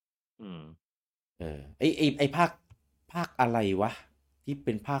อืมไอภาคอะไรวะที่เ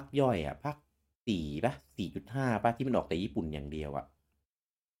ป็นภาคย่อยอะภาค4 ป่ะ 4.5ป่ะที่มันออกแต่ญี่ปุ่นอย่างเดียวอะ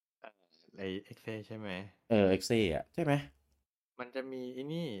ไอเอ็กเซใช่ไหมเอ็กเซ่อะใช่ไหมมันจะมีไอ้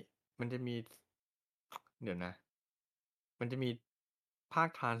นี่มันจะมีเดี๋ยวนะมันจะมีภาค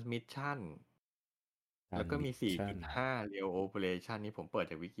transmission ทานแล้วก็มีมิชชั่น4.5 real operation นี่ผมเปิด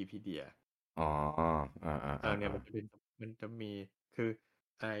จากวิกิพีเดีย อ๋อเนี่ยมันจะมีคือ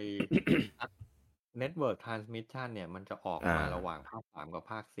ไอ้ Network Transmission เนี่ยมันจะออกอ่ามาระหว่างภาค3กับ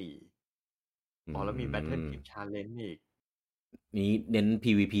ภาค4อือ๋อแล้วมี ม Battlefield Challenge อีกนี้เน้น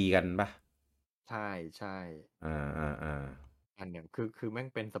PVP กันปะใช่ใช่อ่า อันเนี่ยคือแม่ง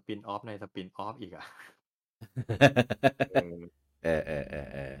เป็นสปินออฟในสปินออฟอีกอ่ะเออ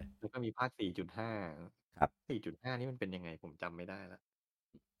แล้วก็มีภาค4.5ครับ4.5นี่มันเป็นยังไงผมจำไม่ได้แล้ว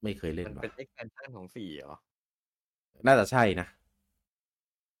ไม่เคยเล่นว่ะมันเป็น expansion ของ4เหรอน่าจะใช่นะ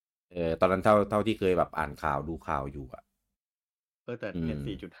ตอนนั้นเท่าที่เคยแบบอ่านข่าวดูข่าวอยู่อ่ะแต่อืเนี่ยม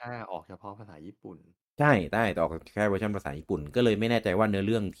4.5ออกเฉพาะภาษาญี่ปุ่นใช่ได้แต่ออกแค่เวอร์ชันภาษาญี่ปุ่นก็เลยไม่แน่ใจว่าเนื้อเ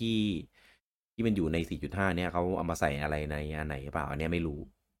รื่องที่มันอยู่ใน4.5เนี่ยเขาเอามาใส่อะไรในอันไหนหรือเปล่าอันเนี้ยไม่รู้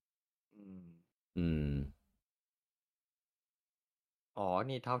อืม อืมอ๋อ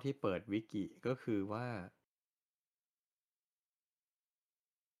นี่เท่าที่เปิดวิกิก็คือว่า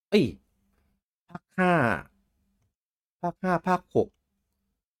เอ้ยภาคห้าภาค 6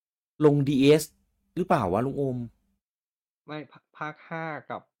ลง DS หรือเปล่าวะลุงโอมไม่ภาค5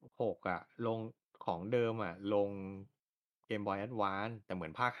กับ6อ่ะลงของเดิมอ่ะลงเกมบอย a อดวานแต่เหมือ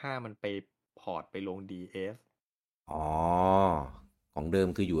นภาค5มันไปพอร์ตไปลง DS อ๋อของเดิม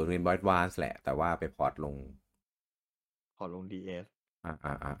คืออยู่ใน Boy Advance แหละแต่ว่าไปพอร์ตลงพอร์ตลง DS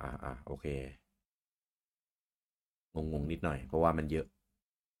โอเคงนิดหน่อยเพราะว่ามันเยอะ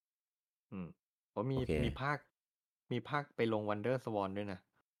อืมเพราะโอเค มีภาคไปลง Wonder Swan ด้วยนะ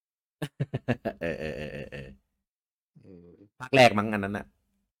เออภาคแรกมั้งอันนั้นอ่ะ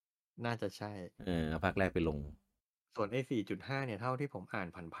น่าจะใช่ เอาภาคแรกไปลงส่วนไอ้4.5เนี่ยเท่าที่ผมอ่าน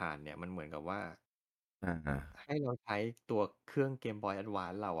ผ่านๆเนี่ยมันเหมือนกับว่าอ่าให้เราใช้ตัวเครื่องเกมบอย a อดวา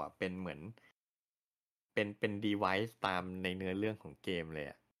นเราอ่ะเป็นเหมือนเป็น device ตามในเนื้อเรื่องของเกมเลย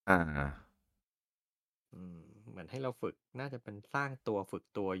อ่ะ อ่าเหมือนให้เราฝึกน่าจะเป็นสร้างตัวฝึก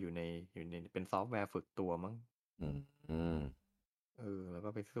ตัวอยู่ในเป็นซอฟต์แวร์ฝึกตัวมั้งอืมอืม แล้วก็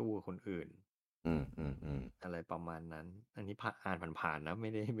ไปสู้กับคนอื่น อืม อะไรประมาณนั้น อันนี้อ่านผ่านๆนะไม่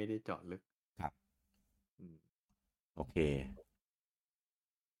ได้เจาะลึก ครับ อืม โอเค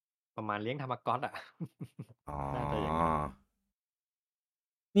ประมาณเลี้ยงธรรมก๊อตอ่ะ อ๋อ น่าจะอย่างนั้น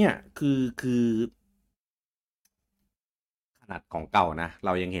เนี่ยคือขนาดของเก่านะ เร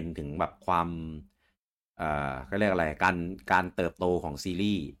ายังเห็นถึงแบบความก็เรียกอะไรการเติบโตของซี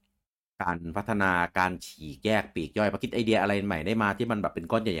รีส์การพัฒนาการฉีกแยกปลีกย่อยพอคิดไอเดียอะไรใหม่ได้มาที่มันแบบเป็น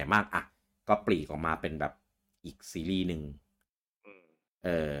ก้อนใหญ่ๆมากอ่ะก็ปลีกออกมาเป็นแบบอีกซีรีส์หนึ่ง อื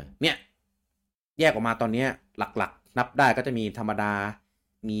ม เนี่ยแยกออกมาตอนเนี้ยหลักๆนับได้ก็จะมีธรรมดา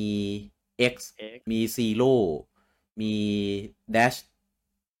มี X X มี Zero มี Dash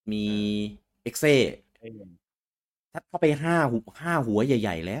มี X เอ้ย ถ้าเข้าไปห้าหัวให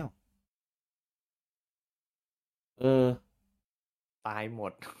ญ่ๆแล้ว เออ ตายหม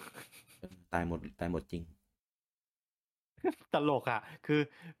ด ตายหมดจริง ตลกอ่ะ คือ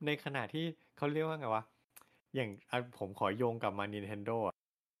ในขณะที่เขาเรียกว่าไงวะ อย่างผมขอโยงกลับมา Nintendo อ่ะ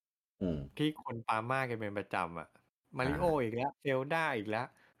อืม ที่คนปามากันเป็นประจำอ่ะ มาริโออีกแล้วเซลดาอีกแล้ว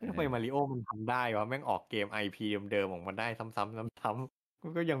ทำไมมาริโอมันทำได้วะแม่งออกเกม IP เดิมๆออกมาได้ซ้ำๆซ้ำ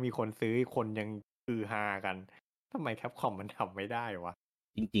ๆก็ยังมีคนซื้อคนยังฮือฮากันทำไมแคปคอมมันทำไม่ได้วะ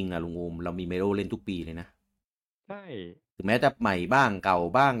จริงๆอะลุงโอมเรามีเมโลเล่นทุกปีเลยนะ ใช่ ถึงแม้จะใหม่บ้างเก่า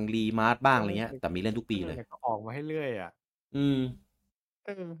บ้างรีมาร์บ้างอะไรเงี้ยแต่แต่มีเล่นทุกปีเลย ก็ออกมาให้เรื่อยอ่ะ อืม เอ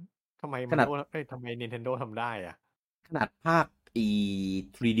อทำไมขนาด มาริโอทำไม Nintendo ทำได้อ่ะ ขนาดภาค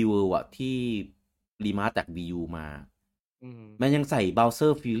3D World อะที่รีมาสจาก Wii U มา อืม มันยังใส่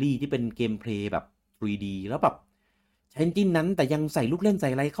Bowser Fury ที่เป็นเกมเพลย์แบบ 3D แล้วแบบใช้เอนจินนั้นแต่ยังใส่ลูกเล่นใส่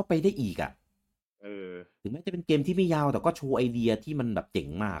อะไรเข้าไปได้อีกอะเออ ถึงแม้จะเป็นเกมที่ไม่ยาวแต่ก็โชว์ไอเดียที่มันแบบเจ๋ง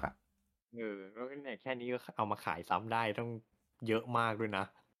มากอะ แล้วเนี่ยแค่นี้ก็เอามาขายซ้ำได้ต้องเยอะมากด้วยนะ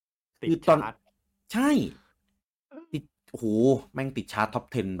ติดคือตอน ชาร์ต ใช่ติดโอ้โหแม่งติดชาร์ตท็อป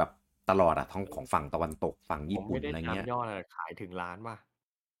 10แบบตลอดอะทั้งของฝั่งตะวันตกฝั่งญี่ปุ่นผมไม่ได้อะไรเงี้ย จำยอดอะขายถึงล้านป่ะ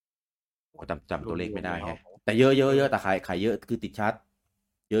โอ้จำตัวเลขรวไม่ได้มๆแล้ว แฮะแต่เยอะเยอะเออเยอะแต่ขายเยอะคือติดชาร์ต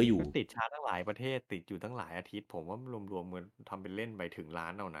เยอะอยู่ก็ติดชาร์ตตั้งหลายประเทศติดอยู่ตั้งหลายอาทิตย์ผมว่ารวมๆเหมือนทำเป็นเล่นไปถึงล้า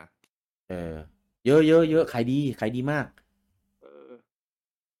นเอานะ เออเยอะเยอะเยอะขายดีมาก เออ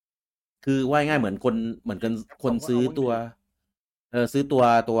คือว่าง่ายเหเนี่ยมือนคนเหมือนกันแคปคนคอมก็ซื้อตัวเอาบ้างดิซื้อตั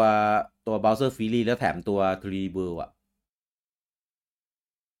ว Bowser Fury แล้วแถมตัว 3D World อ่ะ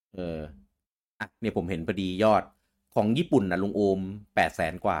เอออ่ะเนี่ยผมเห็นพอดียอดของญี่ปุ่นนะลุงโอม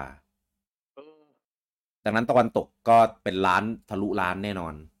800,000กว่าเออจากนั้นตะวันตกก็เป็นล้านทะลุล้านแน่นอ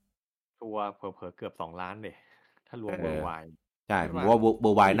นทัวร์เผลอๆเกือบ2 ล้านเลยถ้ารเอวมเวออร์ไว ใช่ใช่ป่ะผมว่าเบ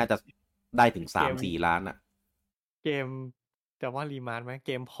อร์ไวน่าจะได้ถึงเกม3-4 ล้านอ่ะเกมจะว่ารีมาร์ไหมเ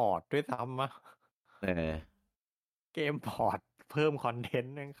กมพอร์ตด้วยซ้ำมะ เออเกมพอร์ตเพิ่มคอนเทน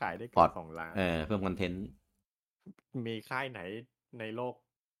ต์ยังขายได้พอร์ตเกือบ2 ล้านเพิ่มคอนเทนต์มีค่ายไหนในโลก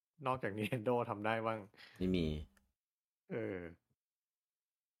นอกจาก Nintendo ทำได้บ้างไม่มี เออ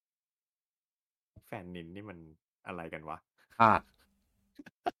แฟนนินนี่มันอะไรกันวะ ธาตุ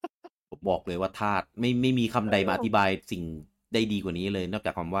ผมบอกเลยว่าธาตุไม่มีคำใดมาอธิบายสิ่งได้ดีกว่านี้เลยนอกจ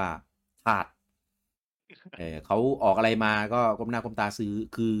ากคำว่าธาตุเขาออกอะไรมาก็ก้มหน้าก้มตาซื้อ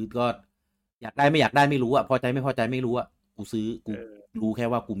คือก็อยากได้ไม่อยากได้ไม่รู้อะพอใจไม่พอใจไม่รู้อะกูซื้อกูเออรู้แค่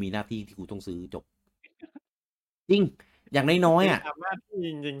ว่ากูมีหน้าที่ที่กูต้องซื้อจบจริงอย่างน้อยๆซื้ออะตามหน้าที่จ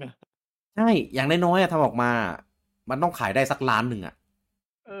ริงๆนะใช่อย่างน้อยๆอะทำออกมามันต้องขายได้สักล้านหนึ่งอะ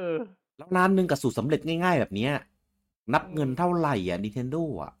เออแล้วล้านหนึ่งกับสูตรสำเร็จง่ายๆแบบเนี้ยนับอืเงินมเท่าไหร่อ่ะ Nintendo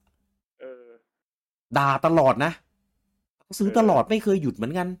อ่ะเออด่าตลอดนะเอซื้อตลออดไม่เคยหยุดเหมื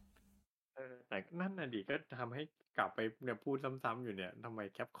อนกัน แต่นั่นน่ะดิก็ทำให้กลับไปเนี่ยพูดซ้ำๆอยู่เนี่ยทำไม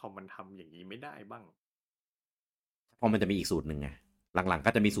แคปคอมมันทำอย่างนี้ไม่ได้บ้างเพราะมันจะมีอีกสูตรหนึ่งไงหลังๆ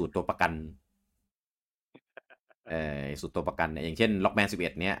ก็จะมีสูตรตัวประกันสูตรตัวประกันเนี่ยอย่างเช่นล็อกแมน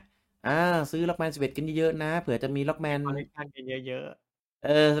11เนี้ยซื้อล็อกแมน11กันเยอะๆนะเผื่อจะมีล็อกแมนคอลเลกชันกันเยอะ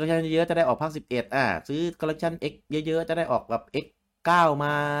คอลเลคชันเยอะๆจะได้ออกภาค11ซื้อคอลเลคชัน X เยอะๆจะได้ออกแบบ X9 ม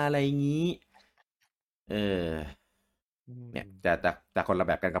าอะไรอย่างนี้เออๆเนี่ยจะคนละแ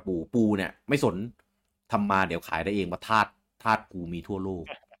บบกันกับปูเนี่ยไม่สนทำมาเดี๋ยวขายได้เองว่าทาสกูมีทั่วโลก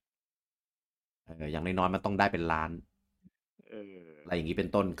อย่างน้อยๆมันต้องได้เป็นล้าน เอออะไรอย่างนี้เป็น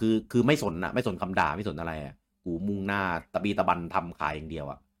ต้นคือไม่สนอะไม่สนคำด่าไม่สนอะไรอะกูมุ่งหน้าตะบีตะบันทำขายอย่างเดียว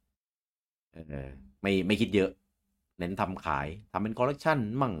อะเออไม่คิดเยอะเน้นทำขายทำเป็นคอลเลกชัน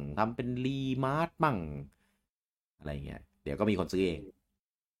มั่งทำเป็นรีมาร์ทมั่งอะไรเงี้ยเดี๋ยวก็มีคนซื้อเอง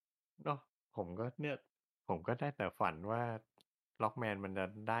เนาะผมก็เนี่ยผมก็ได้แต่ฝันว่าล็อกแมนมันจะ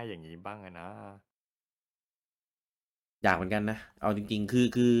ได้อย่างนี้บ้างอะนะอยากเหมือนกันนะเอาจริงๆ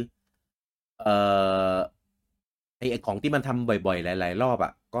คือเอ่อไอของที่มันทำบ่อยๆหลายๆรอบอ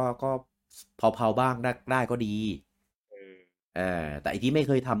ะก็เผาๆบ้างได้ก็ดี แต่ไอที่ไม่เ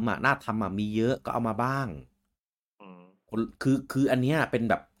คยทำน่าทำมีเยอะก็เอามาบ้าง อืมคืออันเนี้ยเป็น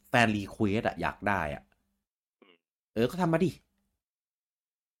แบบแฟนรีเควสอยากได้ก็ทำมาดิ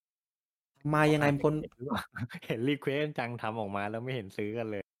ทำมาเพราะยังไงบางคนอาจจะเห็นหรือเปล่า เห็นรีเควสจังทำออกมาแล้วไม่เห็นซื้อกัน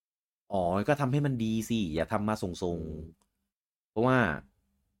เลยก็ทำให้มันดีสิอย่าทำมาส่งๆเพราะว่า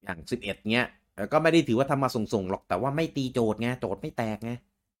อย่าง11เนี้ยก็ไม่ได้ถือว่าทำมาส่งๆหรอกแต่ว่าไม่ตีโจทย์ไงโจทย์ไม่แตกไง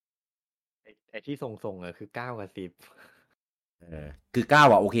ไอ้ที่ส่งๆคือ9 กับ 10คือ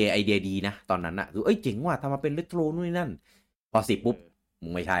9โอเคไอเดียดีนะตอนนั้นคือเจ๋งว่ะทำมาเป็นเรโทรนู่นนี่นั่นพอ10ปุ๊บมึ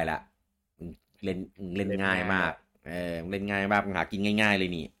งไม่ใช่ละมึงมึงเล่นเล่นง่ายมากง่ายละมึงเล่นง่ายมากมึงหากินง่ายๆเลย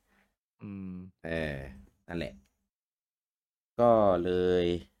นี่อืมเออนั่นแหละก็เลย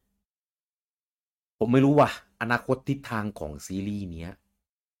ผมไม่รู้ว่ะอนาคตทิศทางของซีรีส์เนี้ย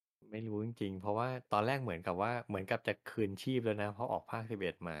ไม่รู้จริงๆเพราะว่าตอนแรกเหมือนกับจะคืนชีพแล้วนะเพราะออกภาค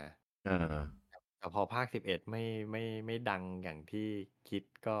 11มาเออแต่พอภาค 11ไม่ดังอย่างที่คิด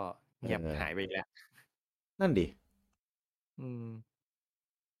ก็เอเงียบอหายไปอีกแล้วนั่นดิอืม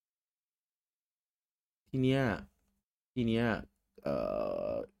ทีเนี้ยทีเนี้ยเอ่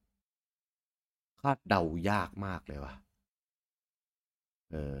อคาดเดายากมากเลยว่ะ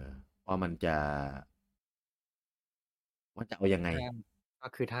เออว่ามันจะเอายังไงถ้าก็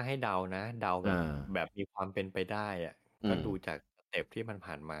คือถ้าให้เดานะเดาเอแบบมีความเป็นไปได้อะก็อืมดูจากสเต็ปที่มัน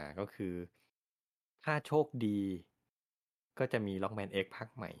ผ่านมาก็คือถ้าโชคดีก็จะมีล็อกแมนเอ็กภาค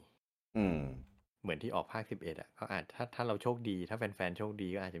ใหม่ อืมเหมือนที่ออกภาค 11ก็อาจถ้าเราโชคดีถ้าแฟนๆโชคดี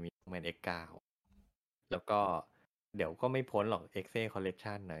ก็อาจจะมี Rockman X9 แล้วก็เดี๋ยวก็ไม่พ้นหรอก X-Ray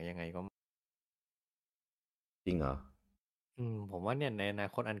Collection นะยังไงก็จริงเหรอ ผมว่าเนี่ยในอนา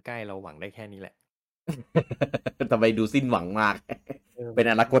คตอันใกล้เราหวังได้แค่นี้แหละ ทำไมดูสิ้นหวังมาก มันเป็น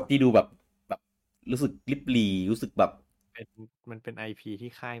อนาคตสิ้นหวังที่ดูแบบรู้สึกลิบหลีรู้สึกแบบเป็นมันเป็น IP ที่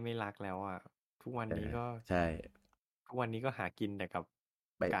ค่ายไม่รักแล้วอ่ะทุกวันเออนี้ก็ใช่ทุกวันนี้ก็หากินแต่กับ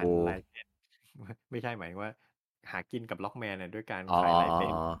ไบโอการลายเซ็นไม่ใช่หมายถึงว่าหากินกับล็อกแมนเนี่ยด้วยการอ๋อขายอ๋อลายเซ็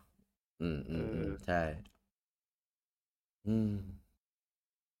นอ๋ออ๋อเออ ใช่อืม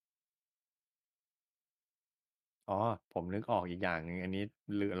อ๋อผมนึกออกอีกอย่างหนึ่งอันนี้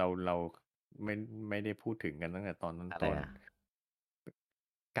เราไม่ไม่ได้พูดถึงกันตั้งแต่ตอนต้นอะไร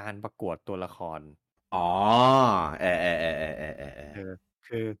ๆการประกวดตัวละครอ๋อเออเออ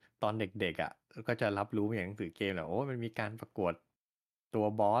คือตอนเด็กๆก็จะรับรู้มาอย่างหนังสือเกมแหละโอ้มันมีการประกวดตัว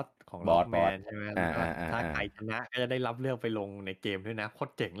บอสของล็อกแมบอสนใช่ไหมแล้วก็ถ้าใครชนะก็จะได้รับเลือกไปลงในเกมด้วยนะโคต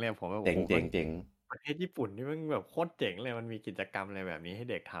รเจ๋งเลยผมแบบเจ๋งโอ้โหมันเจ๋งประเทศญี่ปุ่นนี่มันแบบโคตรเจ๋งเลยมันมีกิจกรรมอะไรแบบนี้ให้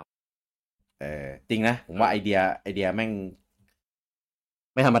เด็กทจริงนะผำมว่าไอเดียแม่ง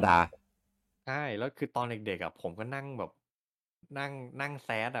ไม่ธรรมดาใช่แล้วคือตอนเด็กๆผมก็นั่งแบบนั่งนั่งแซ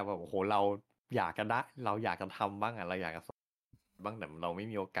ดแบบโอ้โหอยากจะได้เราอยากจะทำบ้างเราอยากจะสอนบ้างแต่เราไม่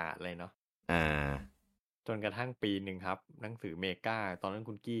มีโอกาสเลยเนาะอ่าจนกระทั่งปีหนึ่งครับหนังสือเมกาตอนนั้น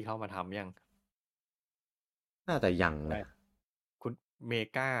คุณกี้เข้ามาทำยังน่าจะยังใช่นะคุณเม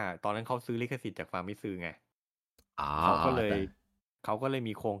กาตอนนั้นเขาซื้อลิขสิทธิ์จากฟาร์มิซอไงอ๋อเขาก็เลยแต่เขาก็เลย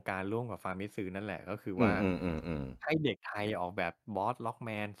มีโครงการร่วมกับฟาร์มิซอนั่นแหละก็คือว่าอืมให้เด็กไทยออกแบบบอสล็อกแม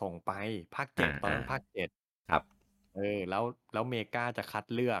นส่งไปภาค 7ตอนอ่านั้นภาค 7 ครับเออแล้วเมกาจะคัด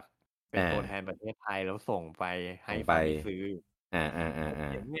เลือกเป็นตัวแทนประเทศไทยแล้วส่งไปให้ส่งไปฟาร์มิซื้อโคตรอ่า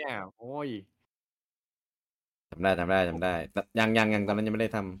เจ๋งเนี่ยโอ้ยจำได้ยังตอนนั้นยังไม่ไ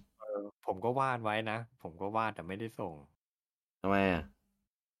ด้ทผมก็วาดไว้นะผมก็วาดแต่ไม่ได้ส่งำทำไม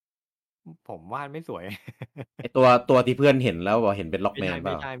ผมวาดไม่สวย ไอตัวที่เพื่อนเห็นแล้วบอกเห็นเป็นล็อกไม่ใช่แมนเป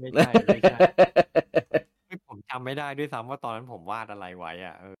ล่า ไม่ใช่ผมจำไม่ได้ด้วยซ้ำว่าตอนนั้นผมวาดอะไรไว้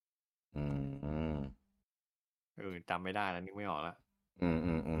อืมจำไม่ได้แล้วนึกไม่ออกแล้ว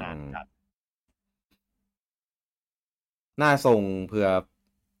นานอืมจัดน่าส่งเผื่อ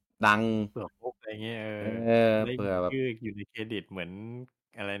ดังเผื่อฟุกอะไรเงี้ยได้เผื่อแบบชื่ออยู่ในเครดิตเหมือน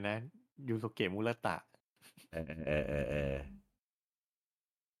อะไรนะยูโสเกะมุระตะเออเออเออเออ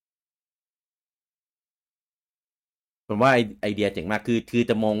ผมว่าไอเดียเจ๋งมากคือ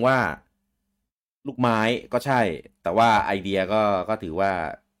จะมองว่าลูกไม้ก็ใช่ แต่ว่าไอเดียก็ถือว่า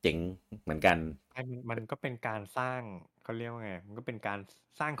เจ๋งเหมือนกันมันก็เป็นการสร้างเขาเรียกว่าไงมันก็เป็นการ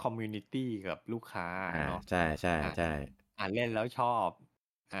สร้างคอมมูนิตี้กับลูกค้าเนาะใช่ใช่อ่ะใช่เล่นแล้วชอบ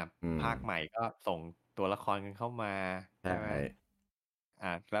อ่ะอืมภาคใหม่ก็ส่งตัวละครกันเข้ามาใช่ใช่ไหม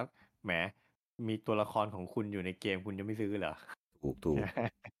แล้วแหมมีตัวละครของคุณอยู่ในเกมคุณจะไม่ซื้อเหรอ ถูก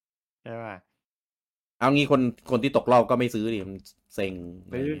ใช่ป่ะเอางี้คนที่ตกรอบก็ไม่ซื้อดิมันเซ็งอะ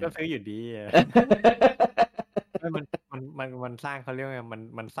ไรซื้อเงี้ย ก็ซื้ออยู่ดีไม่มันสร้างเขาเรียกว่าไง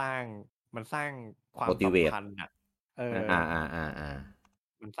มันสร้างความสัม motivate พันธ์เออ อ่า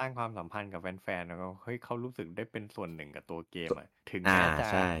มันสร้างความสัมพันธ์กับแฟนๆแล้วก็เฮ้ยเขารู้สึกได้เป็นส่วนหนึ่งกับตัวเกมอะถึงอ่าแม้จะ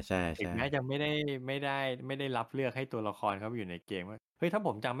ใช่ใช่ถึงใช่แม้จะไม่ได้รับเลือกให้ตัวละครเขาไปอยู่ในเกมว่าเฮ้ยถ้าผ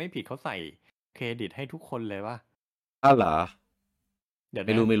มจำไม่ผิดเขาใส่เครดิตให้ทุกคนเลยว่าอ้าวเหรอเดี๋ยว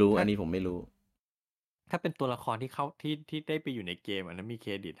นะไม่รู้ถ้าอันนี้ผมไม่รู้ถ้าเป็นตัวละครที่เข้าที่ได้ไปอยู่ในเกมอันนั้นมีเค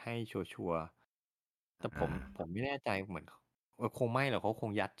รดิตให้ชัวร์ๆแต่อ่ผมาไม่แน่ใจเหมือนคงไม่หรอกเขาค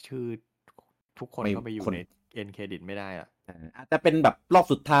งยัดชื่อทุกคนไม่เข้าไปอคนยู่ในเอ็นเครดิตไม่ได้อะ อาจจะเป็นแบบรอบ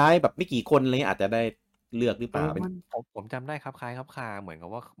สุดท้ายแบบไม่กี่คนอะไรเงี้ยอาจจะได้เลือกหรือเปล่าเป็นผมจำได้ครับคล้ายครับคาเหมือนกับ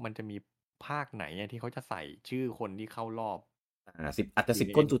ว่ามันจะมีภาคไหนอะที่เขาจะใส่ชื่อคนที่เข้ารอบอาจจะอยู่ใน 10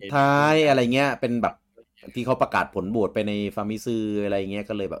 คนสุด NK ท้ายด้วยกันอะไรเงี้ยเป็นแบบที่เขาประกาศผลโหวตไปในฟามิซืออะไรเงี้ย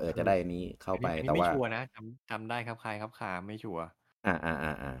ก็เลยแบบเอจะอได้อันนี้เข้าไปอันนี้แต่ว่าไม่ชัวร์นะจำได้ครับคล้ายครับคาไม่ชัวร์อ่า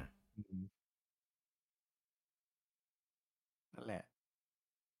อืมนั่นแหละ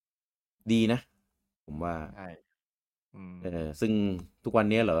ดีนะผมว่าใช่อืมซึ่งทุกวัน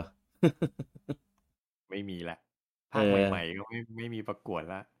นี้เหรอ ไม่มีละเอภาคใอหม่ๆก็ไม่มีประกวด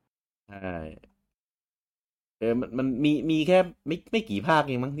ละใช่มันมีแค่ไม่กี่ภาคเ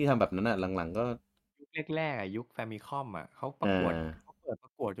องมั้งที่ทำแบบนั้นอ่ะหลังๆก็ยุคแรกๆอะยุคแฟมิคอมอ่ะเขาปอ่ระกวดาเขาเปิดปร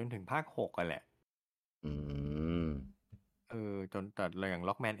ะกวดจนถึงภาค6กันแหละอืมจนแต่อย่าง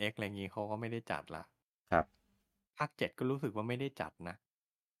ล็อกแมนเอ็กอะไรงี้เขาก็ไม่ได้จัดละครับภาค7ก็รู้สึกว่าไม่ได้จัดนะ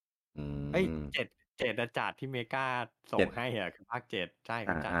อืเอ้ยมเจ็ดอะจัดที่เมกาส่เจ็ดงให้อ่ะคือภาค7ใช่อ่าเ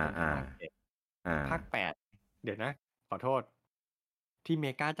ขาจัดอ่าอ่ากันที่ภาค7อ่าภาค8เดี๋ยวนะขอโทษที่เม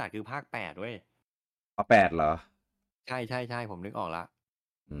กาจัดคือภาค8เว้ยเอา8เหรอใช่ผมนึกออกละ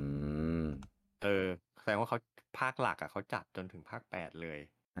อืมเออแสดงว่าเขาภาคหลักอ่ะเขาจัดจนถึงภาค8เลย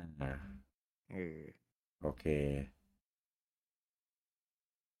อ่าเออโอเค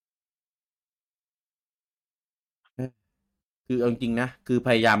คือเอาจริงๆนะคือพ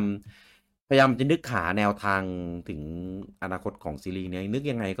ยายามจะนึกหาแนวทางถึงอนาคตของซีรีส์เนี้ยนึก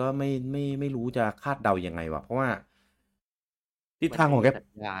ยังไงก็ไม่รู้จะคาดเดายังไงวะเพราะว่าทิศมันทางของแก ไม่มีสัญ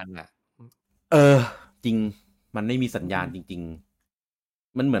ญาณอ่ะเออจริงมันไม่มีสัญญาณจอืมริง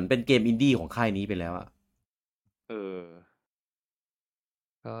ๆมันเหมือนเป็นเกมอินดี้ของค่ายนี้ไปแล้วอะเออ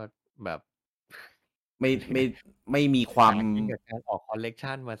ก็แบบ ไม่ไม่มีความหากินกับการออกคอลเลก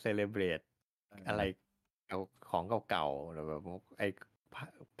ชันมาเซเลบรตเอะไรออเอาของเก่าๆหรือแบบไอ้ภา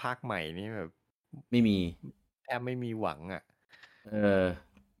ภาคใหม่นี่แบบไม่มีแทบไม่มีหวังอ่ะเออ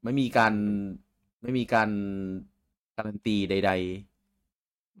ไม่มีการเออไม่มีการการันตีใด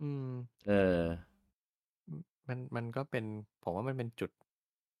อืมๆมันก็เป็นผมว่ามันเป็นจุด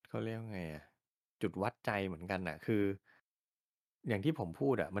เขาเรียกว่าไงอ่ะจุดวัดใจเหมือนกันอ่ะคืออย่างที่ผมพู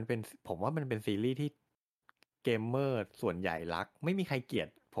ดอ่ะผมว่ามันเป็นซีรีส์ที่เกมเมอร์ส่วนใหญ่รักไม่มีใครเกลียด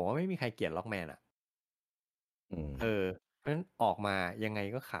ผมว่าไม่มีใครเกลียดล็อกแมนอ่ะ อืมเพราะฉะนั้นออกมายังไง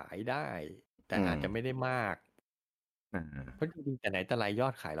ก็ขายได้แต่อืมอาจจะไม่ได้มากอ่เพราะาจริงๆแต่ไหนแต่ไรยอ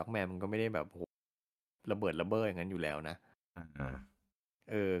ดขายล็อกแมนมันก็ไม่ได้แบบโหระเบิดระเบ้ออย่างนั้นอยู่แล้วนะอ่า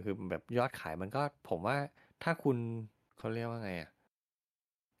คือแบบยอดขายมันก็ผมว่าถ้าคุณเขาเรียกว่าไงอะ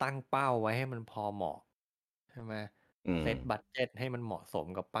ตั้งเป้าไว้ให้มันพอเหมาะใช่ไหมอืมเซตบัดเจ็ตให้มันเหมาะสม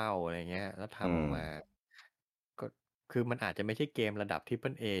กับเป้าอะไรเงี้ยแล้วอืทำออกมมาก็คือมันอาจจะไม่ใช่เกมระดับ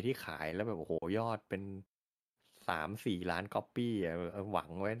Triple A ที่ขายแล้วแบบโอ้โหยอดเป็น3-4 ล้านก๊อปปี้อะหวัง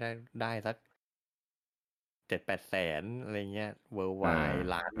ไว้ได้สัก 7-8 แสนอะไรเงี้ยเวิร์ d ไวอ่า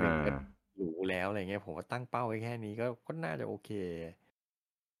ล้านหอ่านึ่งก็หรูแล้วอะไรเงี้ยผมก็ตั้งเป้าไว้แค่นี้ก็น่าจะโอเค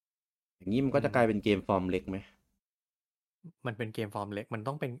อย่างนี้มันอืมก็จะกลายเป็นเกมฟอร์มเล็กไหมมันเป็นเกมฟอร์มเล็กมัน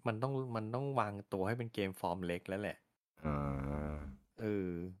ต้องวางตัวให้เป็นเกมฟอร์มเล็กแล้วแหละอ่าเอ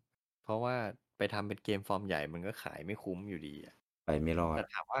อเพราะว่าไปทำเป็นเกมฟอร์มใหญ่มันก็ขายไม่คุ้มอยู่ดีอะไปไม่รอดแต่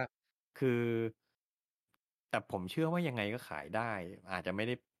ถามว่าคือแต่ผมเชื่อว่ายังไงก็ขายได้อาจจะไม่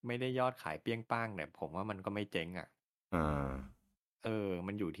ได้ยอดขายเปรี้ยงป้างแต่ผมว่ามันก็ไม่เจ๊งอ่ะอ่า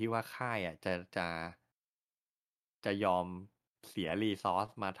มันอยู่ที่ว่าค่ายอ่ะจะยอมเสียรีซอส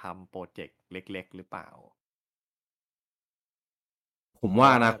มาทำโปรเจกต์เล็กๆหรือเปล่า ผมเพราะว่า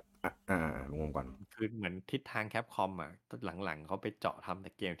ว่านะลงก่อนคือเหมือนทิศทางแคปคอมอ่ะหลังๆเขาไปเจาะทำแต่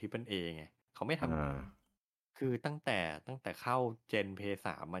เกมที่เป็นเอไงเขาไม่ทอ่าำคือตั้งแต่เข้าเจนเพย์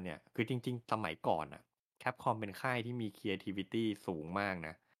3มาเนี่ยคือจริงๆสมัยก่อนอ่ะแคปคอมเป็นค่ายที่มี creativity สูงมากน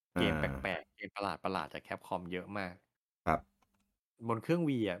ะอ่เกมแปลากๆเกมประหลาดจากแคปคอมเยอะมากครับบนเครื่อง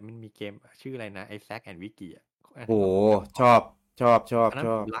วีอ่ะมันมีเกมชื่ออะไรนะไอ้แซกแอนด์วิกิอ่ะอันโหนั้นก็ของแคปคอม ชอบอันนั้น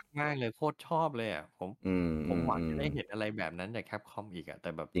ผมชอบรักมากเลยโคตรชอบเลยอ่ะผมอืมผมหวังอืมจะได้เห็นอะไรแบบนั้นจากแคปคอมอีกอ่ะแต่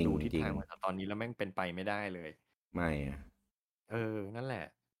แบบจริงดูทิศจริงทางมาตอนนี้แล้วแม่งเป็นไปไม่ได้เลยไม่อะเออนั่นแหละ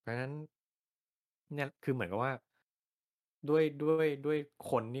เพราะฉะนั้นเนี่ยคือเหมือนกับว่าด้วย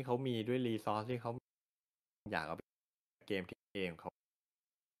คนที่เขามีด้วยรีซอสที่เขาอยากเอาไปเกมที่เองเขา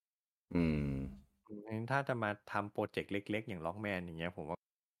อืมงั้นถ้าจะมาทำโปรเจกต์เล็กๆอย่างล็อกแมนอย่างเงี้ยผมว่า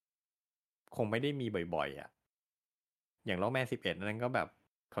คงไม่ได้มีบ่อยๆอ่ะอย่างล็อกแมน11นั้นก็แบบ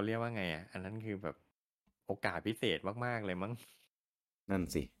เขาเรียกว่าไงอ่ะอันนั้นคือแบบโอกาสพิเศษมากๆเลยมั้งนั่น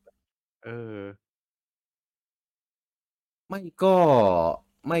สิ เออไม่ก็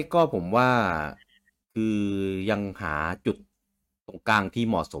ไม่ก็ผมว่าคือยังหาจุดตรงกลางที่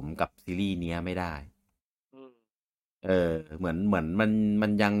เหมาะสมกับซีรีส์เนี้ยไม่ได้อืมเออเหมือนมั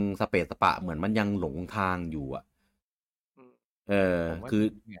นยังสเปซสปะเหมือนมันยังหลงทางอยู่อ่ะอืมเออผมว่าคือ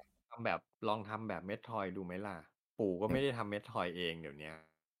เนี่ยทำแบบลองทำแบบเมททอยดูไหมล่ะปู่ก็ไม่ได้ทำเมททอยเองเดี๋ยวเนี้ย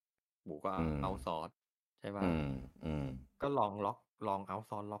ปู่ก็อืมเอาซอร์สใช่อืป่ะมอืมก็ลองเอา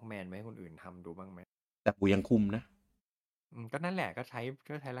ซอร์สล็อกแมนไหมาให้คนอื่นทำดูบ้างไหม แต่กูยังคุมนะก็นั่นแหละก็ใ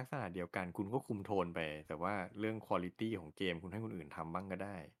ช้ลักษณะเดียวกันคุณก็คุมโทนไปแต่ว่าเรื่องควอลิตี้ของเกมคุณให้คนอื่นทำบ้างก็ไ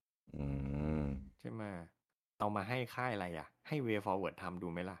ด้อืมใช่ไหมเอามาให้ค่ายอะไรอ่ะให้ Way Forward ทำดู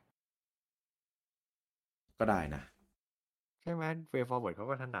ไหมล่ะก็ได้นะใช่ไหม Way Forward เขา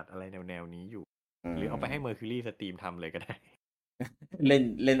ก็ถนัดอะไรแนวนี้อยู่อืหรือเอาไปให้ ม Mercury Steam ทำเลยก็ได้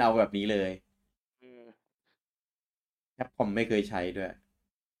เล่นเอาแบบนี้เลยเออแคปคอมไม่เคยใช้ด้วย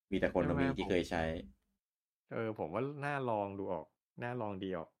มีแต่โคใช่ไหมนามิที่เคยใช้ผมว่าน่าลองดูออกน่าลองดี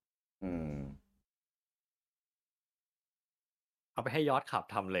ออกอืม เอาไปให้ยอดขับ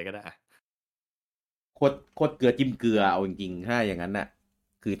ทำเลยก็ได้อะโคตรเกลือจิ้มเกลือเอาจริงๆถ้าอย่างนั้นน่ะ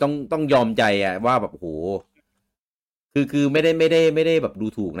คือต้องยอมใจอ่ะว่าแบบโหคือไม่ได้แบบดู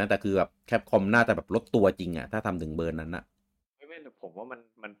ถูกนะแต่คือแบบแคปคอมน่าจะแบบลดตัวจริงอ่ะถ้าทำถึงเบอร์นั้นน่ะไม่แต่ผมว่า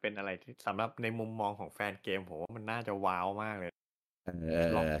มันเป็นอะไรที่สำหรับในมุมมองของแฟนเกมผมว่ามันน่าจะว้าวมากเลย เออเออ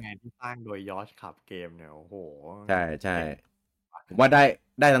ล็เอออกแมนที่สร้างโดยยอชขับเกมเนี่ยโอ้โหใช่ใช่เจ๋งผมว่าไ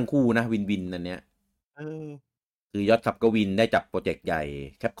ด้ทั้งคู่นะวินวินอันเนี้ยเออคือยอดขับก็วินได้จับโปรเจกต์ใหญ่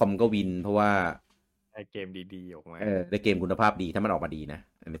แคปคอมก็วินเพราะว่าได้เกมดีๆออกมาได้เกมคุณภาพดีถ้ามันออกมาดีนะ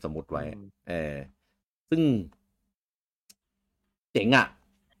อันนี้สมมติอืไว้มเออซึ่งเจ๋งอ่ะ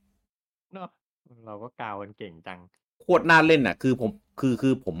เนาะเราก็กาวกันเก่งจังโคตรน่าเล่นอ่ะคือ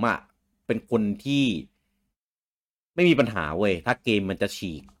ผมอ่ะเป็นคนที่ไม่มีปัญหาเว้ยถ้าเกมมันจะ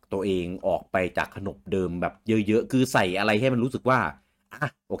ฉีกตัวเองออกไปจากขนบเดิมแบบเยอะๆคือใส่อะไรให้มันรู้สึกว่าอ่ะ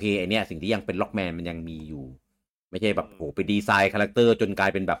โอเคไอเนี้ยสิ่งที่ยังเป็นล็อกแมนมันยังมีอยู่ไม่ใช่แบบอืมโหไปดีไซน์คาแรคเตอร์จนกลา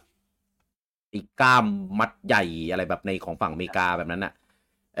ยเป็นแบบอีกกล้ามมัดใหญ่อะไรแบบในของฝั่งอเมริกาแบบนั้นอ่ะ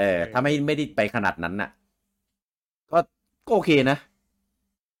ถ้าไม่ได้ไปขนาดนั้นน่ะก็ก็โอเคนะ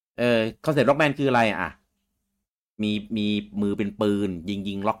คอนเซ็ปต์ล็อกแมนคืออะไรอ่ะ มีมือเป็นปืน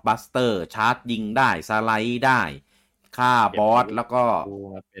ยิงล็อกบัสเตอร์ชาร์จยิงได้สไลด์ได้ฆ่าบอเก็บอาวุธสแล้วก็กู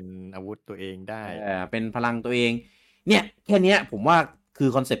มาเป็นอาวุธตัวเองได้เป็นพลังตัวเองเนี่ยแค่เนี้ยผมว่าคือ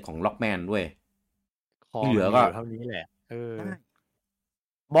คอนเซ็ปต์ของล็อกแมนด้วยคอที่เหลือก็มันมีอยู่เท่านี้แหละได้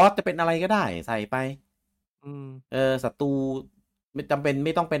บอสจะเป็นอะไรก็ได้ใส่ไปอืมศัตรูไม่จำเป็นไ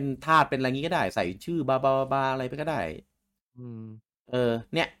ม่ต้องเป็นธาตุเป็นอะไรงี้ก็ได้ใส่ชื่อบาอะไรไปก็ได้อืม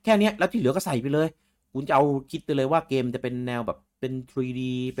เนี่ยแค่เนี้ยแล้วที่เหลือก็ใส่ไปเลยคุณจะเอาคิดไปเลยว่าเกมจะเป็นแนวแบบเป็น 3D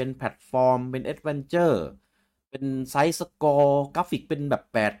เป็นแพลตฟอร์มเป็นแอดเวนเจอร์เป็นไซส์สกอร์กราฟิกเป็นแบบ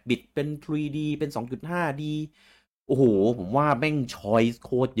8บิตเป็น 3D เป็น 2.5D โอ้โหอืมผมว่าแม่งชอยส์โค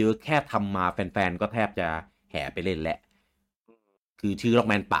ตรเยอะแค่ทำมาแฟนๆก็แทบจะแห่ไปเล่นแหละอืมคือชื่อล็อก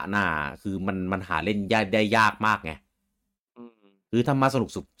แมนปะหน้าคือมันหาเล่นยากได้ยากมากไงอืมคือทำมาสนุก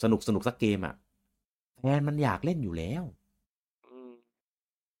สักเกมอ่ะแฟนมันอยากเล่นอยู่แล้ว อืม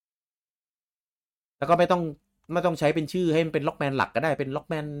แล้วก็ไม่ต้องใช้เป็นชื่อให้มันเป็นล็อกแมนหลักก็ได้เป็นล็อก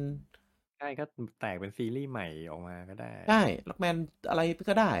แมนใช่ก็แตกเป็นซีรีส์ใหม่ออกมาก็ได้ได้ล็อกแมนอะไร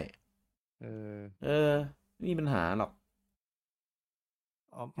ก็ได้เออเออไม่มีปัญหาหรอก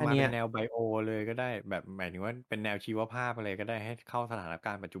เอาแค่เนี้ยมาเป็นแนวไบโอเลยก็ได้แบบหมายถึงว่าเป็นแนวชีวภาพอะไรก็ได้ให้เข้าสถานก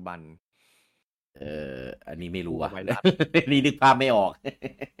ารณ์ปัจจุบันเออันนี้ไม่รู้สู้กับว่ะ ไวรัส นี่นึกภาพไม่ออก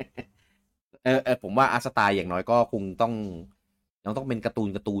ผมว่าอาร์ตสไตล์อย่างน้อยก็คงต้องยังต้องเป็นการ์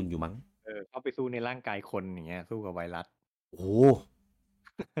ตูนอยู่มั้งเข้าไปสู้ในร่างกายคนอย่างเงี้ยสู้กับไวรัส โอ้โห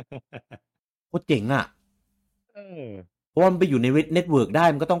โคตรเจ๋งอ่ะเออเพราะว่ามันไปอยู่ในเน็ตเวิร์กได้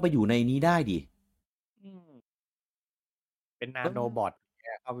มันก็ต้องไปอยู่ในนี้ได้ดิอืมเป็นนาเออโนบอทเ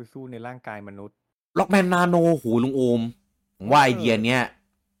นี่ยเข้าไปสู้ในร่างกายมนุษย์ล็อกแมนนาโนหูลุงโอมผมเอว่าไอเดียอเนี้ย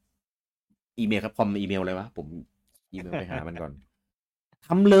อีเมลครับคอมอีเมลอะไรวะผมอีเมลไปหามันก่อน ท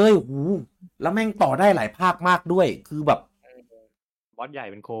ำเลยโหแล้วแม่งต่อได้หลายภาคมากด้วย คือแบบบอสใหญ่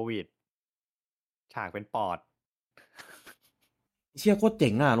เป็นโควิดฉากเป็นปอด เชี่ยโคตรเจ๋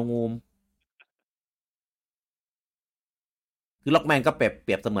งอ่ะลุงโอมคือล็อกแมนก็เป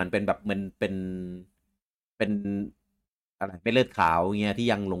รียบเสมือนเป็นแบบมันเป็นอะไรไม่เลือดขาวเงี้ยที่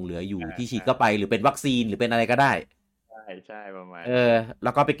ยังหลงเหลืออยู่อ่าที่ฉีดอ่าเข้าไปหรือเป็นวัคซีนหรือเป็นอะไรก็ได้ใช่ใช่ประมาณเอนั้นแ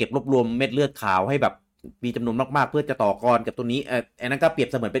ล้วก็ไปเก็บรวบรวมเม็ดเลือดขาวให้แบบมีจำนวนมากๆเพื่อจะต่อกรกับตัวนี้อันนั้นก็เปรียบ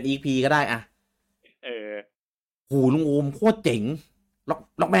เสมือนเป็น EP ก็ได้อะเออโหลุงโอมโคตรเจ๋ง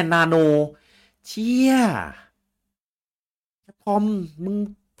ล็อกแมนนาโนเชี่ยคอมมึง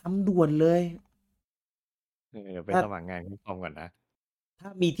ทำด่วนเลยเดี๋ยวไปสมัครงานคุณคอมก่อนนะถ้า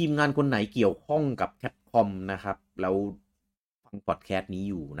มีทีมงานคนไหนเกี่ยวข้องกับแคปคอมนะครับแล้วฟังพอดแคสต์นี้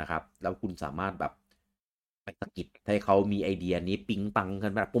อยู่นะครับแล้วคุณสามารถแบบไปสะกิดให้เขามีไอเดียนี้ปิ๊งปังกั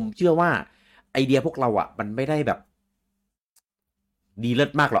นแบบผมเชื่อว่าไอเดียพวกเราอ่ะมันไม่ได้แบบดีเลิ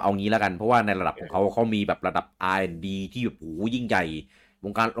ศมากหรอกเอางี้แล้วกันเพราะว่าในระดับของเขามีแบบระดับ R&D ที่แบบโหยิ่งใหญ่อ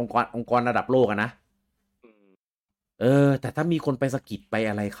งค์กรระดับโลกอะนะแต่ถ้ามีคนไปสะกิดไป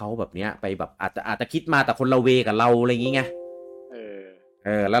อะไรเขาแบบเนี้ยไปแบบอาจจะคิดมาแต่คนละเวกับเราอะไรอย่างเงี้ยเอ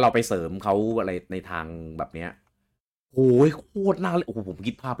อแล้วเราไปเสริมเขาอะไรในทางแบบเนี้ยโอ้ยโคตรน่าเล่นโอ้โหผม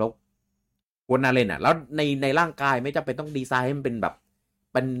คิดภาพแล้วโคตรน่าเล่นอ่ะแล้วในร่างกายไม่จำเป็นต้องดีไซน์ให้มันเป็นแบบ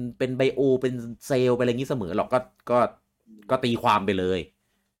เป็นไบโอเป็นเซลล์เป็นอะไรอย่างนี้เสมอหรอกก็ก็ตีความไปเลย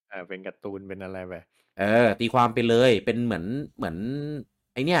เป็นการ์ตูนเป็นอะไรไปตีความไปเลยเป็นเหมือน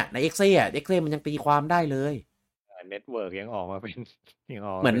ไอเนี้ยในเอ็กเซ่เอ็กเซ่มันยังตีความได้เลยเน็ตเวิร์กยังออกมาเป็นยังอ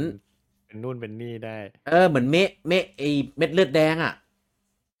อกเหมือนมาเป็นนู่นเป็นนี่ได้เหมือนเมไอเม็ดเลือดแดงอ่ะ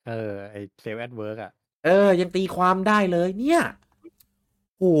ไอเซลล์แอดเวิร์กอ่ะยังตีความได้เลยเนี่ย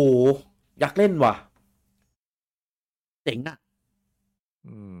โอ้โหอยากเล่นว่ะเจ๋งอ่ะ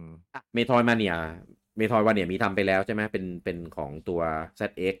อืมเมทอยมาเนียมีทำไปแล้วใช่ไหมเป็นของตัว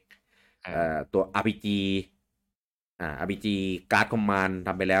ZX ตัว RPG RPG Guard Command ท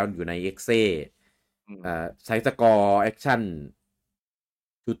ำไปแล้วอยู่ใน Exe ไซส์สกอร์แอคชั่น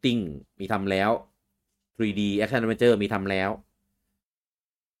ชูตติ้งมีทำแล้ว 3D Action Adventure มีทำแล้ว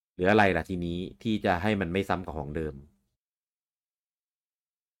เหลืออะไรล่ะทีนี้ที่จะให้มันไม่ซ้ำกับของเดิม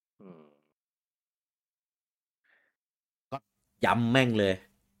ก็ย้ำแม่งเลย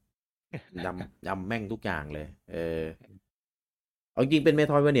ย้ำแม่งทุกอย่างเลยเอาจริงเป็นเม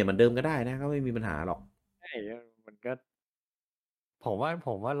ทอยเนี่ยเหมือนเดิมก็ได้นะก็ไม่มีปัญหาหรอกใช่มันก็ผม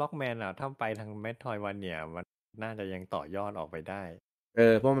ว่าล็อกแมนอ่ะถ้าไปทางเมทรอยวันเนี่ยมันน่าจะยังต่อยอดออกไปได้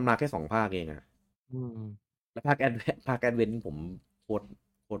เพราะมันมาแค่2 ภาคเองอะอืมแล้วภาคแอดเวนผมโค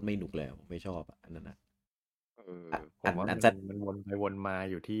ตรไม่หนุกเลยผมไม่ชอบอันนั้นนะเอออ่ะผมว่ามันอันซัดมันวนไปวนมา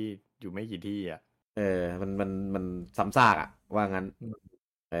อยู่ไม่กี่ที่อ่ะมันซ้ำซากอะว่างั้นอืม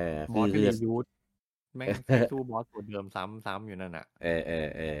เออบอสก็คือรียูทแม่งไปสู้บอสตัวเดิมซ้ำอยู่นั่นอ่ะ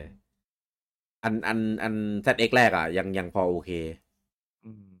อันZXแรกอ่ะยังพอโอเค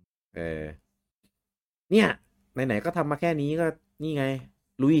อืมเออเนี่ยไหนๆก็ทำมาแค่นี้ก็นี่ไง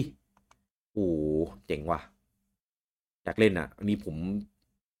ลุยโอ้เจ๋งว่ะอยากเล่นอ่ะนี่ผม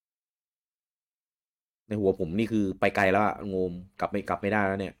ในหัวผมนี่คือไปไกลแล้วอะงมกลับไม่ได้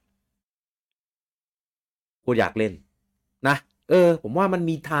แล้วเนี่ยโคตรอยากเล่นนะผมว่ามัน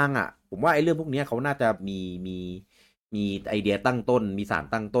มีทางอ่ะผมว่าไอ้เรื่องพวกเนี้ยเขาน่าจะมีมีไอเดียตั้งต้นมีสาร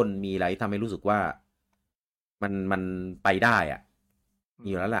ตั้งต้นมีอะไรทำให้รู้สึกว่ามันไปได้อ่ะมี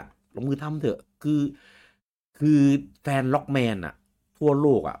อยู่แล้วแหละลงมือทำเถอะคือแฟนล็อกแมนอ่ะทั่วโล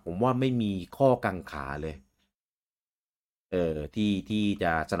กอ่ะผมว่าไม่มีข้อกังขาเลยที่จ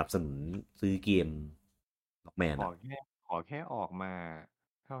ะสนับสนุนซื้อเกมล็อกแมนอ่ะขอแค่ขอแค่ออกมา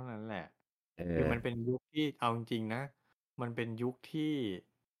เท่านั้นแหละเอคืออมันเป็นยุคที่เอาจริงๆนะมันเป็นยุคที่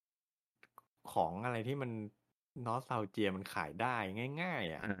ของอะไรที่มันนอสตาเจียมันขายได้ง่าย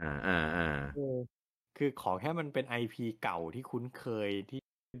ๆอ่ะอ่าเออคือขอแค่มันเป็นไอพีเก่าที่คุ้นเคยที่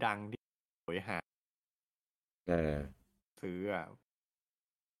ดังที่โหยหาเออซื้ออ่ะ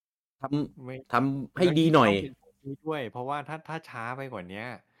ทไม่ทำให้ดีหน่อยต้องเป็นแบบนี้ด้วยเพราะว่าถ้าช้าไปกว่าเนี้ย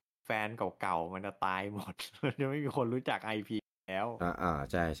แฟนเก่าๆมันจะตายหมดมันจะไม่มีคนรู้จักไอพีแล้ว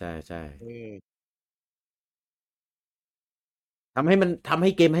ใช่ใช่ใช่เออทำใ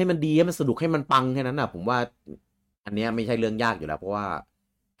ห้เกมให้มันดีให้มันสนุกให้มันปังแค่นั้นอ่ะผมว่าอันเนี้ยไม่ใช่เรื่องยากอยู่แล้วเพราะว่า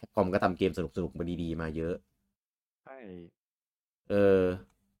แคปคอมก็ทำเกมสนุกมาดีๆมาเยอะใช่เออ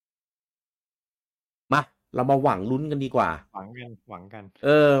มาเรามาหวังลุ้นกันดีกว่าหวังกันหวัง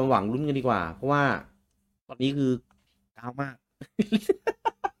ลุ้นกันดีกว่าเพราะว่าตอนนี้คือกาวมาก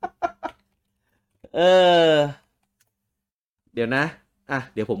เออเดี๋ยวนะ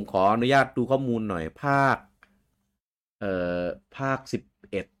เดี๋ยวผมขออนุญาตดูข้อมูลหน่อยเอ่อภาค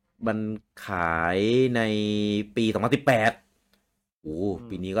11มันขายในปี2018โอ้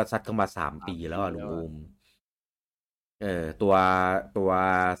ปีนี้ก็ซัดเข้ามา3 ปีแล้วอ่ะลุงแล้วอะอูมเออตัวตัว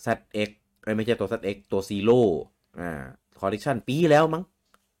ZX ไม่ใช่ตัว ZX ตัวซีโร่อ่าคอลเลคชันปีแล้วมั้ง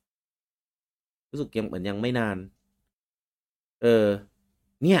รู้สึกยังเหมือนยังไม่นานเออ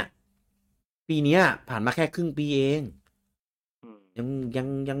เนี่ยปีเนี้ยผ่านมาแค่ครึ่งปีเองอืม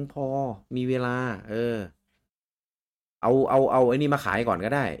ยังพอมีเวลาเอาไอ้นี่มาขายก่อนก็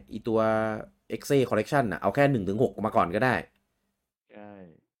ได้อีตัว Exe Collection เอาแค่1 ถึง 6มาก่อนก็ได้ใช่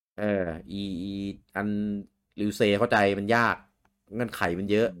เอออีอันริวเซเข้าใจมันยาก เงื่อนไขมัน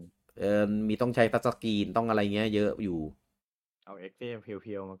เยอะมีต้องใช้ทัชสกรีนต้องอะไรเงี้ยเยอะอยู่เอา Excel เ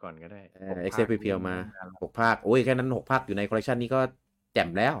พียวๆมาก่อนก็ได้Excel เพียวๆมา6 ภาคโอ้ยแค่นั้น6 ภาคอยู่ในคอลเลคชันนี้ก็แจ่ม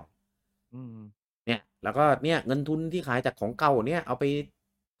แล้วเนี่ยแล้วก็เนี่ยเงินทุนที่ขายจากของเก่าเนี่ยเอาไป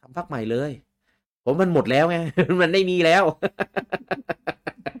ทำภาคใหม่เลยผมมันหมดแล้วไง มันไม่มีแล้ว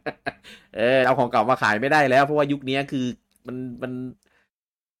เอาของเก่ามาขายไม่ได้แล้วเพราะว่ายุคนี้คือมัน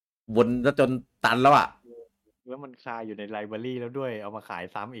วนจนตันแล้วอ่ะแล้วมันคาอยู่ในไลบรารีแล้วด้วยเอามาขาย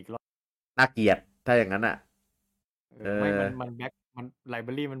ซ้ำอีกรอบน่าเกลียดถ้าอย่างนั้นอ่ะไม่มันแบ็คมันไลบร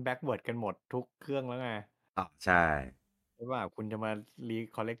ารีมันแบ็คเวิร์ดกันหมดทุกเครื่องแล้วไงอ๋อใช่ว่าคุณจะมารี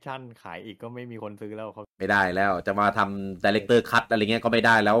คอลเลกชันขายอีกก็ไม่มีคนซื้อแล้วเขาไม่ได้แล้วจะมาทำดีเรคเตอร์คัตอะไรเงี้ยก็ไม่ไ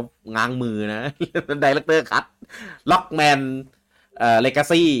ด้แล้วง้างมือนะ ดีเรคเตอร์คัตล็อกแมนเลกา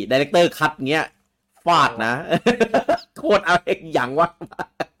ซี่ดีเรคเตอร์คัตเงี้ยฟาดนะโคตรเอาเองอย่างวะ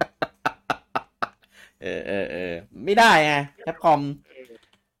ไม่ได้ไงแคปคอม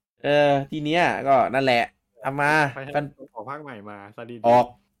ทีเนี้ยก็นั่นแหละทำมาแฟนออกภาคใหม่มาสวัสดี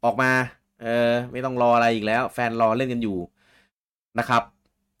ออกมาไม่ต้องรออะไรอีกแล้วแฟนรอเล่นกันอยู่นะครับ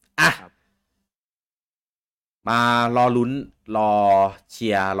อ่ะมารอลุ้นรอเชี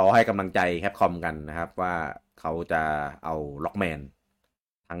ยร์รอให้กำลังใจแคปคอมกันนะครับว่าเขาจะเอาล็อกแมน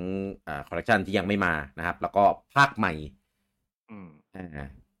ทั้งคอลเลคชันที่ยังไม่มานะครับแล้วก็ภาคใหม่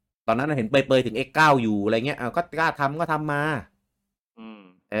ตอนนั้นเห็นเปยๆถึง X9 อยู่อะไรเงี้ยก็กล้าทำก็ทำมา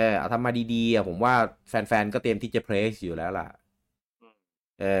เอาทำมาดีๆผมว่าแฟนๆก็เตรียมที่จะเพรสอยู่แล้วล่ะ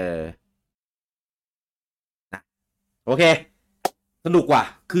นะโอเคสนุกว่ะ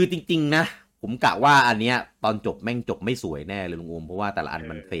คือจริงๆนะผมกะว่าอันเนี้ยตอนจบแม่งจบไม่สวยแน่เลยลุงโอมเพราะว่าแต่ละอัน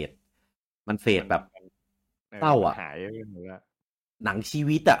มันเฟดแบบเศร้าอ่ะหนังชี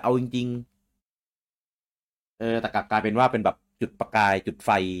วิตอ่ะเอาจริงๆแต่กลายเป็นว่าเป็นแบบจุดประกายจุดไฟ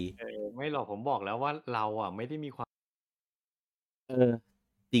ไม่หรอกผมบอกแล้วว่าเราอ่ะไม่ได้มีความ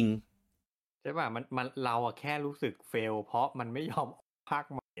จริงใช่ป่ะมันเราอ่ะแค่รู้สึกเฟลเพราะมันไม่ยอมภาค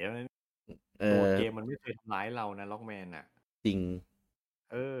ใหม่ตัวเกมมันไม่เคยทำร้ายเรานะล็อกแมนอ่ะจริง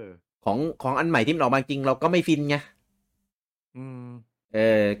ของอันใหม่ที่มันออกมาจริงเราก็ไม่ฟินไง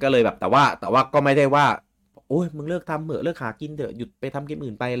ก็เลยแบบแต่ว่าก็ไม่ได้ว่าโอ้ยมึงเลิกทำเถอะเลิกหากินเถอะหยุดไปทำเกม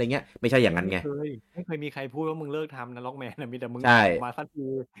อื่นไปอะไรเงี้ยไม่ใช่อย่างนั้นไงไม่เคยมีใครพูดว่ามึงเลิกทำนะล็อกแมนมีแต่มึงมาสักที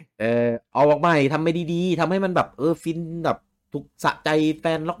เอาออกใหม่ทำไม่ดีๆทำให้มันแบบฟินแบบทุกสะใจแฟ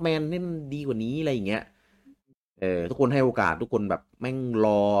นล็อกแมนนี่มันดีกว่านี้อะไรอย่างเงี้ยทุกคนให้โอกาสทุกคนแบบแม่งร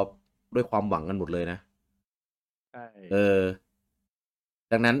อด้วยความหวังกันหมดเลยนะใช่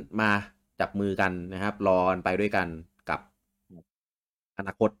ดังนั้นมาจับมือกันนะครับรอไปด้วยกันกับอน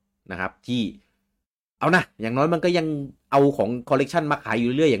าคตนะครับที่เอานะอย่างน้อยมันก็ยังเอาของคอลเลกชันมาขายอ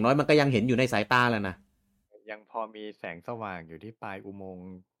ยู่เรื่อยอย่างน้อยมันก็ยังเห็นอยู่ในสายตาแล้วนะยังพอมีแสงสว่างอยู่ที่ปลายอุโมงค์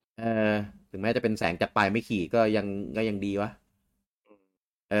ถึงแม้จะเป็นแสงจากปลายไม่ขี่ก็ยังดีวะ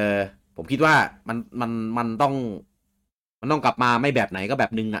ผมคิดว่ามันต้องกลับมาไม่แบบไหนก็แบ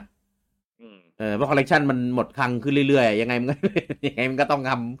บนึงอ่ะเพราะคอลเลกชันมันหมดคลังขึ้นเรื่อยๆยังไงมันก็ต้อง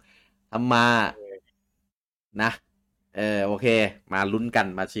ทำมานะโอเคมาลุ้นกัน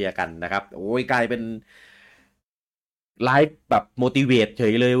มาเชียร์กันนะครับโอ้ยกลายเป็นไลฟ์แบบโมติเวตเฉ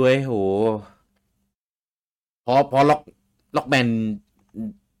ยเลยเว้ยโหพอล็อกแมน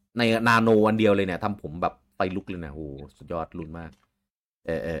ในนาโนอันเดียวเลยเนี่ยทำผมแบบไฟลุกเลยนะโหสุดยอดลุ้นมาก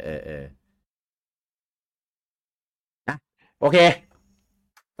นะโอเค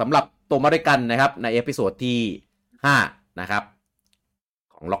สำหรับตัวมาด้วยกันนะครับในเอพิโซดที่5นะครับ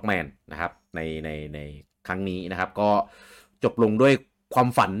ของล็อกแมนนะครับในครั้งนี้นะครับก็จบลงด้วยความ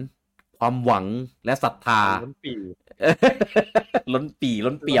ฝันความหวังและศรัทธาล้นปี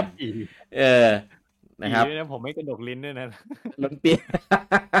ล้นเปี่ยมนะครับผมไม่กระดกลิ้นด้วยนะล้นเปี่ยม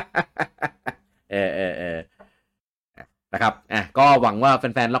นะครับก็หวังว่าแ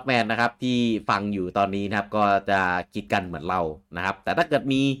ฟนๆล็อกแมนนะครับที่ฟังอยู่ตอนนี้นะครับก็จะคิดกันเหมือนเรานะครับแต่ถ้าเกิด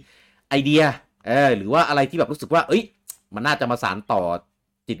มีไอเดียหรือว่าอะไรที่แบบรู้สึกว่ามันน่าจะมาสานต่อ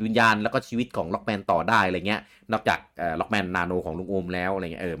จิตวิญญาณแล้วก็ชีวิตของล็อกแมนต่อได้อะไรเงี้ยนอกจากล็อกแมนนาโนของลุงโอมแล้วอะไรเ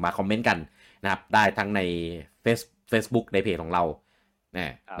งี้ยมาคอมเมนต์กันนะครับได้ทั้งใน Facebook ในเพจของเรา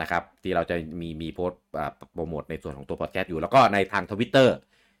นะครับที่เราจะมีโพสต์โปรโมทในส่วนของตัวพอดแคสต์อยู่แล้วก็ในทาง Twitter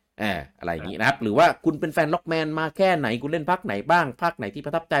อะไรอย่างนี้นะครับหรือว่าคุณเป็นแฟนล็อกแมนมาแค่ไหนคุณเล่นภาคไหนบ้างภาคไหนที่ป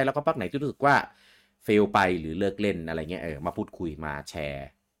ระทับใจแล้วก็ภาคไหนที่รู้สึกว่าเฟลไปหรือเลิกเล่นอะไรเงี้ยมาพูดคุยมาแชร์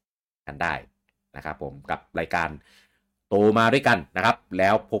กันได้นะครับผมกับรายการโตมาด้วยกันนะครับแล้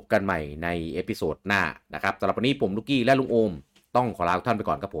วพบกันใหม่ในเอพิโซดหน้านะครับสำหรับวันนี้ผมลูกกี้และลุงโอมต้องขอลาทุกท่านไป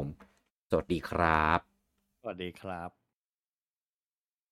ก่อนครับผมสวัสดีครับสวัสดีครับ